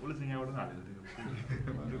छ उसले चाहिँ यहाँबाट हालेको थियो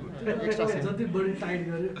एक्स्ट्रा सेम जति बढी टाइट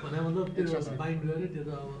गर्यो भने मतलब त्यो बाइन्ड गर्यो त्यो त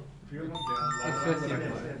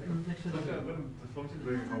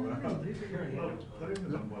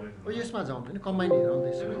अब यसमा जाउँ होइन कम्बाइन हेरौँ त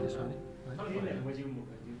यसो भने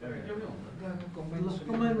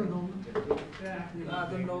कम्बाइनमा जाउँ न।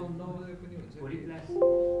 आज 9 बजे पनि हुन्छ। भोलि क्लास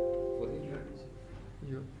भोलि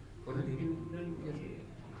यो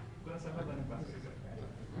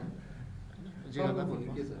जे गर्दा भोलि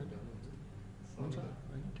के छ? हुन्छ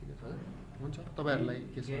होइन ठिकै छ हुन्छ तपाईँहरूलाई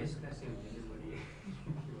के छ ग्यास क्लास हुन्छ भोलि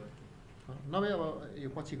नभए अब यो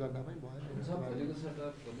पछि गर्दा पनि भयो हुन्छ भोलिको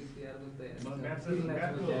सेटअप भोलि तयार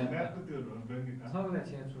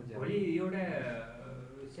भोलि एउटा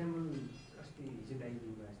स्याम्पल अस्ति हिजो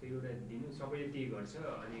दाइदिनु भएको जस्तै एउटा दिनु सबैले त्यही गर्छ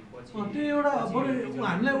अनि पछि त्यो एउटा बरु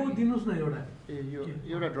हामीलाई ऊ दिनुहोस् न एउटा ए यो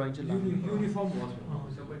एउटा ड्रइङ चाहिँ लानु युनिफर्म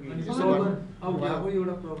अब उहाँको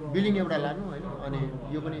एउटा प्रब्लम बिलिङ एउटा लानु होइन अनि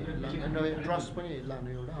यो पनि लानु अनि ट्रस्ट पनि लानु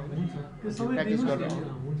एउटा होइन त्यो सबै प्र्याक्टिस दिनुहोस् गर्नु न।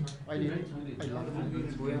 हुन्छ अहिले अहिले लानु हुन्छ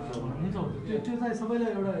त्यो चाहिँ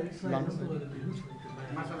सबैलाई एउटा एक्सर्साइज जस्तो गरेर दिनुहोस्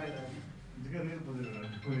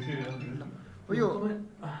न। हो यो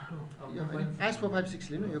एस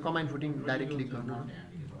 456 लिनु यो कमान्ड फुटिङ डाइरेक्ट क्लिक गर्नु न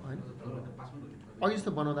होइन अघि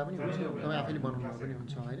जस्तो बनाउँदा पनि हुन्छ तपाईँ आफैले बनाउनु पनि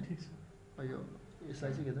हुन्छ होइन ठिक छ। यो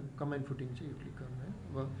यसलाई चाहिँ के त कमान्ड फुटिङ चाहिँ यो क्लिक गर्नु है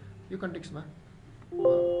अब यो कन्टेक्स्टमा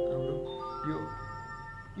हाम्रो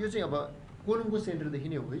यो चाहिँ अब कोलमको सेन्टरदेखि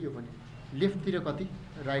नै हो है यो पनि लेफ्टतिर कति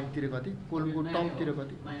राइटतिर कति कोलमको टपतिर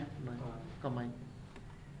कति कमाइन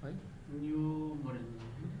है न्यू मोडल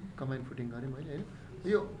कमाइन फुटिङ गरेँ मैले होइन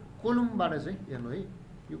यो कोलमबाट चाहिँ हेर्नु है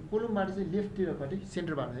यो कोलमबाट चाहिँ लेफ्टतिर कति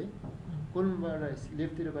सेन्टरबाट है कोलमबाट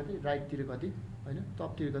लेफ्टतिर कति राइटतिर कति होइन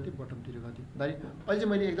टपतिर कति बटमतिर कति दारी अहिले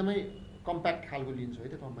चाहिँ मैले एकदमै कम्प्याक्ट खालको लिन्छु है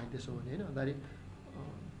त्यो कम्बाइन त्यसो भने होइन दारी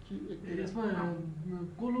यसमा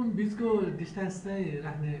कोलम बिचको डिस्टेन्स चाहिँ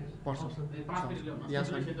राख्ने पर्छ option यहाँ छ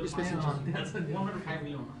स्पेसिङ छ त्यहाँ छ नि। 1.5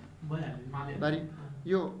 मिलाउन भइहाल्यो। दारी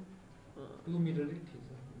यो 2 मिटरै ठिक छ।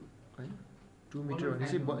 होइन 2 मिटर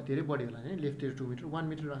भनेपछि धेरै बढी होला नि लेफ्टतिर 2 मिटर 1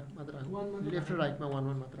 मिटर मात्र राख्नु लेफ्ट र राइटमा 1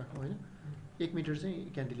 मात्र राख्नु होइन 1 मिटर चाहिँ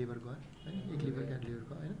क्यान्टिलिभर गयो होइन 1 लिभर क्यान्टिलिभर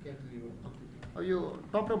गयो होइन अब यो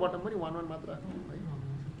टप र बटम पनि 1 मात्र राख्नु है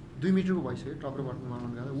 2 मिटरको भइसक्यो टप र बटम 1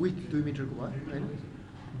 गर्दा विथ 2 मिटरको भयो होइन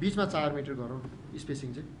बिचमा 4 मिटर गरौँ स्पेसिङ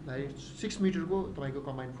चाहिँ दाइरेक्ट 6 मिटरको तपाईँको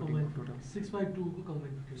कमान्ड फुटिङ टोटल 6/2 को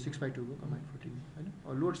कम्बाइन 6/2 को कमान्ड फुटिङ होइन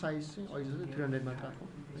लोड साइज चाहिँ अहिले चाहिँ 300 मात्र राखौँ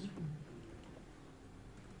होइन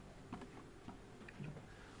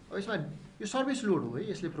यसमा यो सर्भिस लोड हो है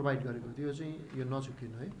यसले प्रोभाइड गरेको त्यो चाहिँ यो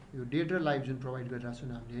नचुकिनु है यो डेट र लाइफ जुन प्रोभाइड गरिरहेको छौँ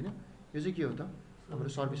हामीले होइन यो चाहिँ के हो त हाम्रो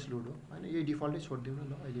सर्भिस लोड हो होइन यही डिफल्टै छोडिदिउँ न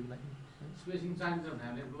ल अहिलेको लागि स्पेसिङ चाहिन्छ भने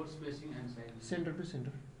हामीले load spacing and size centre to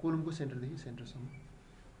centre कोलमको सेन्टरदेखि सेन्टरसम्म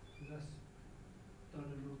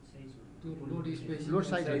त्यो लोड स्पेस लोड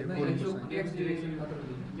साइज होइन, कोलमको साइज। एक्स डिरेक्सन मात्र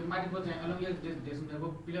यो माथिको चाहिँ अलग एक डेसिमलको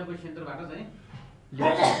पिलरको सेन्टरबाट चाहिँ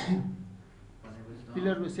लेफ्ट भनेपछि त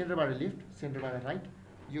पिलरको सेन्टरबाट लेफ्ट सेन्टरबाट राइट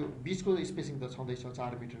यो बिचको स्पेसिङ त छँदैछ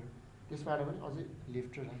 4 मिटर त्यसबाट पनि अझै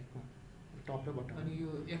लेफ्ट र राइटमा टप र बटम अनि यो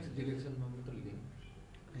एक्स डिरेक्सनमा मात्र लिने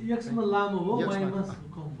एक्समा लामो हो X मा वाइमा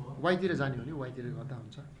कम भयो वाइतिर जाने हो नि वाइतिर गर्दा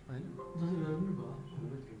हुन्छ होइन जसरी भए पनि भयो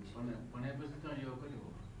भनेपछि त यो कति हो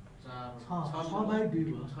 6/2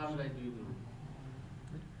 भयो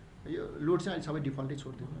 6/2 यो लोड चाहिँ अहिले सबै डिफल्टै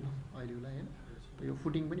छोडिदिउँ न अहिलेको लागि होइन यो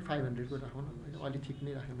फुटिङ पनि 500 को राखौँ न होइन अलिक ठिक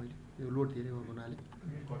नै राखेँ मैले यो लोड धेरै भएको हुनाले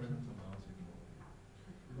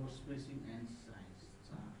लोड स्पेसिङ एन्ड साइज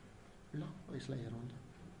ल यसलाई हेरौँ त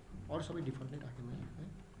अरू सबै डिफल्ट नै राखेँ मैले है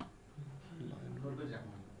ल लोडकै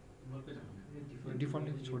जाक्नु लोडकै जाक्नु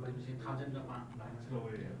डिफल्टै छोडिदिनु 1000 का 5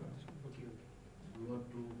 लोड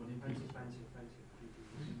 2 पनि 500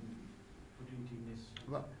 फुटिङ थिकनेस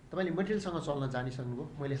अब तपाईँले मेटेरियलसँग चल्न जानिसक्नुभयो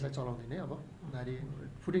मैले यसलाई चलाउँदिनँ है अब दारी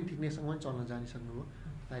फुटिङ थिकनेससँग पनि चल्न जानिसक्नुभयो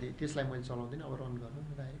दारी त्यसलाई मैले चलाउँदिनँ अब रन गर्नु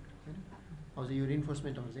डाइरेक्ट होइन अब चाहिँ यो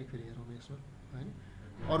रिन्फोर्समेन्टहरू चाहिँ एकफेरि हेरौँ यसमा होइन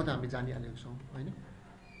अरू त हामीले जानिहालेको छौँ होइन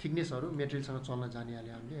थिकनेसहरू मेटेरियलसँग चल्न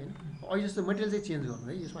जानिहाल्यो हामीले होइन अहिले जस्तो मेटेरियल चाहिँ चेन्ज गर्नु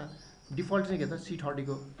है यसमा डिफल्ट चाहिँ के त C30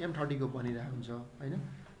 को M30 को बनिरहेको हुन्छ होइन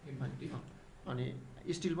अनि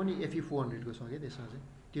स्टिल पनि FE 400 को छ क्या त्यसमा चाहिँ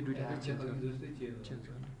त्यो दुइटा चाहिँ चेन्ज गर्नु चेन्ज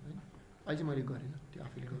गर्नु होइन अहिले चाहिँ मैले गरिनँ त्यो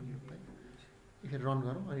आफैले गर्नु है एकखेर रन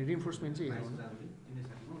गरौँ अनि रिन्फोर्समेन्ट चाहिँ हेरौँ न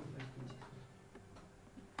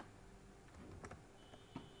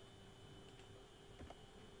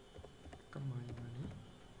कमान्ड भने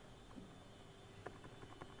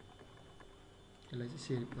यसलाई चाहिँ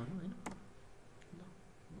सेभ गरौँ होइन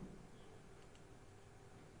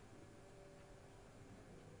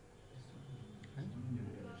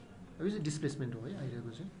अब यो चाहिँ डिस्प्लेसमेन्ट हो है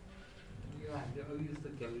अहिलेको चाहिँ यो हामीले अघि जस्तो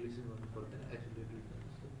क्यालकुलेसन गर्नु पर्दैन एक्सुलेटेड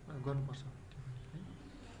गर्नुपर्छ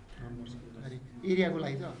गर्नुपर्छ अनि एरियाको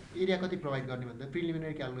लागि त एरिया कति प्रोभाइड गर्ने भन्दा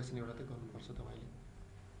प्रिलिमिनरी क्यालकुलेसन एउटा त गर्नुपर्छ तपाईँले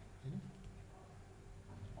होइन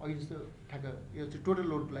अघि जस्तो ठ्याक्क यो चाहिँ टोटल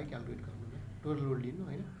लोडको लागि क्यालकुलेट गर्नु टोटल लोड लिनु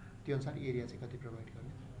होइन त्यो अनुसार एरिया चाहिँ कति प्रोभाइड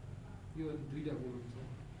गर्ने यो दुईटा कोड हुन्छ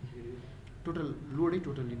टोटल लोडै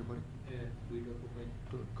टोटल लिनु पऱ्यो, ए दुईटाको पनि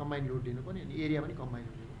कम्बाइन लोड लिनु पऱ्यो अनि एरिया पनि कम्बाइन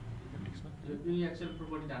लिनु कन्टेक्समा। यो एक्चुअल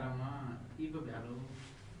प्रोपर्टी धारामा ईको भ्यालु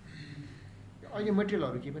अहिले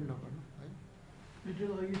मेटेरियलहरू केही पनि नगर्नु है,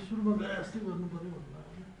 मेटेरियल अघि सुरुमा गए जस्तै गर्नु पऱ्यो भन्दा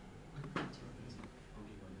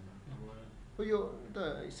अब यो त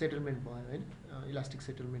सेटलमेन्ट भयो होइन, इलास्टिक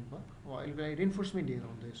सेटलमेन्ट भयो। अब अहिलेको लागि रेन्फोर्समेन्ट लिएर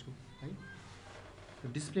आउँदा यसको है,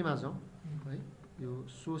 डिस्प्लेमा जाउँ है, यो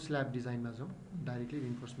सो स्ल्याब डिजाइनमा जाउँ, डाइरेक्टली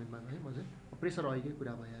रेन्फोर्समेन्टमा गएँ म चाहिँ। प्रेसर अघिकै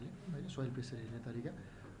कुरा भइहाल्यो होइन, सोइल प्रेसर हेर्ने तरिका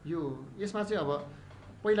यो। यसमा चाहिँ अब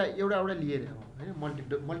पहिला एउटा लिएर हेरौँ होइन,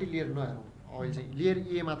 मल्टी लिएर नहेरौँ, अहिले चाहिँ लेयर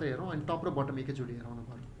ए मात्रै हेरौँ अनि टप र बटम एकैचोटि हेराउनु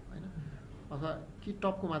पऱ्यो होइन, अथवा कि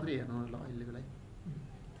टपको मात्रै हेर्नु ल अहिलेको लागि,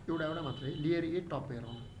 एउटा मात्रै लेयर ए टप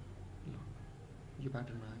हेरौँ ल, यो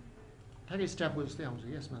प्याटर्नमा आयो ठ्याक्कै स्ट्यापको जस्तै आउँछ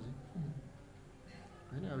कि यसमा चाहिँ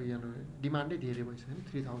होइन। अब यहाँ डिमान्डै धेरै भइसक्यो होइन,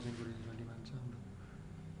 3000को रेन्जमा डिमान्ड छ हाम्रो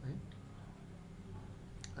है।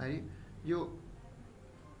 है यो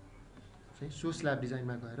चाहिँ सो स्ल्याब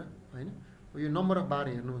डिजाइनमा गएर होइन, यो नम्बर अफ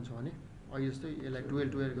बार हेर्नुहुन्छ भने अहिले जस्तै यसलाई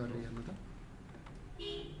 12 गरेर हेर्नु त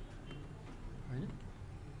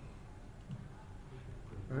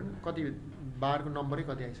होइन, कति बारको नम्बरै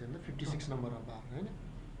कति आइसक्यो भने 56 नम्बर अफ बार होइन।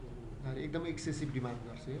 एकदमै एक्सेसिभ डिमान्ड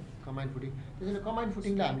गर्छ यो कम्बाइन फुटिङ। त्यसैले कम्बाइन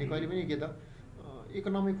फुटिङलाई हामीले कहिले पनि के त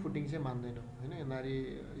इकोनोमिक फुटिङ चाहिँ मान्दैनौँ होइन। यिनीहरू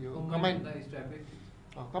यो कम्बाइन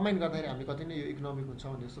गर्दाखेरि हामीले कति नै यो इकोनोमिक हुन्छ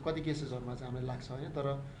भने जस्तो कति केसेसहरूमा चाहिँ हामीलाई लाग्छ होइन, तर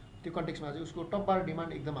त्यो कन्टेक्समा चाहिँ उसको टप बार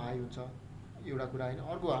डिमान्ड एकदम हाई हुन्छ एउटा कुरा होइन।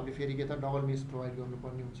 अर्को हामीले फेरि के त डबल मेस प्रोभाइड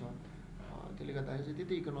गर्नुपर्ने हुन्छ, त्यसले गर्दाखेरि चाहिँ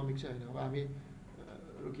त्यति इकोनोमिक चाहिँ होइन। अब हामी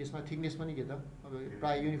केसमा थिकनेस पनि के त अब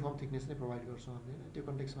प्रायः युनिफर्म थिकनेस नै प्रोभाइड गर्छौँ हामीले होइन, त्यो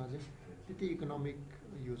कन्टेक्समा चाहिँ त्यति इकोनोमिक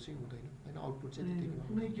यो चाहिँ हुँदैन होइन, आउटपुट चाहिँ त्यति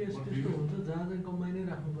कुनै केस त्यस्तो हुन्छ जहाँ चाहिँ कम्बाइनै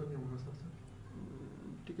राख्नुपर्ने हुनसक्छ।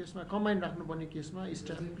 त्यो केसमा कम्बाइन राख्नुपर्ने केसमा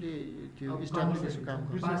स्टाफले त्यो स्टाफले त्यसको काम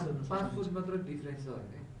गर्छ। 5 फुट मात्र डिफ्रेन्स छ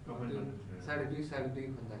भने 2.5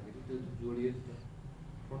 2.5 खन्दाखेरि त्यो जोडियो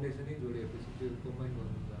फाउन्डेसनै जोडिएपछि त्यो कम्बाइन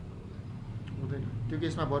गर्नु हुँदैन। त्यो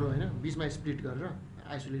केसमा बरु होइन बिचमा स्प्लिट गरेर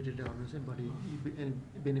आइसोलेटेड गर्नु चाहिँ बढी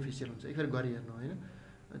बेनिफिसियल हुन्छ। एकखेर गरी हेर्नु होइन,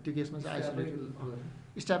 त्यो केसमा चाहिँ आइसोलेटेड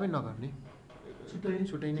स्टाफै नगर्ने,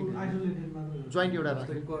 छुट्टै नै जोइन्ट एउटा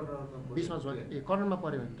राख्ने बिचमा जोइन्ट कर्नरमा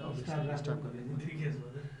पऱ्यो भने त स्टाफ गर्ने।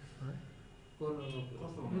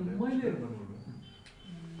 मैले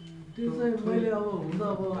त्यो चाहिँ मैले अब हुन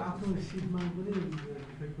अब आफ्नो सिटमा पनि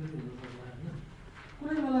इफेक्ट पनि हुनसक्छ होइन।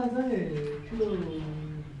 कुनै बेला चाहिँ त्यो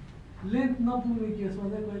लेन्थ नपुग्ने केसमा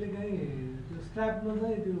चाहिँ कहिलेकाहीँ त्यो स्ट्र्यापमा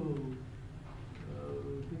चाहिँ त्यो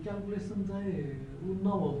क्यालकुलेसन चाहिँ ऊ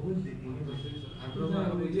नभएको पनि देखेँ। हाम्रोमा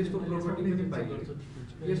अब यस्तो प्रपर्टी पनि पाइयो,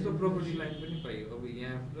 यस्तो प्रपर्टी लाइन पनि पाइयो। अब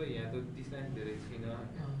यहाँ र यहाँ त डिस्टेन्स धेरै छैन,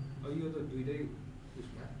 अब यो त दुइटै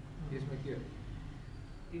उसमा यसमा के हो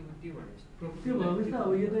त्यो भएपछि त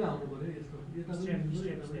अब यतै आउनु पऱ्यो यस्तो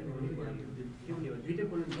यो दुईटा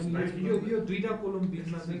कोलम बिचमा यो दुईटा कोलम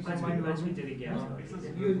बिचमा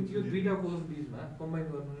कम्बाइन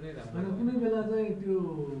गर्नु नै राम्रो। कुनै बेला चाहिँ त्यो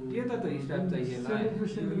यता त स्टाफ चाहिएला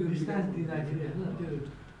डिस्टेन्स दिँदाखेरि होइन, त्यो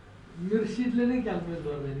मेरो सिटले नै क्यालकुलेट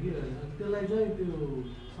गर्दैन कि त्यसलाई चाहिँ त्यो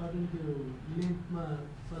सर्टेन त्यो लेन्थमा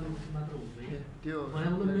चलेपछि मात्र हुँदैन। त्यो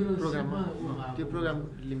प्रोग्राममा त्यो प्रोग्राम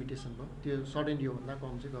लिमिटेसन भयो, त्यो सर्ट एन्ड योभन्दा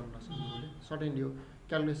कम चाहिँ गर्न नसक्नु उसले। सर्ट एन्ड यो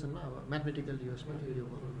क्यालकुलेसनमा अब म्याथमेटिकल युजमा यो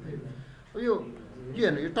भयो। अब यो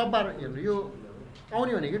हेर्नु, यो टप बार हेर्नु, यो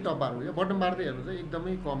आउने भनेको टप बार हो। यो बटम बार त हेर्नु चाहिँ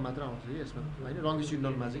एकदमै कम मात्र आउँछ कि यसमा होइन,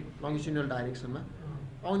 लङ्गिट्युडनलमा चाहिँ लङ्गिट्युडनल डाइरेक्सनमा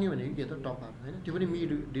आउने भनेको के त टप बार होइन, त्यो पनि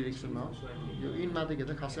मिड डिरेक्सनमा हो। यो इनमा त के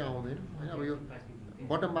त खासै आउँदैन होइन। अब यो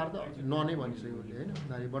बटम बार त नै भनिसक्यो उसले होइन,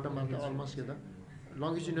 बटम बार त अलमोस्ट के त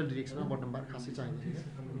लङ्गिट्युडनल डिरेक्सनमा बटम बार खासै चाहिँदैन क्या।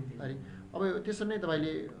 अब त्यसरी नै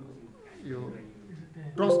तपाईँले यो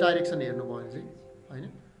क्रस डाइरेक्सन हेर्नुभयो भने चाहिँ होइन,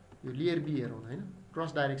 यो लेयर बी हेरौँ होइन,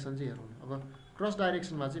 क्रस डाइरेक्सन चाहिँ हेरौँ। अब क्रस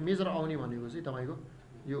डाइरेक्सनमा चाहिँ मेजर आउने भनेको चाहिँ तपाईँको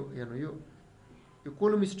यो हेर्नु, यो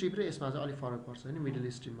कोलम स्ट्रिप र यसमा चाहिँ अलिक फरक पर्छ होइन मिडल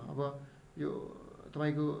स्ट्रिपमा। अब यो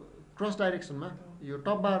तपाईँको क्रस डाइरेक्सनमा यो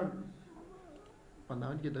टप बार भन्दा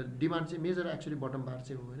पनि के त डिमान्ड चाहिँ मेजर एक्चुअली बटम बार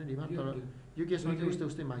चाहिँ हो होइन डिमान्ड, तर यो केसमा चाहिँ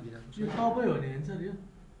उस्तै मागिरहेको छ। यो टपै हो नि होइन सर, यो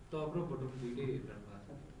टप र बटम दुइटै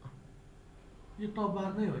यो टप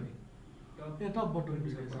बार नै हो नि, टप बटम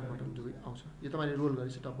दुवै आउँछ। यो तपाईँले रोल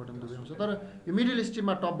गरेपछि टप बटम दुवै आउँछ, तर यो मिडल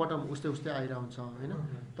स्ट्रिपमा टप बटम उस्तै आइरहेको हुन्छ होइन।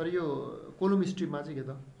 तर यो कोलम स्ट्रिपमा चाहिँ के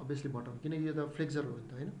त अभियसली बटम, किनकि यो त फ्लेक्चर हो नि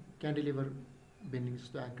त होइन, क्यान्टिलिभर बेन्डिङ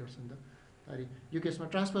जस्तो एक्ट गर्छ नि त। यो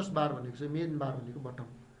केसमा ट्रान्सफर्स बार भनेको चाहिँ मेन बार भनेको बटम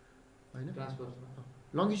होइन,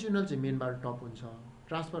 लङ्गिट्युडनल चाहिँ मेन बार टप हुन्छ,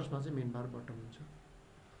 ट्रान्सफर्समा चाहिँ मेन बार बटम हुन्छ।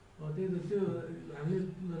 त्यही त त्यो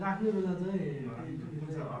हामीले राख्ने बेला चाहिँ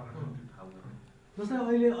जस्तै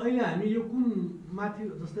अहिले हामी यो कुन माथि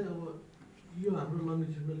जस्तै अब यो हाम्रो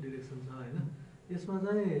लङ्गिट्युडनल डिरेक्सन छ होइन, यसमा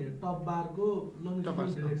चाहिँ टप बारको टप बार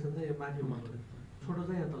लङ्गिट्युडल डिरेक्सन चाहिँ यो माथि हुनु पर्यो, छोटो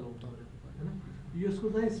चाहिँ यहाँ तल हुनु पर्यो होइन। यसको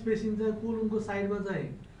चाहिँ स्पेसिङ चाहिँ कोलुमको साइडमा चाहिँ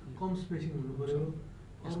कम स्पेसिङ हुनु पर्यो,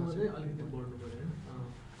 अरूमा चाहिँ अलिकति बढ्नु पर्यो होइन।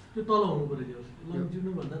 त्यो तल हुनु पर्यो, यो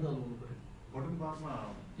लङ्गिट्युडल भन्दा तल हुनु पर्यो। बटम बारमा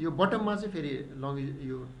यो बटममा चाहिँ फेरि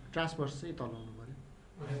यो ट्रान्सभर्स चाहिँ तल हुनु पर्यो,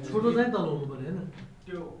 छोटो चाहिँ तल हुनु पर्यो होइन।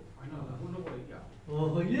 त्यो होइन उल्टो पऱ्यो क्या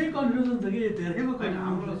ओहो यही कन्फ्युजन छ कि धेरैको होइन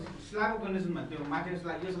हाम्रो कन्फ्युजन छ। स्ल्याबको कन्डिसनमा त्यो माथिको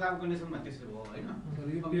स्ल्याब यो स्ल्याबको कन्डिसनमा त्यसरी हो होइन।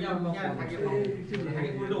 अब यहाँ थाकेको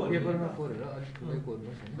उल्टो हो पेपरमा कोरेर अलिक ठुलै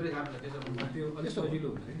कोर्नुहोस् होइन। पुरै राम्रो त्यसो हुन्छ। त्यो अलिक सजिलो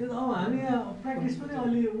हुन्छ त्यो त अब हामी यहाँ प्र्याक्टिस पनि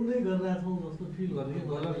अलि उदै गरिरहेको छौँ जस्तो फिल गर्नु गर्यो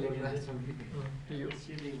गलत लेखिरहेको छ कि। यो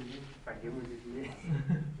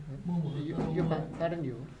मोमो यो प्याटर्न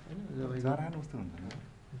यो हो होइन। जारान कस्तो हुन्छ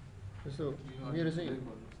जस्तो मेरो चाहिँ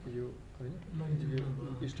यो होइन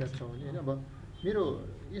यो स्ट्याप छ भने होइन। अब मेरो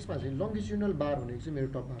यसमा चाहिँ लङ्गिट्युडनल बार भनेको चाहिँ मेरो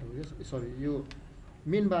टप बार हो क्या, सरी यो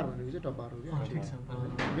मेन बार भनेको चाहिँ टप बार हो क्या। ठिक छ।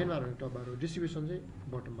 मेन बार भनेको टप बार हो, डिस्ट्रिब्युसन चाहिँ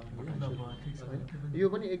बटम बार हो क्या ठिक छ। होइन। यो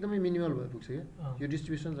पनि एकदमै मिनिमल भएर पुग्छ क्या, यो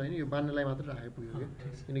डिस्ट्रिब्युसन छैन, यो बान्नलाई मात्र राखेको पुग्यो क्या,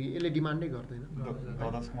 किनकि यसले डिमान्डै गर्दैन,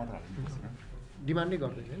 डिमान्डै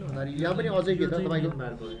गर्दैन होइन। अगाडि यहाँ पनि अझै के त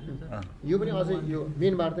तपाईँको यो पनि अझै यो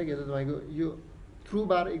मेन बार चाहिँ के त तपाईँको यो थ्रु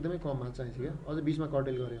बार एकदमै कममा चाहिन्छ क्या, अझ बिचमा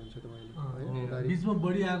कटेल गरे हुन्छ तपाईँले होइन। बिचमा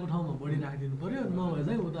बढी आएको ठाउँमा बढी राखिदिनु पर्यो, नभए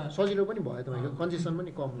चाहिँ उता सजिलो पनि भयो तपाईँको, कन्जेसन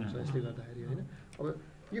पनि कम हुन्छ यसले गर्दाखेरि होइन। अब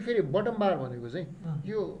यो फेरि बटम बार भनेको चाहिँ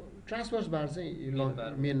यो ट्रान्सभर्स बार चाहिँ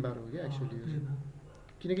मेन बार हो क्या एक्चुअली यो चाहिँ,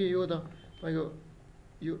 किनकि यो त तपाईँको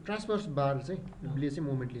यो ट्रान्सभर्स बार चाहिँ ले चाहिँ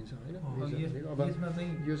मुभमेन्ट लिन्छ होइन। अब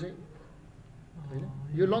यो चाहिँ होइन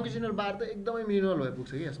यो लङ्गिट्युडनल बार त एकदमै मिनिमल भएर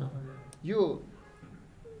पुग्छ कि यसमा। यो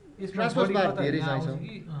ट्रान्सभर्स बार धेरै चाहिन्छ,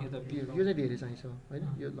 यो चाहिँ धेरै चाहिन्छ होइन।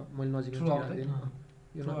 यो मैले नजिक राख्दैन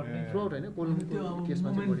यो थ्रुआउट होइन, कोलुमको केसमा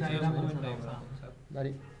चाहिँ बढी चाहिन्छ।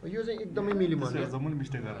 यो चाहिँ एकदमै मिनिमल,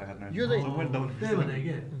 मिस्टेक गरेर राख्नु यो चाहिँ त्यही भने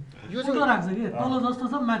के यो उल्टो चाहिँ राख्छ कि तल जस्तो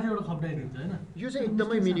छ माथिबाट खप्टाइदिन्छ होइन। यो चाहिँ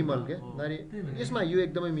एकदमै मिनिमल क्या दारी, यसमा यो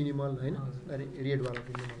एकदमै मिनिमल होइन दारी, रेडवाला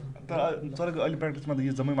मिनिमल। तर अहिले प्र्याक्टिसमा त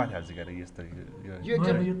यो जम्मै माथि हाल्छ क्यारे यस्तो यो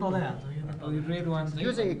एकदमै यो तलै हाल्छ रेड वान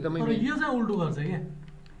यो चाहिँ एकदमै तर यो चाहिँ उल्टो गर्छ क्या।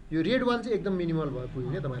 यो रेड वान चाहिँ एकदम मिनिमल भयो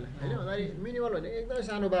पुग्यो क्या तपाईँलाई होइन। अगाडि मिनिमल भने एकदमै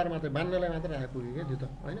सानो बार मात्रै बान्नलाई मात्र राखेको पुग्यो क्या त्यो त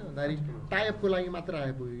होइन। अगाडि टाइपको लागि मात्र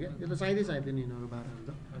राखेको पुग्यो क्या, यो त चाहिँदैन यिनीहरू बारहरू त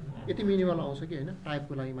यति मिनिमल आउँछ कि होइन,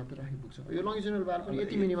 टाइपको लागि मात्र राखेको पुग्छ। यो लङ्गिट्युडनल बार पनि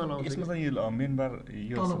यति मिनिमल आउँछ। यसमा चाहिँ यो मेन बार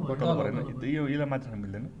यो बटम परेन, यो यसलाई माथि राख्न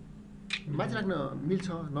मिल्दैन, माथि राख्न मिल्छ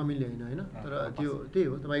नमिल्ने होइन होइन। तर त्यो त्यही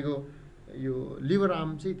हो तपाईँको यो लिभर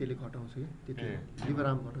आर्म चाहिँ त्यसले घटाउँछ कि, त्यति लिभर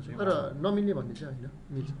आर्म घटाउँछ, तर नमिल्ने भन्ने चाहिँ होइन,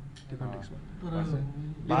 मिल्छ त्यो कन्टेक्समा।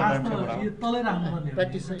 तलै राख्नुपर्ने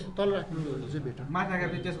प्र्याक्टिस चाहिँ तल राख्नु चाहिँ बेटर। माथि राखेर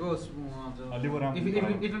त्यसको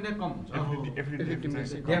इफेक्टिभ कम हुन्छ,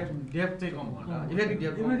 डेप्थ चाहिँ कम हुन्छ, इफेक्टिभ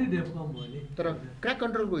डेप्थ कम भयो नि। तर क्र्याक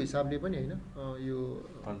कन्ट्रोलको हिसाबले पनि होइन यो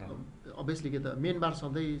अभियसली के त मेन बार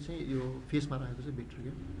सधैँ चाहिँ यो फेसमा राखेको चाहिँ बेटर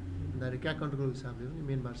क्या, डाइरेक्ट क्र्याक कन्ट्रोलको हिसाबले पनि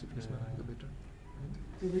मेन बार चाहिँ फेसमा राखेको बेटर।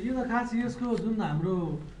 यो त खास यसको जुन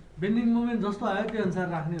हाम्रो बेन्डिङ मुभमेन्ट जस्तो आयो त्यो अनुसार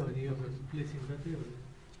राख्ने हो नि यो प्लेसिङ त त्यही हो।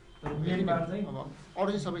 तर मेन बार चाहिँ अब अरू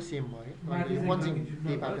चाहिँ सबै सेम भयो है, पन्चिङ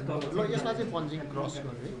त्यही प्याटर्न ल। यसमा चाहिँ पन्चिङ क्रस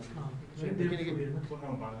गर्यो है, किनकि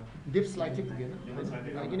डेप्थ स्लाइटली पुगेन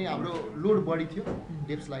किनकि हाम्रो लोड बढी थियो,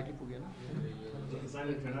 डेप्थ स्लाइटली पुगेन।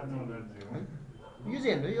 यो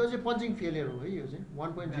चाहिँ हेर्नु यो चाहिँ पन्चिङ फेलियर हो है, यो चाहिँ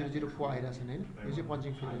 1.004 आइरहेको छैन होइन, यो चाहिँ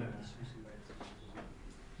पन्चिङ फेलियर हो।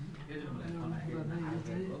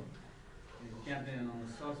 त्यहाँ चाहिँ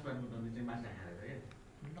सर्च प्याडको डन्डी चाहिँ माथि राखेर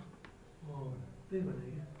क्या, त्यही भने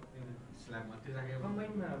स्ल्याबमा त्यो राखेर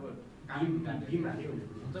कम्बाइनमा अब बिम हाल्यो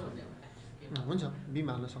हुन्छ भन्ने हुन्छ बिम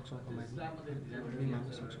हाल्न सक्छौँ, कम्बाइन बिम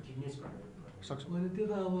हाल्न सक्छौँ। मैले त्यो त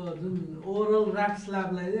अब जुन ओभरअल राफ्ट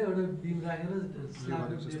स्ल्याबलाई चाहिँ एउटा बिम राखेर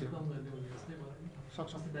स्ल्याबको डेप्थ कम गरिदियो भने जस्तै भयो नि।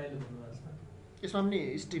 सक्छौँ। डाइलो भन्नुभएको छ यसमा पनि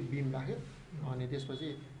स्ट्रिप बिम राख्यो अनि त्यसपछि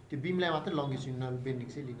त्यो बिमलाई मात्रै लङ्गिट्युडनल बेन्डिङ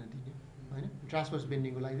चाहिँ लिन दिने होइन। ट्रान्सभर्स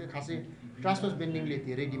बेन्डिङको लागि चाहिँ खासै ट्रान्सभर्स बेन्डिङले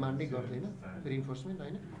धेरै डिमान्डै गर्दैन रिइन्फोर्समेन्ट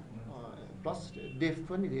होइन, प्लस डेप्थ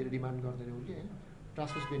पनि धेरै डिमान्ड गर्दैन उसले होइन।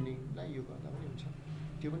 ट्रान्सभर्स बेन्डिङलाई यो गर्दा पनि हुन्छ,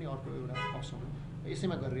 त्यो पनि अर्को एउटा अप्सन हो।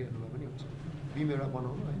 यसैमा गरेर हेर्नुभयो पनि हुन्छ, बिम एउटा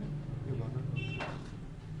बनाउनु होइन यो गर्नु।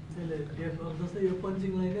 त्यसले डेप्थ जस्तै यो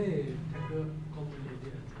पन्चिङलाई नै ठ्याक्क कम्प्लिट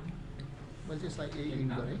दिइहाल्छ। मैले चाहिँ यसलाई यही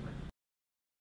गरेँ।